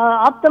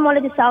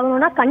ஆப்தமாலஜிஸ்ட்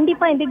ஆகணும்னா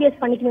கண்டிப்பா எம்பிபிஎஸ்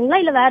பண்ணிக்கணுங்களா,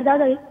 இல்லை வேற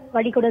ஏதாவது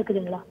வழி கூட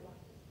இருக்குதுங்களா?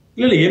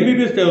 இல்லை,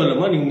 எம்பிபிஎஸ்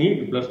தேவையில்லம்மா. நீங்கள் நீட்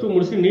 +2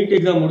 முடிச்சு நீட்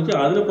எக்ஸாம் முடிச்சு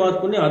அதில்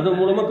பாஸ் பண்ணி அதன்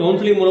மூலமாக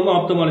கவுன்சிலிங் மூலமாக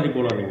ஆப்தமாலஜி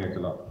போகலாம். நீங்கள்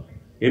ஆக்சுவலாக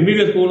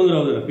எம்பிபிஎஸ்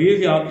போகணுங்கிற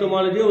பிஎஸ்சி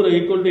ஆப்தமாலஜி ஒரு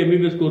ஈக்குவல் டு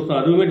எம்பிபிஎஸ் கோர்ஸ்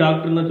தான். அதுவுமே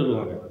டாக்டர் தான்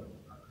சொல்லுவாங்க.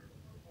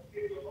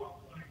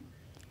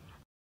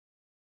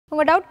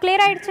 உங்க டவுட்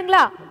கிளியர்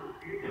ஆயிடுச்சுங்களா?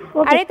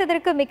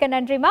 அழைத்ததற்கு மிக்க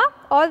நன்றிமா.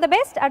 All the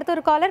best. அடுத்த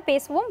ஒரு காலர்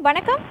பேசுவோம்.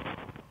 வணக்கம்.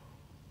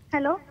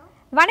 ஹலோ.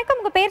 வணக்கம்,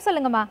 உங்க பேர்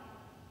சொல்லுங்கம்மா.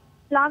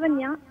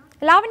 லாவண்யா.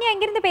 லாவண்யா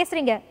எங்க இருந்து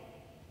பேசுறீங்க?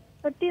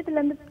 தொட்டியத்துல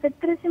இருந்து,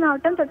 திருச்சி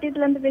மாவட்டம்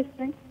தொட்டியத்துல இருந்து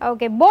பேசுறேன்.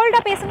 ஓகே,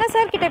 போல்டா பேசுங்க,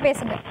 சார் கிட்ட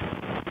பேசுங்க.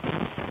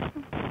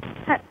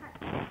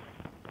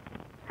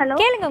 ஹலோ.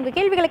 கேளுங்க, உங்க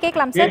கேள்விகளை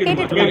கேட்கலாம் சார்.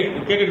 கேட்டுட்டு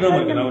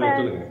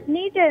சொல்லுங்க.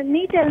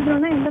 நீட்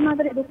எழுதணும்னா எந்த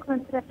மாதிரி புக்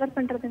வந்து ரெஃபர்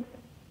பண்றது?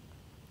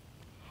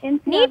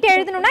 நீட்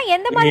எழுதணும்னா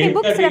எந்த மாதிரி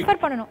புக்ஸ்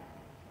ரெஃபர் பண்ணனும்?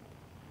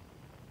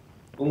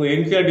 உங்க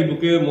என்சிஆர்டி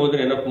புக்கே மோர்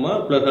தென் எனஃப்மா.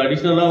 பிளஸ்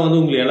அடிஷனலா வந்து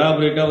உங்களுக்கு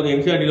எலாபரேட்டா வந்து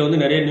என்சிஆர்டில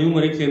வந்து நிறைய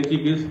நியூமரிக்ஸ்,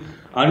 எம்சிக்யூஸ்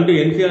அண்ட்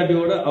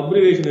என்சிஆர்டியோட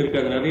அப்ரிவேஷன்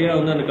இருக்காது. நிறைய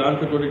வந்து அந்த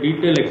கான்செப்டோட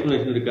டீடைல்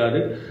எக்ஸ்பிளனேஷன்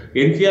இருக்காது.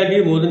 என்சிஆர்டி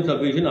மோர் தென்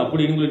சஃபிஷியன்ட்.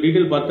 அப்படி உங்களுக்கு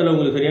டீடைல் பத்தல,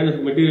 உங்களுக்கு சரியான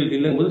மெட்டீரியல்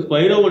இல்லைங்கும்போது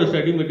ஸ்பைரோவோட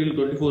ஸ்டடி மெட்டீரியல்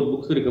 24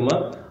 புக்ஸ் இருக்குமா,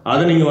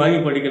 அதை நீங்க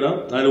வாங்கி படிக்கலாம்.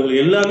 அதுல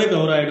உங்களுக்கு எல்லாமே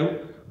கவர் ஆயிடும்.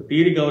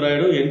 தியரி கவர்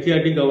ஆயிடும்,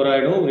 என்சிஆர்டி கவர்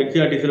ஆயிடும்,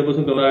 என்சிஆர்டி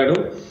சிலபஸும் கவர்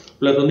ஆயிடும்.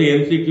 பிளஸ் வந்து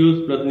MCQs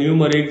plus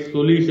numerics,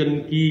 solution,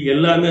 key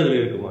எல்லாமே அதுல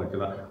இருக்குமா.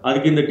 ஆக்சுவலா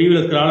அதுக்கு இந்த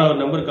டிவில ஸ்கிரால் ஆகிற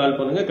நம்பர் கால்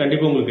பண்ணுங்க,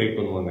 கண்டிப்பா உங்களுக்கு கைட்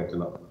பண்ணுவாங்க.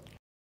 ஆக்சுவலா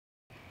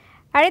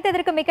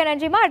அழைத்ததற்கு மிக்க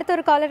நன்றிமா. அடுத்த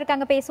ஒரு காலர்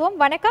இருக்காங்க, பேசுவோம்.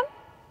 வணக்கம்.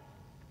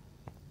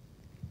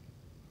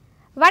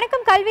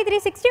 வணக்கம், கல்வி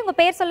 360, உங்க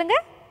பேர் சொல்லுங்க.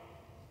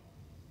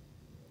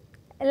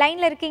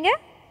 லைன்ல இருக்கீங்க?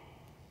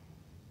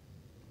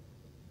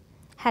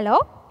 ஹலோ.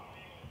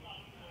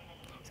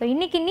 ஸோ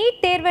இன்னைக்கு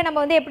நீட் தேர்வை நம்ம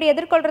வந்து எப்படி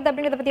எதிர்கொள்றது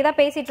அப்படிங்கிறத பத்தி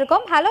தான் பேசிட்டு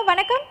இருக்கோம். ஹலோ,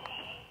 வணக்கம்.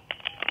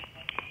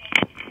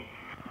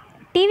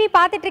 டிவி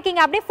பார்த்துட்டு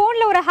இருக்கீங்க, அப்படியே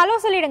போன்ல ஒரு ஹலோ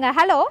சொல்லிடுங்க.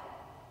 ஹலோ.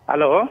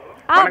 ஹலோ.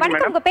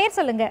 வணக்கம், உங்க பேர்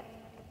சொல்லுங்க.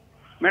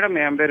 மேடம்,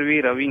 என் பேர் வி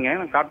ரவிங்க,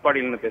 நான்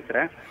காட்பாடியில இருந்து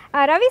பேசுறேன்.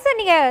 ரவி சார்,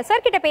 நீங்க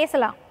சார் கிட்ட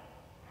பேசலாம்.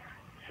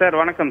 சார்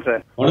வணக்கம்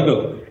சார்.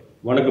 வணக்கம்.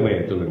 வணக்கம்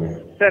ஐயா, சொல்லுங்க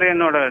சார்.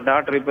 என்னோட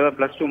டாக்டர் இப்பதான்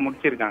 +2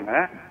 முடிச்சிருக்காங்க.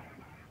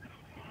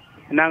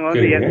 நாங்க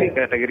வந்து எஸ்சி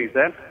கேட்டகரி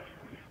சார்.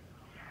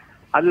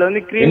 அதுல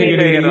வந்து கிரீமி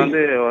லேயர்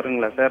வந்து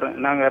வருங்களா சார்?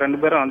 நாங்க 2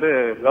 பேரும் வந்து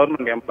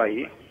கவர்மெண்ட்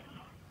எம்ப்ளாயி.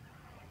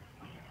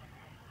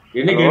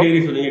 என்ன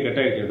கேட்டகரி சொல்லுங்க?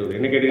 கட்டாயிடுச்சு.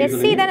 என்ன கேட்டகரி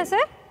சொல்லுங்க? எஸ்சி தானே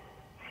சார்?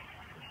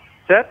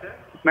 சார்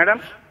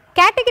மேடம்,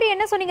 கேட்டகரி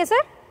என்ன சொன்னீங்க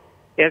sir?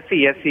 SC.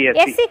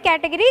 SC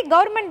category,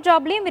 government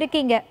ஜாப்லயும்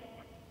இருக்கீங்க.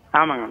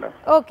 ஆமாங்க மேடம்.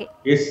 ஓகே.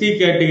 எஸ்சி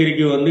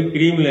கேட்டகரிக்கு வந்து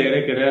கிரீம் லேயரே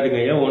கிடையாதுங்க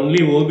ஐயா.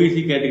 ஒன்லி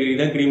ஓபிசி கேட்டகரி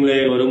தான் கிரீம்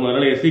லேயர் வரும்.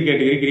 அதனால எஸ்சி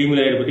கேட்டகரி கிரீம்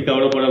லேயர் பத்தி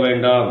கவலைப்பட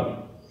வேண்டாம்.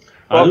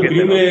 அது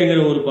கிரீம்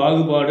லேயர்ங்கிற ஒரு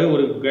பாகுபாடு,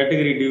 ஒரு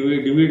கேட்டகரி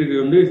டிவைடட்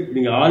வந்து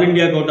நீங்க ஆல்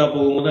இந்தியா கோட்டா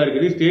போகும்போது தான்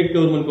இருக்குது. ஸ்டேட்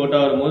கவர்மெண்ட் கோட்டா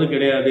வரும்போது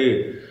கிடையாது.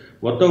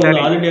 மொத்தம்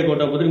ஆல் இந்தியா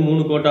கோட்டா பத்தி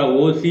 3 கோட்டா,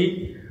 ஓசி,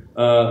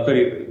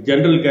 sorry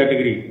general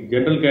category,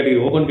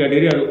 open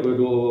category,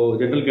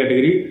 general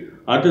category,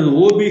 அடுத்தது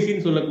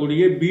ஓபிசின்னு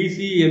சொல்லக்கூடிய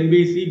பிசி,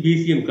 எம்பிசி,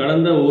 பிசிஎம்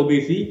கலந்த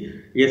ஓபிசி,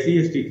 எஸ்சி,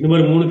 எஸ்டி, இந்த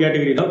மாதிரி 3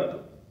 கேட்டகரி தான்.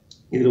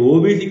 இதுல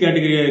ஓபிசி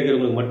கேட்டகரியா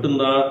இருக்கிறவங்களுக்கு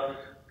மட்டும்தான்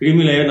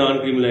கிரீமி லேயர்,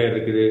 நான் கிரீமி லேயர்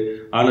இருக்குது.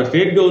 ஆனா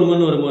ஸ்டேட்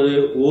கவர்மெண்ட் வரும்போது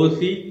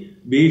ஓசி,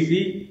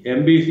 PC,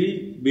 MBC,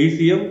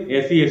 BCM,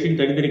 SC, ST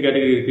தனித்தனி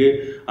கேட்டகரி இருக்கு.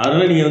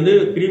 அதனால நீங்க வந்து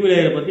கிரீமி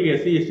லேயரை பத்தி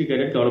எஸ்சி, எஸ்டி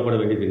கேட்டகரி கவலைப்பட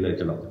வேண்டியது இல்லை.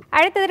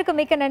 அழைத்ததற்கு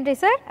மிக்க நன்றி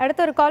சார். அடுத்த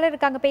ஒரு காலர்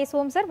இருக்காங்க,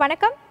 பேசுவோம் சார்.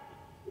 வணக்கம்.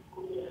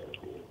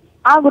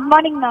 Good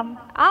morning ma'am.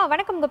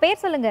 வணக்கம், உங்க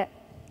பேர் சொல்லுங்க.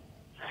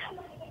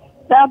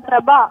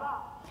 பிரபா.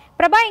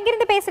 பிரபா, எங்க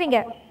இருந்து பேசுறீங்க?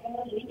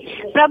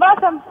 Prabha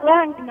from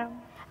Sivaganga ma'am.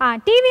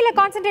 டிவில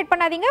கான்சென்ட்ரேட்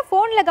பண்ணாதீங்க,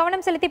 போன்ல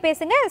கவனம் செலுத்தி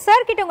பேசுங்க.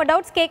 சார் கிட்ட உங்க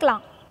டவுட்ஸ்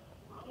கேட்கலாம்.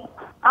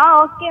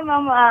 Okay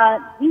ma'am.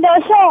 இந்த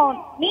வருஷம்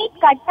நீட்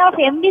கட் ஆஃப்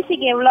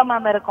எம்பிசிக்கு எவ்வளவு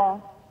மேம் இருக்கும்?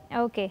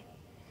 ஓகே.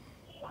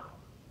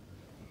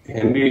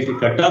 எம்பிசி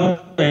கட் ஆஃப்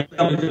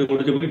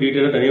முடிச்சு போய்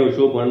டீடைலா தனியா ஒரு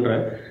ஷோ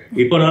பண்றேன்.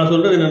 இப்போ நான்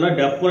சொல்றது என்னன்னா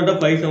டெஃபினட்டா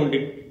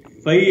 570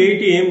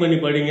 580 எய்ம் பண்ணி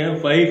படிங்க.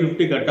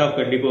 550 கட் ஆஃப்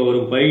கண்டிப்பா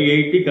வரும்.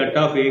 580 கட்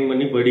ஆஃப் எய்ம்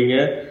பண்ணி படிங்க.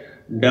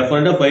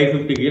 டெஃபினட்டா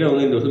 550 கீழே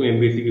வந்து இந்த வருஷம்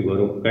எம்பிசிக்கு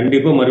வரும்.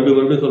 கண்டிப்பா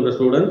மறுபடியும் சொல்ற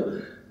ஸ்டூடெண்ட்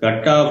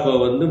கட் ஆஃப்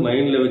வந்து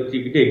மைண்ட்ல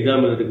வச்சுக்கிட்டு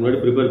எக்ஸாம் எழுதுறதுக்கு முன்னாடி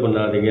ப்ரிப்பேர்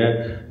பண்ணாதீங்க.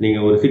 நீங்க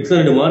ஒரு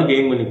 600 மார்க்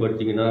எய்ம் பண்ணி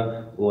படிச்சீங்கன்னா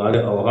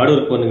ஹார்ட்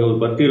ஒர்க் பண்ணுங்க. ஒரு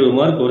 10-20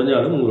 மார்க்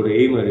குறைஞ்சாலும் உங்களோட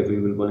எய்ம்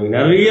ஃபுல்ஃபில் பண்ணுங்க.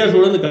 நிறைய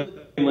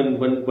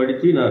ஸ்டூடெண்ட்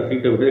படிச்சு நான்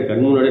சீட்டை விட்டு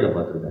கண் முன்னாடி நான்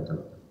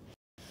பார்த்துருக்கேன்.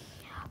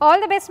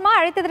 All the பெஸ்ட்மா.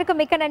 அழைத்ததற்கு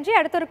மிக்க நன்றி.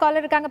 அடுத்த ஒரு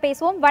காலர் இருக்காங்க,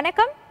 பேசுவோம்.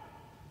 வணக்கம்.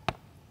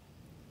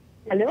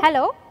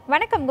 ஹலோ.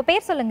 வணக்கம், உங்க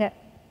பேர் சொல்லுங்க.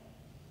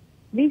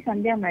 We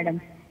Sandhya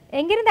madam.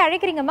 எங்க இருந்து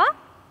அழைக்கிறீங்கம்மா?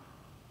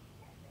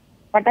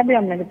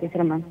 பட்டாபிராம்ல இருந்து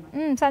பேசுறேன் மேம்.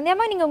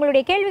 சந்தியாமா, நீங்க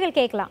உங்களுடைய கேள்விகள்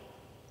கேட்கலாம்.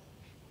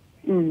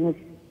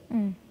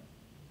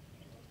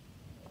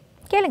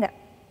 கேளுங்க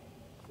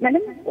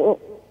மேடம்.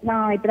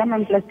 நான் இப்பதான்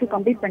மேம் +2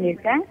 கம்ப்ளீட்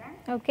பண்ணிருக்கேன்.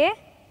 ஓகே.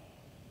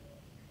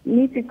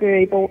 நீட்டுக்கு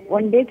இப்போ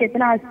 1 டேக்கு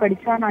எத்தனை ஹவர்ஸ்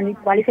படிச்சா நான்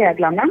நீட் குவாலிஃபை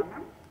ஆகலாம் மேம்?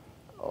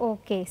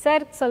 ஓகே,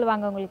 சார்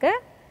சொல்லுவாங்க உங்களுக்கு.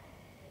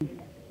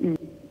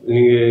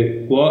 நீங்க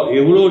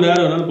எவ்வளவு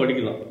நேரம் வேணாலும்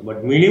படிக்கலாம். பட்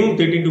மினிமம்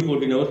 13 to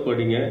 14 ஹவர்ஸ்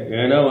படிங்க.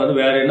 ஏன்னா வந்து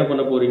வேற என்ன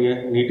பண்ண போறீங்க?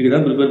 நீட்டுக்கு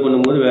தான் ப்ரிப்பேர்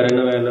பண்ணும்போது வேற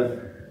என்ன வேலை?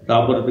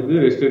 சாப்பிட்றதுக்கு,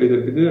 ரெஸ்ட்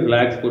எடுக்கிறதுக்கு,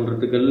 ரிலாக்ஸ்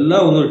பண்றதுக்கு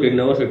எல்லாம் வந்து ஒரு 10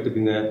 ஹவர்ஸ்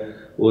எடுத்துக்குங்க.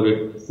 ஒரு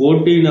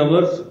 14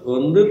 hours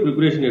வந்து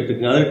ப்ரிப்பரேஷன்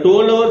எடுத்துக்கங்க. அது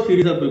 12 hours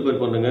சீரியஸா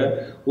ப்ரிப்பேர் பண்ணுங்க.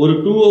 ஒரு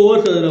 2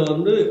 hours அதுல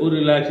வந்து ஒரு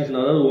ரிலாக்ஸேஷன்,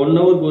 அதாவது 1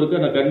 hour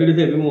ஒருக்கா நான்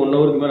கண்டினியூஸா எப்பயுமே 1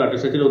 hour மேல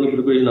அட்டஸ்ட்ரக்சர் வந்து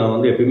ப்ரிப்பரேஷன் நான்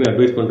வந்து எப்பயுமே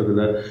அட்வைஸ் பண்றது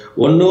இல்லை.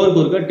 1 hour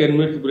ஒருக்கா 10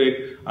 minutes பிரேக்,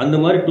 அந்த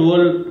மாதிரி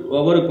 12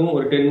 hourக்கும்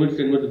ஒரு 10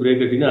 minutes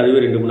பிரேக் எடுத்தீங்கன்னா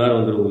அதுவே 2 மணி நேரம்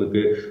வந்துடும்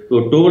உங்களுக்கு. So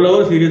 12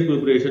 hours serious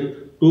preparation,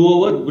 2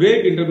 hours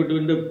break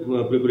இன்டர்பிட்வீன் the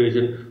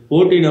preparation,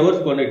 14 hours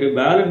பண்ணிட்டு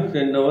பேலன்ஸ்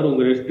 10 hour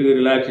உங்க ரெஸ்ட்,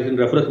 ரிலாக்ஸேஷன்,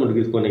 ரெஃப்ரெஷ்மெண்ட்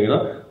யூஸ் பண்ணீங்கன்னா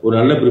ஒரு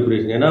நல்ல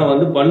ப்ரிப்பரேஷன். ஏன்னா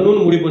வந்து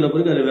பண்ணணும்னு முடிவு பண்ண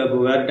பிறகு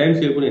அது வேற டைம்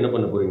சேவ் பண்ணி என்ன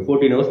பண்ண போறீங்க?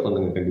 14 hours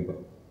பண்ணுங்க கண்டிப்பா.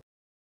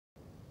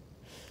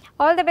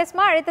 All the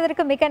பெஸ்ட்மா.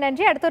 அழைத்ததற்கு மிக்க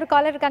நன்றி. அடுத்த ஒரு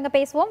காலர் இருக்காங்க,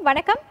 பேசுவோம்.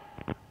 வணக்கம்.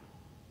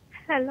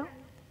 ஹலோ,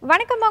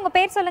 வணக்கம்மா, உங்க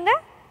பேர் சொல்லுங்க.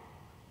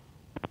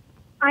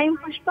 I am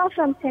Pushpa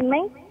from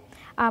Chennai.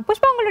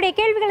 Pushpa, உங்களுடைய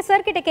கேள்விகள்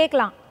சார் கிட்ட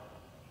கேட்கலாம்.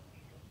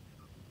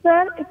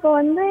 சார், இப்போ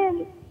வந்து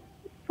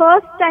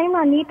ஃபர்ஸ்ட் டைம்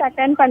நான் நீட்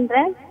அட்டெண்ட்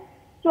பண்றேன்.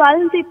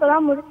 12th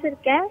இப்பதான்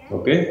முடிச்சிருக்கேன்.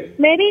 ஓகே.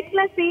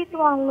 மெரிட்ல சீட்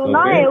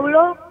வாங்கணும்னா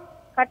எவ்வளோ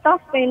கட்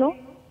ஆஃப் வேணும்?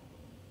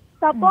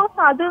 சப்போஸ்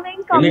அதுவே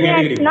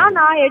கம்மியாச்சுன்னா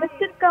நான்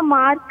எடுத்திருக்க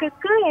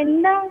மார்க்குக்கு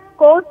என்ன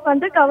கோர்ஸ்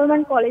வந்து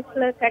கவர்மெண்ட்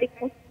காலேஜ்ல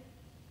கிடைக்கும்?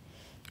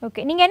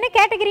 ஓகே, நீங்க என்ன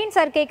கேட்டகரின்னு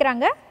சார்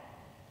கேக்குறாங்க?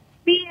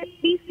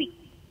 பிசி.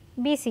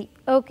 பிசி.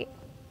 ஓகே.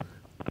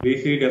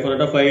 பிசி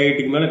டெஃபினட்டா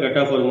 580 மேல கட்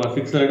ஆஃப் வருமா?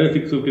 600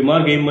 650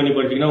 மார்க் எய்ம் பண்ணி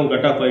படிச்சீங்கன்னா உங்க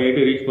கட் ஆஃப்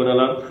 580 ரீச்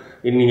பண்ணலாம்.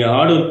 நீங்க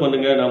ஹார்ட் ஒர்க்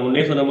பண்ணுங்க. நான்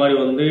முன்னே சொன்ன மாதிரி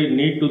வந்து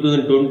நீட்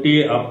 2020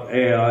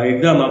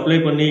 எக்ஸாம் அப்ளை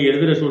பண்ணி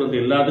எழுதுற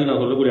ஸ்டூடெண்ட்ஸ் எல்லாத்துக்கும்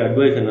நான் சொல்லக்கூடிய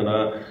அட்வைஸ் என்னன்னா,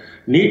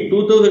 நீட்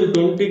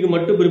 2020க்கு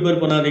மட்டும் ப்ரிப்பேர்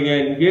பண்ணாதீங்க.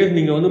 இன்கேஸ்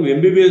நீங்க வந்து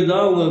எம்பிபிஎஸ்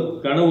தான் உங்க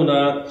கனவுனா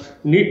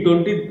நீட்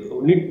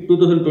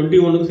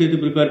 2021க்கு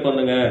சேர்த்து ப்ரிப்பேர்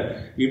பண்ணுங்க.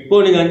 இப்போ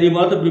நீங்க 5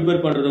 மாசம்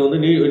ப்ரிப்பேர் பண்றது வந்து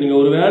நீங்க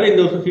ஒரு வேளை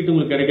இந்த வருஷம் சீட்டு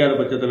உங்களுக்கு கிடைக்காத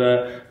பட்சத்துல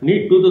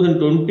நீட்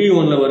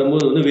 2021ல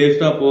வரும்போது வந்து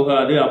வேஸ்டா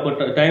போகாது.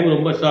 அப்ப டைம்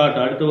ரொம்ப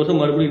ஷார்ட். அடுத்த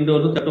வருஷம் மறுபடியும் இந்த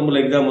வருஷம்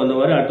செப்டம்பர்ல எக்ஸாம் வந்த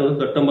மாதிரி அடுத்த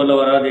வருஷம் செப்டம்பர்ல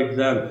வராது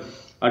எக்ஸாம்.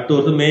 அடுத்த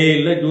வருஷம் மே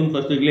இல்ல ஜூன்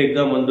ஃபர்ஸ்ட் வீக்ல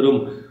எக்ஸாம்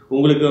வந்துடும்.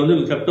 உங்களுக்கு வந்து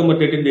செப்டம்பர்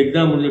 13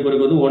 எக்ஸாம் முடிஞ்ச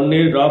பிறகு வந்து 1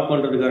 year டிராப்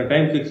பண்றதுக்கான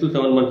டைம் 6 to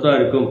 7 months தான்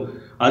இருக்கும்.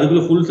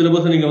 அதுக்குள்ள ஃபுல்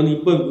சிலபஸ் நீங்க வந்து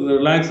இப்போ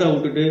ரிலாக்ஸா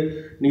விட்டுட்டு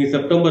நீங்க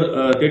செப்டம்பர்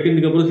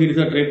 13க்கு அப்புறம்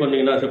சீரியஸா ட்ரை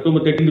பண்ணீங்கன்னா,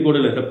 செப்டம்பர் 13 கூட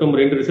இல்ல,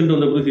 செப்டம்பர் 2 ரிசல்ட்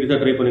வந்த அப்புறம் சீரியஸா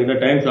ட்ரை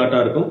பண்ணீங்கன்னா டைம்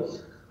ஷார்ட்டா இருக்கும்.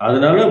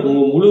 அதனால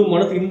உங்க முழு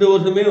மனசு இந்த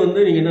வருஷமே வந்து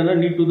நீங்க என்னன்னா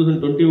நீட்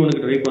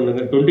 2021க்கு ட்ரை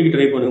பண்ணுங்க. 20க்கு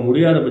ட்ரை பண்ணுங்க.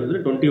 முடியாத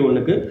பட்சத்தில்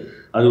 21க்கு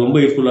அது ரொம்ப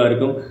யூஸ்ஃபுல்லா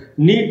இருக்கும்.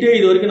 நீட்டே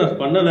இது வரைக்கும் நான்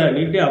பண்ணல,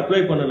 நீட்டே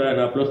அப்ளை பண்ணல,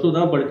 நான் +2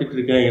 தான் படிச்சுட்டு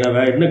இருக்கேன், ஏன்னா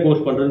வேற என்ன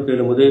கோர்ஸ் பண்றேன்னு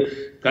தெரியும்போது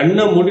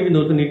கண்ணை மூடிட்டு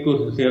இந்த வருஷம் நீட்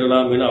கோர்ஸ்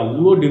சேரலாம். ஏன்னா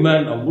அவ்வளோ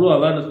டிமாண்ட், அவ்வளோ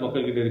அவேர்னஸ்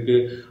மக்கள் கிட்ட இருக்கு.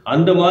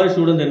 அந்த மாதிரி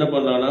ஸ்டூடெண்ட் என்ன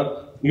பண்ணலாம்னா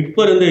இப்ப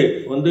இருந்து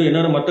வந்து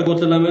என்னன்னா மற்ற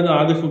கோர்ஸ் எல்லாமே வந்து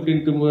ஆகஸ்ட்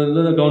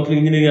 15 கவுன்சிலிங்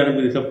இன்ஜினியரிங்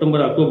ஆரம்பிக்குது.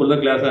 செப்டம்பர் அக்டோபர்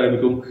தான் கிளாஸ்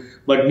ஆரம்பிக்கும்.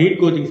 பட் நீட்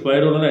கோச்சிங்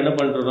ஸ்பைரோல என்ன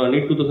பண்றோம்,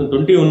 நீட்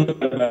 2021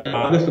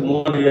 ஆகஸ்ட்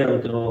 3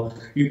 ஆரம்பிச்சிடும்.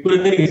 இப்ப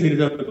இருந்து நீங்க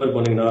சீரியஸா ப்ரிப்பேர்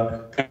பண்ணீங்கன்னா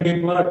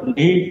கண்டிப்பா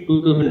நீட்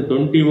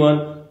 2021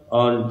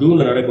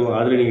 ஜூன்ல நடக்கும்.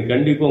 அதுல நீங்க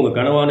கண்டிப்பா உங்க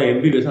கனவான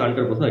எம்பிபிஎஸ்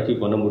 100%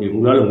 அச்சீவ் பண்ண முடியும்.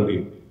 உங்களால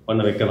முடியும்,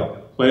 பண்ண வைக்கலாம்.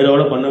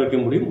 ஸ்பைரோல பண்ண வைக்க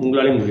முடியும்,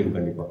 உங்களாலையும் முடியும்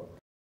கண்டிப்பா.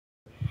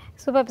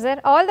 Super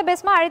sir, all the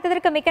பெஸ்ட்மா.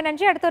 அழைத்ததற்கு மிக்க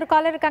நன்றி. அடுத்த ஒரு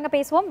காலர் இருக்காங்க,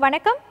 பேசுவோம்.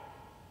 வணக்கம்.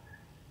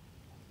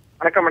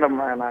 வணக்கம் மேடம்,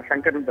 நான்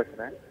சங்கர்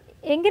பேசுறேன்.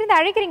 எங்கிருந்து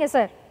அழைக்கிறீங்க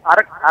சார்?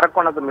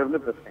 அரக்கோணத்துல இருந்து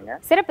பேசுறேங்க.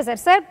 சிறப்பு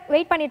சார். சார்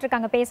வெயிட் பண்ணிட்டு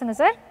இருக்காங்க, பேசுங்க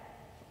சார்.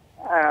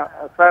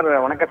 சார்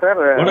வணக்கம்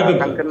சார்,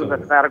 சங்கர்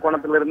பேசுறேன்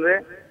அரக்கோணத்துல இருந்து.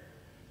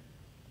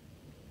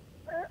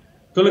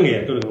 சொல்லுங்க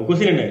சொல்லுங்க,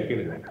 क्वेश्चन என்ன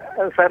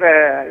கேளுங்க சார்.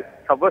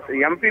 சப்போஸ்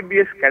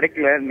எம்பிபிஎஸ்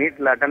கிடைக்கல,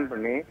 நீட்ல அட்டெண்ட்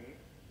பண்ணி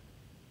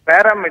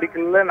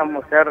பேராமெடிக்கல்ல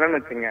நம்ம சேர்றேன்னு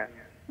வச்சுங்க,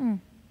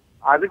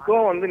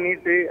 அதுக்கும் வந்து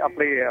நீட்டு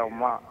அப்ளை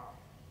ஆகுமா?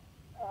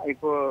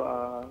 இப்போ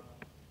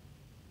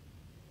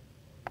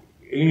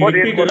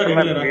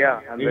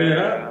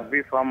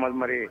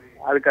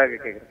அதுக்காக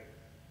கேக்குறேன்.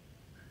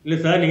 இல்ல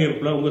சார், நீங்க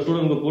உங்க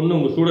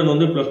ஸ்டூடெண்ட்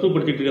வந்து +2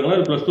 படிச்சிட்டு இருக்காங்களா,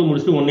 +2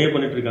 முடிச்சுட்டு 1 year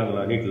பண்ணிட்டு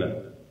இருக்காங்களா நீட்ல?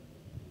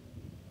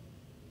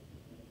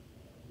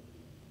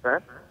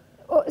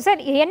 சார்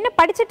என்ன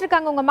படிச்சிட்டு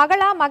இருக்காங்க? உங்க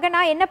மகளா மகனா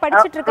என்ன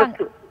படிச்சிட்டு இருக்காங்க?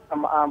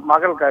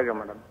 மகளுக்காக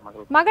மேடம்.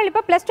 மகள்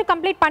இப்ப +2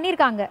 கம்ப்ளீட்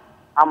பண்ணிருக்காங்க.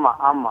 ஆமா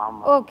ஆமா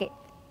ஆமா. ஓகே.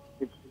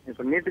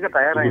 இப்போ நீட்டுக்கு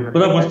தயாராயிங்க.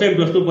 இப்பதான் ஃபர்ஸ்ட் டைம்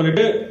 +2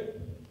 பண்ணிட்டு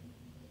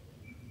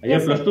ஐயா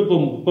 +2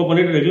 இப்போ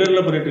பண்ணிட்டு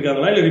ரெகுலர்ல பண்ணிட்டு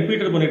இருக்காங்களா இல்ல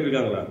ரிப்பீட்டர் பண்ணிட்டு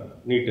இருக்காங்களா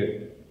நீட்?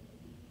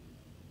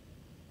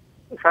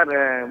 சார்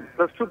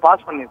 +2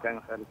 பாஸ்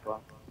பண்ணிருக்காங்க சார்.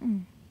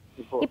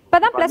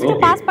 இப்போதான் +2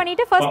 பாஸ்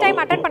பண்ணிட்டு ஃபர்ஸ்ட்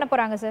டைம் அட்டெண்ட் பண்ண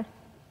போறாங்க சார்.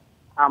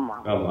 ஆமா.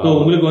 சோ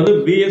உங்களுக்கு வந்து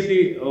பிஎஸ்சி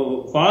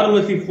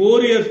ஃபார்மசி 4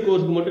 years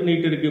கோர்ஸ்க்கு மட்டும்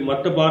நீட் இருக்கு.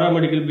 மத்த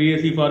பாராமெடிக்கல்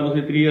பிஎஸ்சி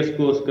ஃபார்மசி 3 years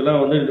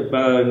கோர்ஸ்க்குலாம் வந்து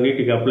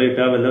நீட்டுக்கு அப்ளை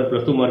தேவையில்லை,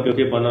 +2 மார்க்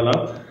வச்சே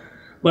பண்ணலாம்.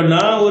 பட்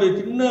நான் ஒரு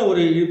சின்ன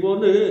இப்போ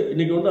வந்து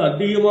இன்னைக்கு வந்து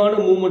அதிகமான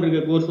மூவ்மெண்ட்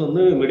இருக்க கோர்ஸ்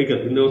வந்து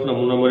மெடிக்கல். இந்த வருஷம் நான்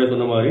முன்ன மாதிரி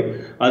சொன்ன மாதிரி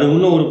அது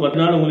இன்னும் ஒரு 10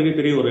 நாள் உங்களுக்கே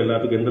தெரிய வரும்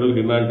எல்லாத்துக்கும் எந்த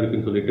அளவுக்கு டிமாண்ட்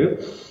இருக்குன்னு சொல்லிட்டு.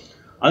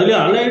 அதுலயே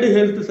அலைடு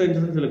ஹெல்த்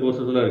சயின்சஸ் சில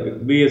கோர்சஸ் எல்லாம் இருக்கு.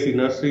 பிஎஸ்சி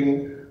நர்சிங்,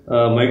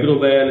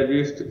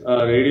 மைக்ரோபயாலஜிஸ்ட்,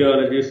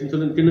 ரேடியாலஜிஸ்ட்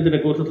சொல்லி சின்ன சின்ன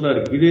கோர்சஸ் எல்லாம்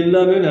இருக்கு. இது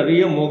எல்லாமே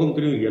நிறைய மோகம்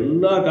தெரியும்.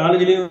 எல்லா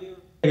காலேஜ்லயும்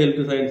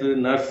health science,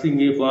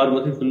 nursing,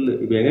 pharmacy full.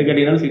 இப்போ எங்க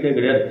கேட்டீங்கன்னாலும் சீட்டே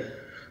கிடையாது.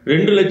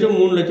 2 லட்சம்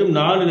 3 லட்சம்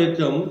 4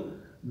 லட்சம்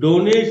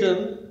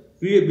டொனேஷன்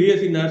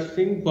பிஎஸ்சி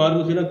நர்சிங்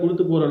ஃபார்மசினா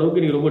கொடுத்து போற அளவுக்கு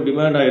இன்னைக்கு ரொம்ப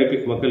டிமாண்டா இருக்கு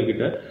மக்கள்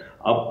கிட்ட.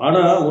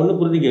 ஆனா ஒண்ணு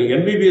புரிஞ்சுங்க,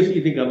 எம்பிபிஎஸ்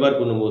இதை கம்பேர்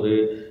பண்ணும்போது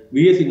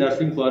பிஎஸ்சி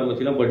நர்சிங்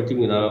ஃபார்மசிலாம்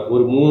படிச்சிங்கன்னா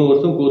ஒரு 3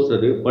 வருஷம் கோர்ஸ்,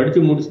 அது படித்து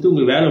முடிச்சுட்டு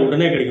உங்களுக்கு வேலை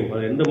உடனே கிடைக்கும்,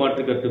 அது எந்த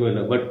மாற்று கருத்துமே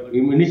இல்லை. பட்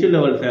இனிஷியல்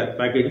லெவல்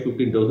பேக்கேஜ்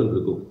 15,000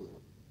 இருக்கும்.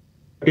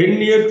 10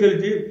 years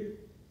கழிச்சு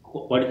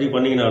படிச்சு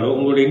பண்ணீங்கனாலும்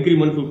உங்களோட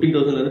இன்க்ரிமெண்ட்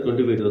 15,000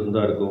 25,000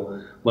 தான் இருக்கும்.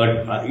 பட்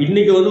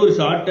இன்னைக்கு வந்து ஒரு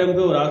ஷார்ட்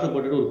டைமுக்கு ஒரு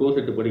ஆசைப்பட்டு ஒரு கோர்ஸ்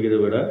எடுத்து படிக்கிறத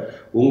விட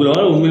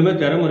உங்களால உண்மையுமே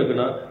திறமை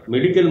இருக்குன்னா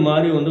மெடிக்கல்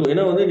மாதிரி வந்து,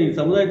 ஏன்னா வந்து நீங்க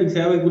சமுதாயத்துக்கு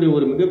சேவைக்கூடிய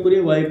ஒரு மிகப்பெரிய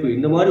வாய்ப்பு.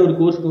 இந்த மாதிரி ஒரு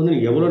கோர்ஸ்க்கு வந்து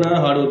நீங்க எவ்வளவு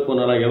நேரம் ஹார்ட் ஒர்க்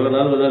பண்ணலாம், எவ்வளவு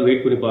நாள் வேணாலும்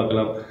வெயிட் பண்ணி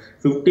பார்க்கலாம்.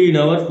 15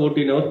 hours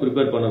 14 hours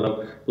ப்ரிப்பேர் பண்ணலாம்.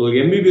 ஸோ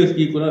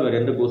எம்பிபிஎஸ்க்கு ஈக்குவலாக வேற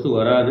எந்த கோர்ஸும்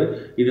வராது.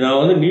 இது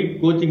நான் வந்து நீட்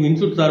கோச்சிங்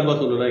இன்ஸ்டியூட் சார்பாக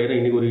சொல்லலை. ஏன்னா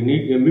இன்னைக்கு ஒரு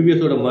நீட்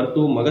எம்பிபிஎஸோட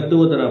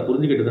மகத்துவத்தை நான்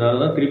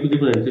புரிஞ்சுக்கிட்டதுனால தான்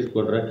திருப்பி நான் இன்சிஸ்ட்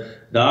பண்றேன்.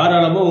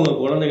 தாராளமாக உங்க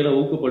குழந்தைகளை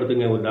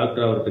ஊக்கப்படுத்துங்க ஒரு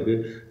டாக்டர் ஆகிறதுக்கு.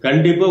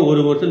 கண்டிப்பா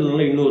ஒரு வருஷம்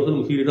இல்லைன்னா இன்னொரு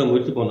வருஷம் சீரியஸாக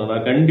முயற்சி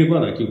பண்ணலாம், கண்டிப்பா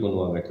அதை அச்சீவ்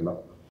பண்ணுவாங்க. ஆக்சுவலா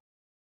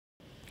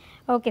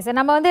ஓகே சார்,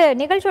 நம்ம வந்து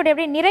நிகழ்ச்சியோட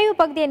எப்படி நிறைவு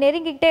பகுதியை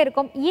நெருங்கிக்கிட்டே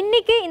இருக்கோம்.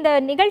 இன்னைக்கு இந்த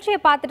நிகழ்ச்சியை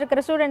பார்த்துட்டு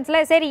இருக்கிற ஸ்டூடெண்ட்ஸ்ல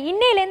சரி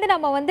இன்னையிலேருந்து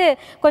நம்ம வந்து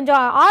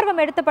கொஞ்சம்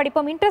ஆர்வம் எடுத்து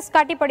படிப்போம், இன்ட்ரெஸ்ட்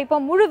காட்டி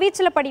படிப்போம், முழு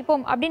வீச்சில்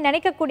படிப்போம் அப்படின்னு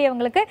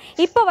நினைக்கக்கூடியவங்களுக்கு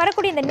இப்போ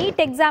வரக்கூடிய இந்த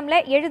நீட் எக்ஸாம்ல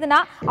எழுதுனா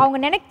அவங்க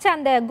நினைச்ச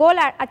அந்த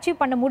கோலை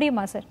அச்சீவ் பண்ண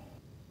முடியுமா சார்?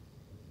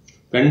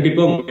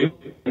 கண்டிப்பா முடியும்.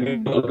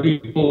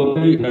 இப்போ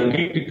வந்து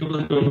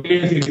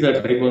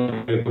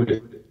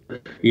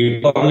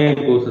இப்போ ஆன்லைன்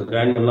கோர்ஸ்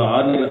ஜாயின் பண்ணலாம்.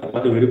 ஆன்லைன்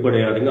பார்த்து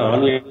விருப்படையாதுங்க,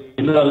 ஆன்லைன்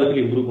எல்லா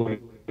விதத்திலும் இம்ப்ரூவ் பண்ணி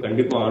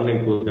கண்டிப்பா ஆன்லைன்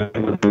கோர்ஸ்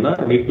ஜாயின் பண்ணா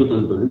நீட்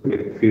 2020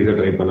 சீரியஸா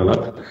ட்ரை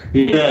பண்ணலாம்.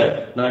 இல்ல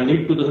நான்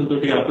நீட்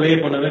 2020 அப்ளை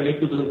பண்ணல,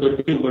 நீட்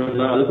 2020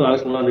 பண்ணா அதுக்கும்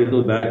ஆகஸ்ட் அந்த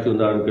ஒரு பேட்ச்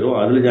வந்து ஆரம்பிக்கிறோம்.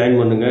 அதுல ஜாயின்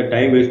பண்ணுங்க,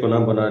 டைம் வேஸ்ட்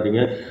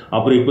பண்ணாதீங்க.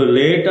 அப்புறம் இப்போ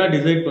லேட்டா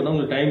டிசைட் பண்ணா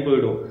உங்களுக்கு டைம்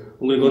போயிடும்.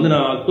 உங்களுக்கு வந்து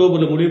நான்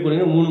அக்டோபர்ல முடிவு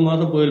பண்ணீங்கன்னா 3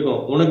 மாசம்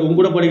போயிருக்கோம். உனக்கு உங்க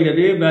கூட படிக்கிற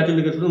அதே பேட்ச்ல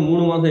இருக்கிற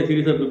 3 மாசம்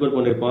சீரியஸா ப்ரிப்பேர்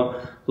பண்ணிருப்பான்.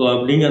 ஸோ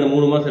அப்படிங்க அந்த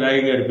 3 மாசம்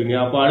லேகிங்கா இருப்பீங்க.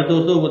 அப்போ அடுத்த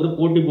வருஷம் வந்து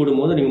போட்டி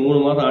போடும்போது நீங்க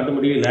 3 மாசம்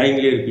ஆட்டோமேட்டிக்கா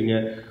லேகிங்லேயே இருப்பீங்க.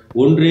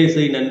 ஒன்றே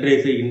செய், நன்றே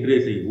செய், இன்றே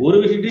செய், ஒரு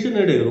டிசிஷன்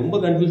எடு. ரொம்ப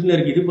கன்ஃபியூஷனா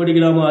இருக்கு, இது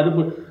படிக்கலாமா, அது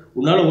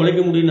உன்னால உழைக்க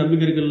முடியும்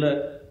நம்பிக்கை இருக்குல்ல,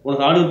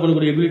 உனக்கு ஹார்ட் ஒர்க்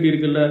பண்ணக்கூடிய எபிலிட்டி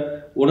இருக்குல்ல,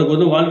 உனக்கு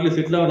வந்து வாழ்க்கையில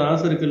செட்டில் ஆகணும்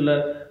ஆசை இருக்குல்ல,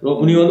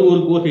 நீ வந்து ஒரு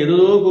கோர்ஸ் ஏதோ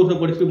கோர்ஸை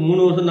படிச்சுட்டு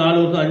 3 வருஷம் 4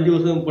 வருஷம் 5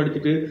 வருஷம்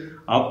படிச்சுட்டு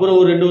அப்புறம்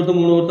ஒரு 2 வருஷம்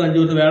 3 வருஷம் 5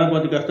 வருஷம் வேலை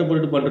பார்த்து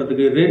கஷ்டப்பட்டு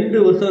பண்றதுக்கு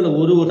 2 வருஷம் அந்த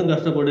 1 வருஷம்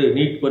கஷ்டப்படு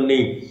நீட் பண்ணி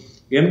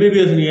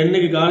எம்பிபிஎஸ் நீ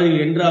என்னைக்கு காலேஜ்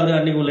என்றாவது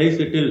அன்னைக்கு லைஃப்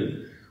செட்டில்.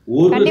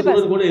 ஒரு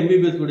ஸ்டூடெண்ட் கூட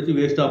எம்பிபிஎஸ் படிச்சு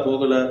வேஸ்டா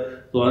போகல.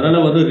 ஸோ அதனால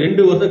வந்து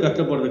 2 வருஷம்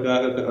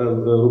கஷ்டப்படுறதுக்காக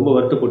ரொம்ப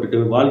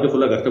வருத்தப்பட்டுட்டு வாழ்க்கை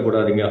ஃபுல்லா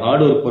கஷ்டப்படாதீங்க,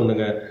 ஹார்ட் ஒர்க்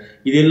பண்ணுங்க.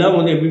 இதெல்லாம்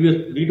வந்து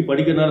எம்பிபிஎஸ் நீட்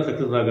படிக்கிறதுனால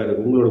சக்சஸ் ஆகாது.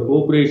 உங்களோட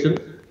கோஆபரேஷன்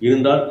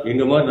இருந்தால்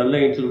எங்க மாதிரி நல்ல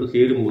இன்ஸ்டிடியூட்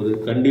சேரும்போது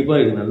கண்டிப்பா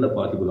இது நல்ல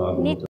பாசிபிள்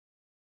ஆகும்.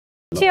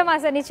 நிச்சயமா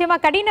சார், நிச்சயமா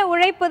கடின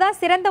உழைப்பு தான்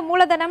சிறந்த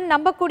மூலதனம்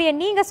நம்பக்கூடிய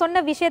நீங்க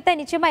சொன்ன விஷயத்தை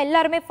நிச்சயமா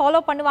எல்லாருமே ஃபாலோ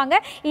பண்ணுவாங்க.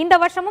 இந்த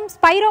வருஷமும்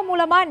ஸ்பைரோ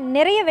மூலமா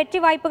நிறைய வெற்றி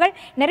வாய்ப்புகள்,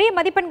 நிறைய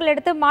மதிப்பெண்கள்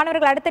எடுத்து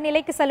மாணவர்கள் அடுத்த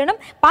நிலைக்கு செல்லணும்.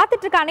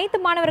 பார்த்துட்டு இருக்க அனைத்து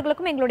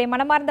மாணவர்களுக்கும் எங்களுடைய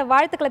மனமார்ந்த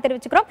வாழ்த்துக்களை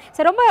தெரிவிச்சுக்கிறோம்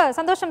சார். ரொம்ப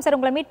சந்தோஷம் சார்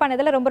உங்களை மீட்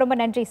பண்ணதுல, ரொம்ப ரொம்ப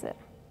நன்றி சார்.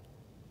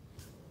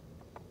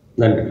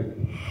 நன்றி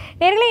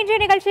நேயர்களே, இன்றைய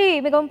நிகழ்ச்சி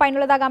மிகவும்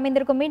பயனுள்ளதாக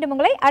அமைந்திருக்கும். மீண்டும்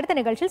உங்களை அடுத்த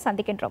நிகழ்ச்சியில்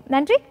சந்திக்கின்றோம்.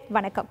 நன்றி,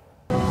 வணக்கம்.